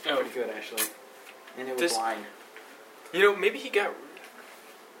that's Oh. pretty good actually. And it was This- blind. You know, maybe he got...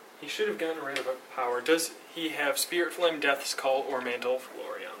 He should have gotten rid of a power. Does he have Spirit Flame, Death's Call, or Mantle of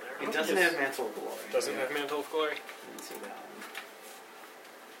Glory on there? It doesn't have Mantle of Glory. Doesn't have Mantle of Glory? Didn't see that one.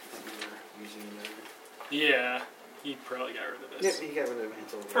 I think we were using the... Yeah, he probably got rid of this. Yep, he got rid of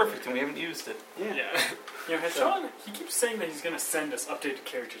Mantle of Glory. Perfect, and we haven't used it. Yeah. Yeah. You know, has Sean, he keeps saying that he's going to send us updated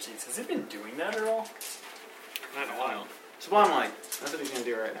character sheets. Has he been doing that at all? Not in a while. Sublime Light. That's what he's going to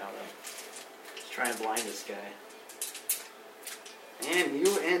do right now, though. Just try and blind this guy. And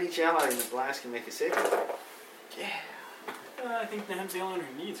you and each ally in the blast can make a saving throw. Yeah. I think Nahem's the only one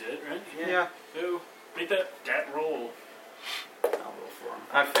who needs it, right? Yeah. So, make that roll. I'll roll for him.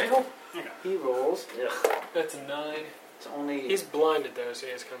 I fail. Okay. He rolls. Ugh. That's a 9. It's only... He's blinded though, so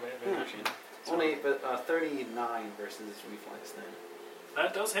he has combat advantage. Only 39 versus reflex then.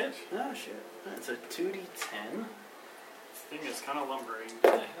 That does hit. Oh shit. That's a 2d10. This thing is kind of lumbering.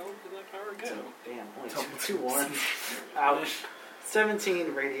 Where the hell did that power go? So, damn, only 2 1. Ouch.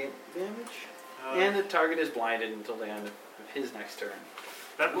 17 radiant damage. And the target is blinded until the end of his next turn.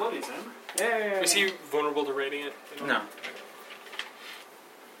 That bloodies him. Yeah. Is he vulnerable to Radiant? No.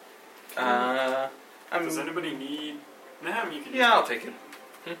 Does anybody need... Nahem, you can Yeah, I'll take it.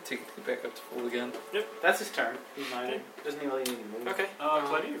 Take it back up to full again. Yep. That's his turn. He's blinded. Doesn't even really need to move. Okay.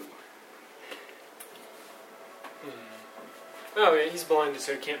 Claudio. Oh, yeah, he's blinded,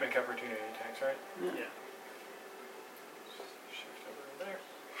 so he can't make opportunity attacks, right? Yeah. Shift over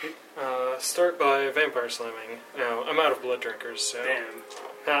there. Start by Vampire Slamming. Now, I'm out of Blood Drinkers, so... Damn.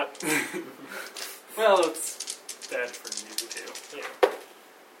 Not... Well, it's bad for you, too. Yeah.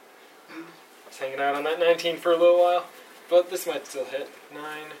 I was hanging out on that 19 for a little while, but this might still hit. 9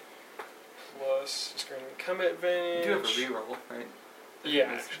 plus screen combat advantage. You do have a reroll, right?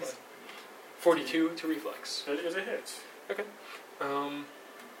 Yeah, actually. 42 to reflex. That is a hit. Okay.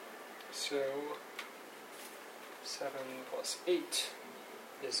 So 7 plus 8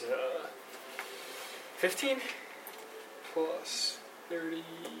 is 15 plus 39,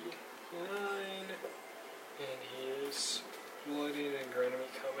 and he is bloodied and granted me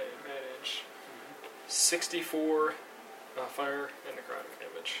combat advantage. 64 fire and necrotic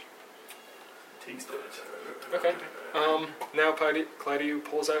damage. Takes that. Okay. Now Claudio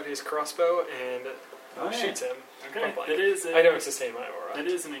pulls out his crossbow and shoots him. Okay. Blank. That is I know it's the same aura. That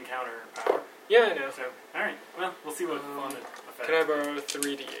is an encounter power. Yeah, I know. So, alright. Well, we'll see what fun it affects. Can I borrow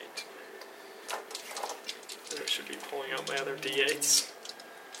 3d8? I should be pulling out my other d8s.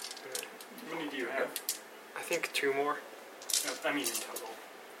 How many do you have? I think 2 more. I mean in total.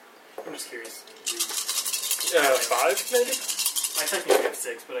 I'm just curious. 5 maybe? I technically have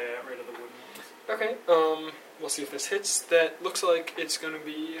 6, but I got rid of the wooden ones. Okay, we'll see if this hits. That looks like it's going to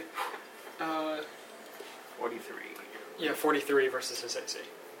be, 43. yeah, 43 versus his AC.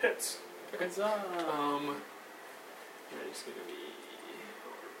 Hits. Okay. It's going to be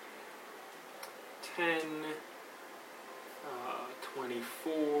 10,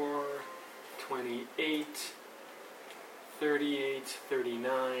 24, 28, 38,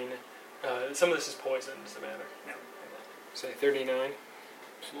 39. Some of this is poison, does it matter? No. Say 39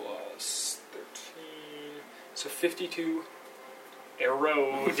 plus 13. So 52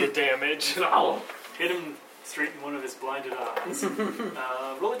 arrow damage. Oh, hit him straight in one of his blinded eyes.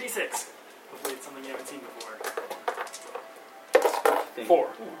 Roll a d6. Hopefully it's something you haven't seen before. 4.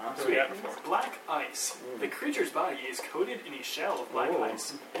 Oh, wow. So we got 4. Black ice. The creature's body is coated in a shell of black Oh.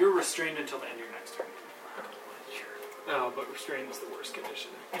 ice. You're restrained until the end of your next turn. Oh, but restrained is the worst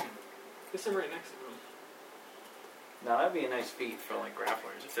condition. Guess I'm right next to him. Now that'd be a nice feat for like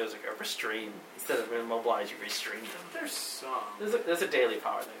grapplers if there's like a restrain instead of immobilize, you restrain them. There's some. There's a daily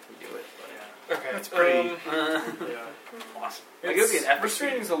power that can do it. But Yeah. Okay, That's pretty- Yeah. awesome. Like, it would be an epic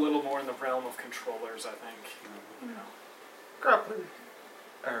Restraining's a little more in the realm of controllers, I think. Grappling.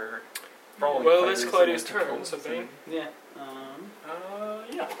 Or brawling Well, fighters it's Claudio's and turn, controls so Bane. and- Yeah.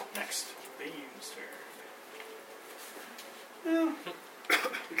 Yeah. Next. Bane's turn. Yeah.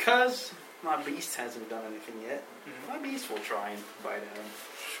 Because my beast hasn't done anything yet, my beast will try and bite at him.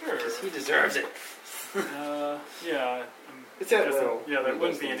 Sure. Because he deserves it. Yeah. It's at Because will. Yeah, there He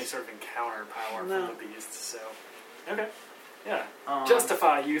wouldn't does be any things. sort of encounter power No. from the beast, so. Okay. Yeah. Um,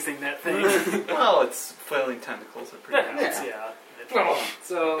 Justify using that thing. Well, it's flailing tentacles. Are pretty That good. helps, yeah.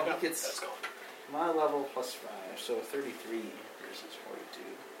 So Yeah, he gets that's gone. my level plus 5, so 33 versus 42.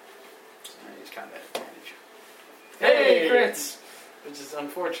 So now he's combat advantage. Hey! Crits! Which is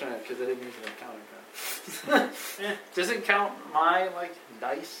unfortunate because I didn't use an encounter card. Does it count my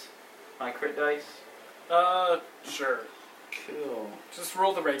dice? My crit dice? Sure. Cool. Just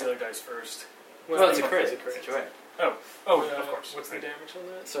roll the regular dice first. Well, it's a crit. It's a crit. That's right. Oh, of course. What's the damage on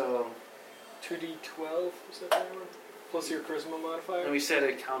that? So 2d12, is that the one? plus your charisma modifier. And we said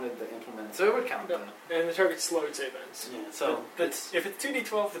it counted the implement, so it would count No. that. And the target's slowed save ends. Yeah, so If it's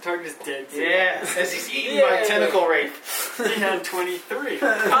 2d12, the target is dead. yeah, as he's eaten by tentacle rape. He had 23.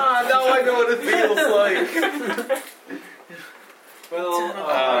 Ah, now I know what it feels like. Well,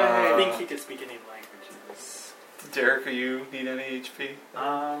 I think he could speak any languages. Derek, do you need any HP?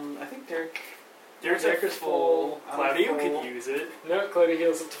 I think Derek's Derek's full. I'm Claudio full. could use it. No, Claudia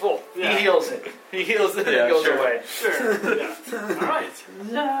heals it to full. He heals it. He heals it and Yeah, it goes sure. away. Sure. Yeah. All right.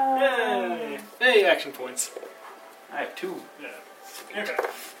 Yay. Hey, action points. I have 2. Yeah. Okay.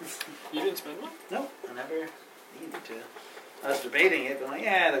 You didn't spend one? Nope, I never needed to. I was debating it, but I'm like,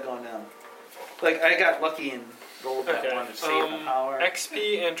 yeah, they're going down. Like, I got lucky and rolled that Okay. one to save my power.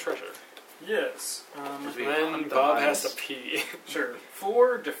 XP and treasure. Yes. We Then hunt the Bob lions. has to pee. Sure.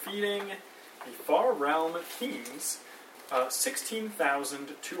 For defeating the Far Realm teams,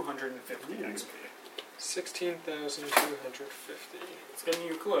 16,250 XP. 16,250. It's getting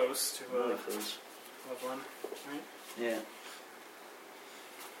you close to Really close. level 1, right? Yeah.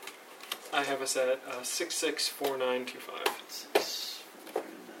 I have us at 664925. 6,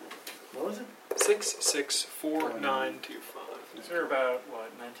 what was it? 664925. So you're about, what,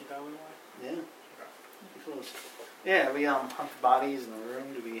 19,000 away? Yeah. Pretty close. Yeah, we hunt the bodies in the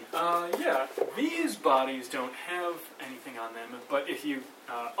room to be. Yeah. These bodies don't have anything on them, but if you,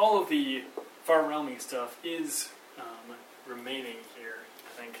 all of the Far Realmy stuff is remaining here, I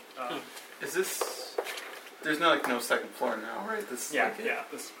think. Is this... There's no second floor now, right? This is Yeah, like it? yeah,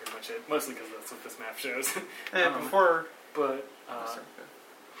 this is pretty much it. Mostly because that's what this map shows. Before... But, sorry,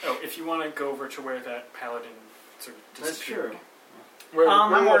 if you want to go over to where that paladin sort of That's disappeared. true.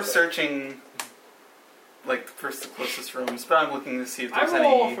 I'm more was it? searching, like, the closest rooms, but I'm looking to see if I there's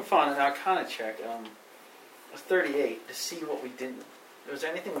roll any... for fun, and I'll kind of check. A 38 to see what we didn't. Was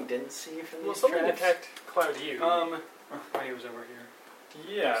there anything we didn't see from Well, these something traps? attacked Claudio when he was over here.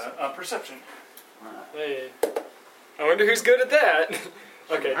 Yeah, perception. Hey. I wonder who's good at that.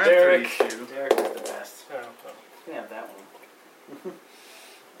 Okay, I'm Derek. 32. Derek is the best. Oh, well. We have that one.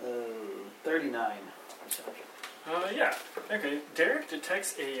 39 perception. Yeah. Okay. Derek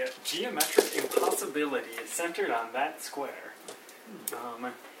detects a geometric impossibility centered on that square.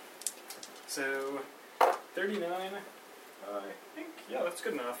 So 39. I think that's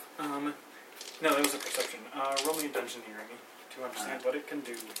good enough. No, that was a perception. Roll me a dungeoneering to understand what it can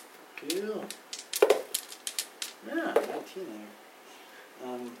do. Cool. Yeah, 19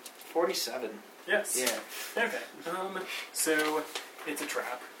 there. 47. Yes. Yeah. Okay. So it's a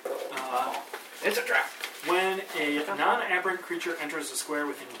trap. It's a trap. When a non-aberrant creature enters a square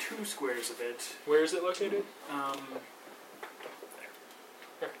within 2 squares of it, Where is it located?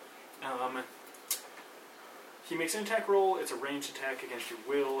 there. He makes an attack roll. It's a ranged attack against your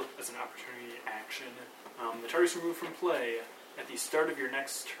will as an opportunity action. The target is removed from play. At the start of your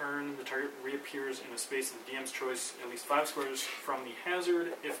next turn, the target reappears in a space of the DM's choice, at least 5 squares from the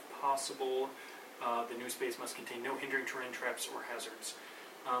hazard. If possible, the new space must contain no hindering terrain, traps, or hazards.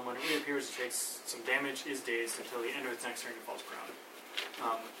 When it reappears, it takes some damage, is dazed until the end of its next turn and falls prone.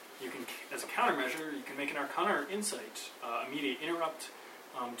 You can, as a countermeasure, you can make an Arcana or Insight immediate interrupt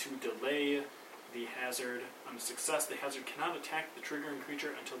to delay the hazard. On success, the hazard cannot attack the triggering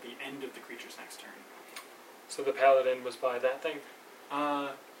creature until the end of the creature's next turn. So the paladin was by that thing? No,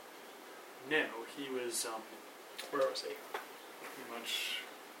 he was Where was he? pretty much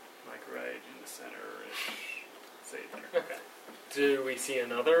like right in the center-ish. Say there. Okay. Do we see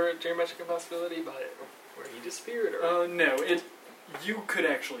another geometric impossibility by where he disappeared? Or? No, you could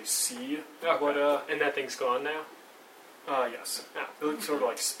actually see Okay. what And that thing's gone now? yes. Oh. It looked sort of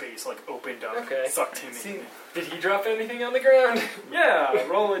like space, like opened up, Okay. sucked him See- in. Did he drop anything on the ground? Yeah,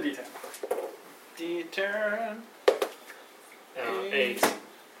 roll a d10. D-turn. 8.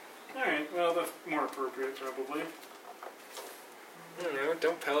 Alright, well, that's more appropriate, probably. I don't know.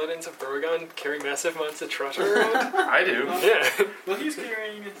 Don't paladins of Brogan carry massive amounts of treasure around? I do. Yeah. Well, he's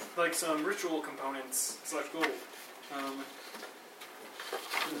carrying, like, some ritual components, / gold. Where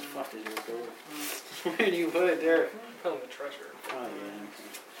the fuck did you go? Where do you put it, Derek? Found the treasure. Oh,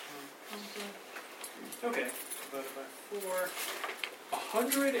 yeah. Okay, divided by 4.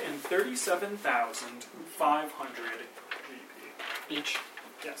 137,500 GP. Each.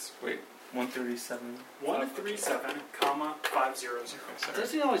 Yes. Wait, 137. 137, 500.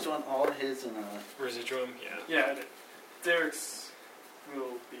 Does he always want all his in a... Residuum, yeah. Yeah, Derek's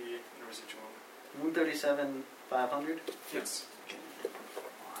will be in residuum. 137, 500? Yes. Oh,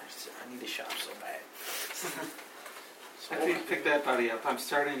 I need to shop so bad. After you pick that body up, I'm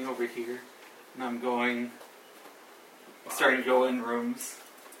starting over here, and I'm starting to go in rooms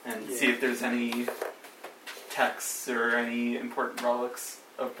and see if there's any texts or any important relics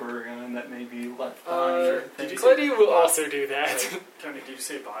of Baragon that may be left behind. Or did you things. Cleddy will also do that. Tony, did you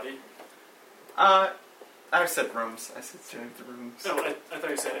say body? I said rooms. I said straight the rooms. No, I thought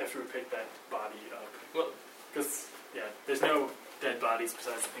you said after we picked that body up. Well, Because, yeah, there's no dead bodies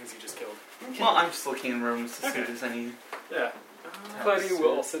besides the things you just killed. Well, I'm just looking in rooms to see Okay. if there's any. Yeah. Cleddy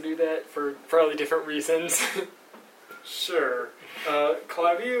will also do that for probably different reasons. Sure.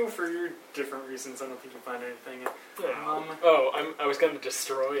 Clavio, for your different reasons, I don't think you find anything. I was going to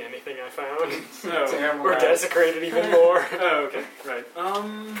destroy anything I found. No. Or desecrate it even more. Oh, okay. Right.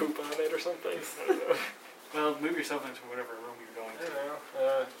 Poop on it or something. I don't know. Well, move yourself into whatever room you're going I to. don't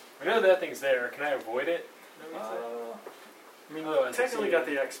know. I know that thing's there. Can I avoid it? I mean, no, Technically got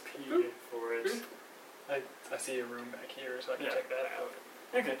the XP for it. I see a room back here, so I can Yeah. check that out.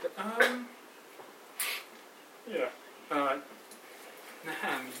 Okay. Yeah.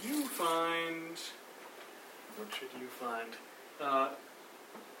 Nahem, you find... What should you find?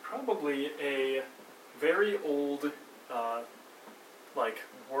 Probably a very old,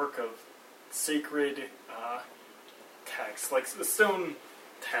 work of sacred text, like the stone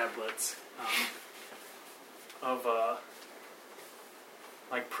tablets of,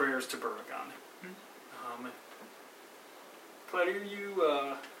 prayers to Baragon. Claudia,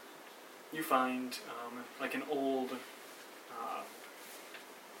 you find an old,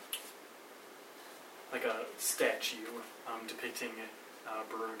 a statue depicting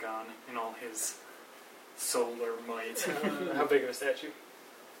Baragon in all his solar might. How big of a statue?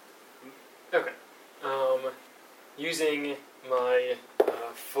 Okay. Using my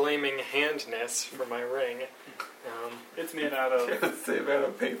flaming handness for my ring. It's made out of Let's say about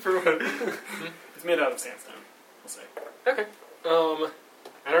a paper. it's made out of sandstone. We'll say. Okay.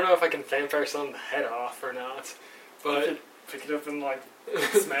 I don't know if I can fanfare some the head off or not, but Pick it up and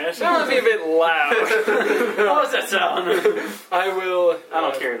smash it. that would be a bit loud. How does that sound? I will I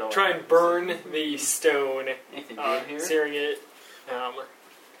don't care though. try and burn the stone, Anything good here? searing it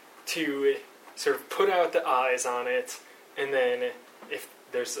to sort of put out the eyes on it, and then if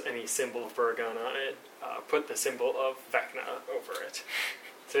there's any symbol of Baragon on it, put the symbol of Vecna over it.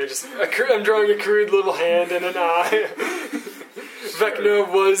 So just I'm drawing a crude little hand and an eye. Vecna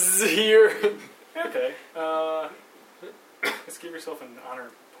was here. Okay. Let's give yourself an honor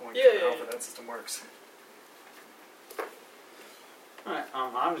point Yeah, for yeah, how that system works. Alright,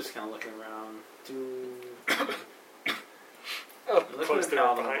 I'm just kind of looking around. Oh, Look close at the the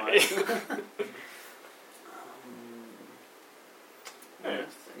door column behind of me. Yeah.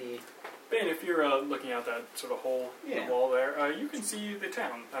 The Ben, if you're looking out that sort of hole in Yeah. the wall there, you can see the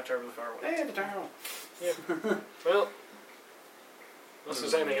town not terribly far away. Hey, the town. Well, unless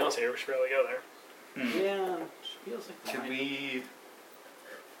there's anything else here, we should probably go there. Yeah, feels like Should mine. we?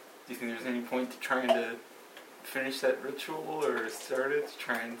 Do you think there's any point to trying to finish that ritual or start it to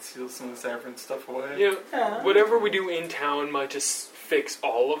try and seal some of the saffron stuff away? You know, Yeah. whatever we do in town might just fix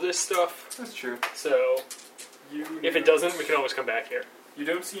all of this stuff. That's true. So You if it doesn't, we can always come back here. You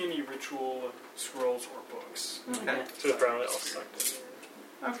don't see any ritual scrolls or books. Okay. So it's probably all stuck.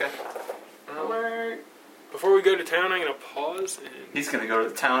 Okay. Before we go to town, I'm gonna pause and. He's gonna go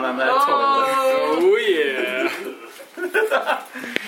to town on that Oh yeah. toilet.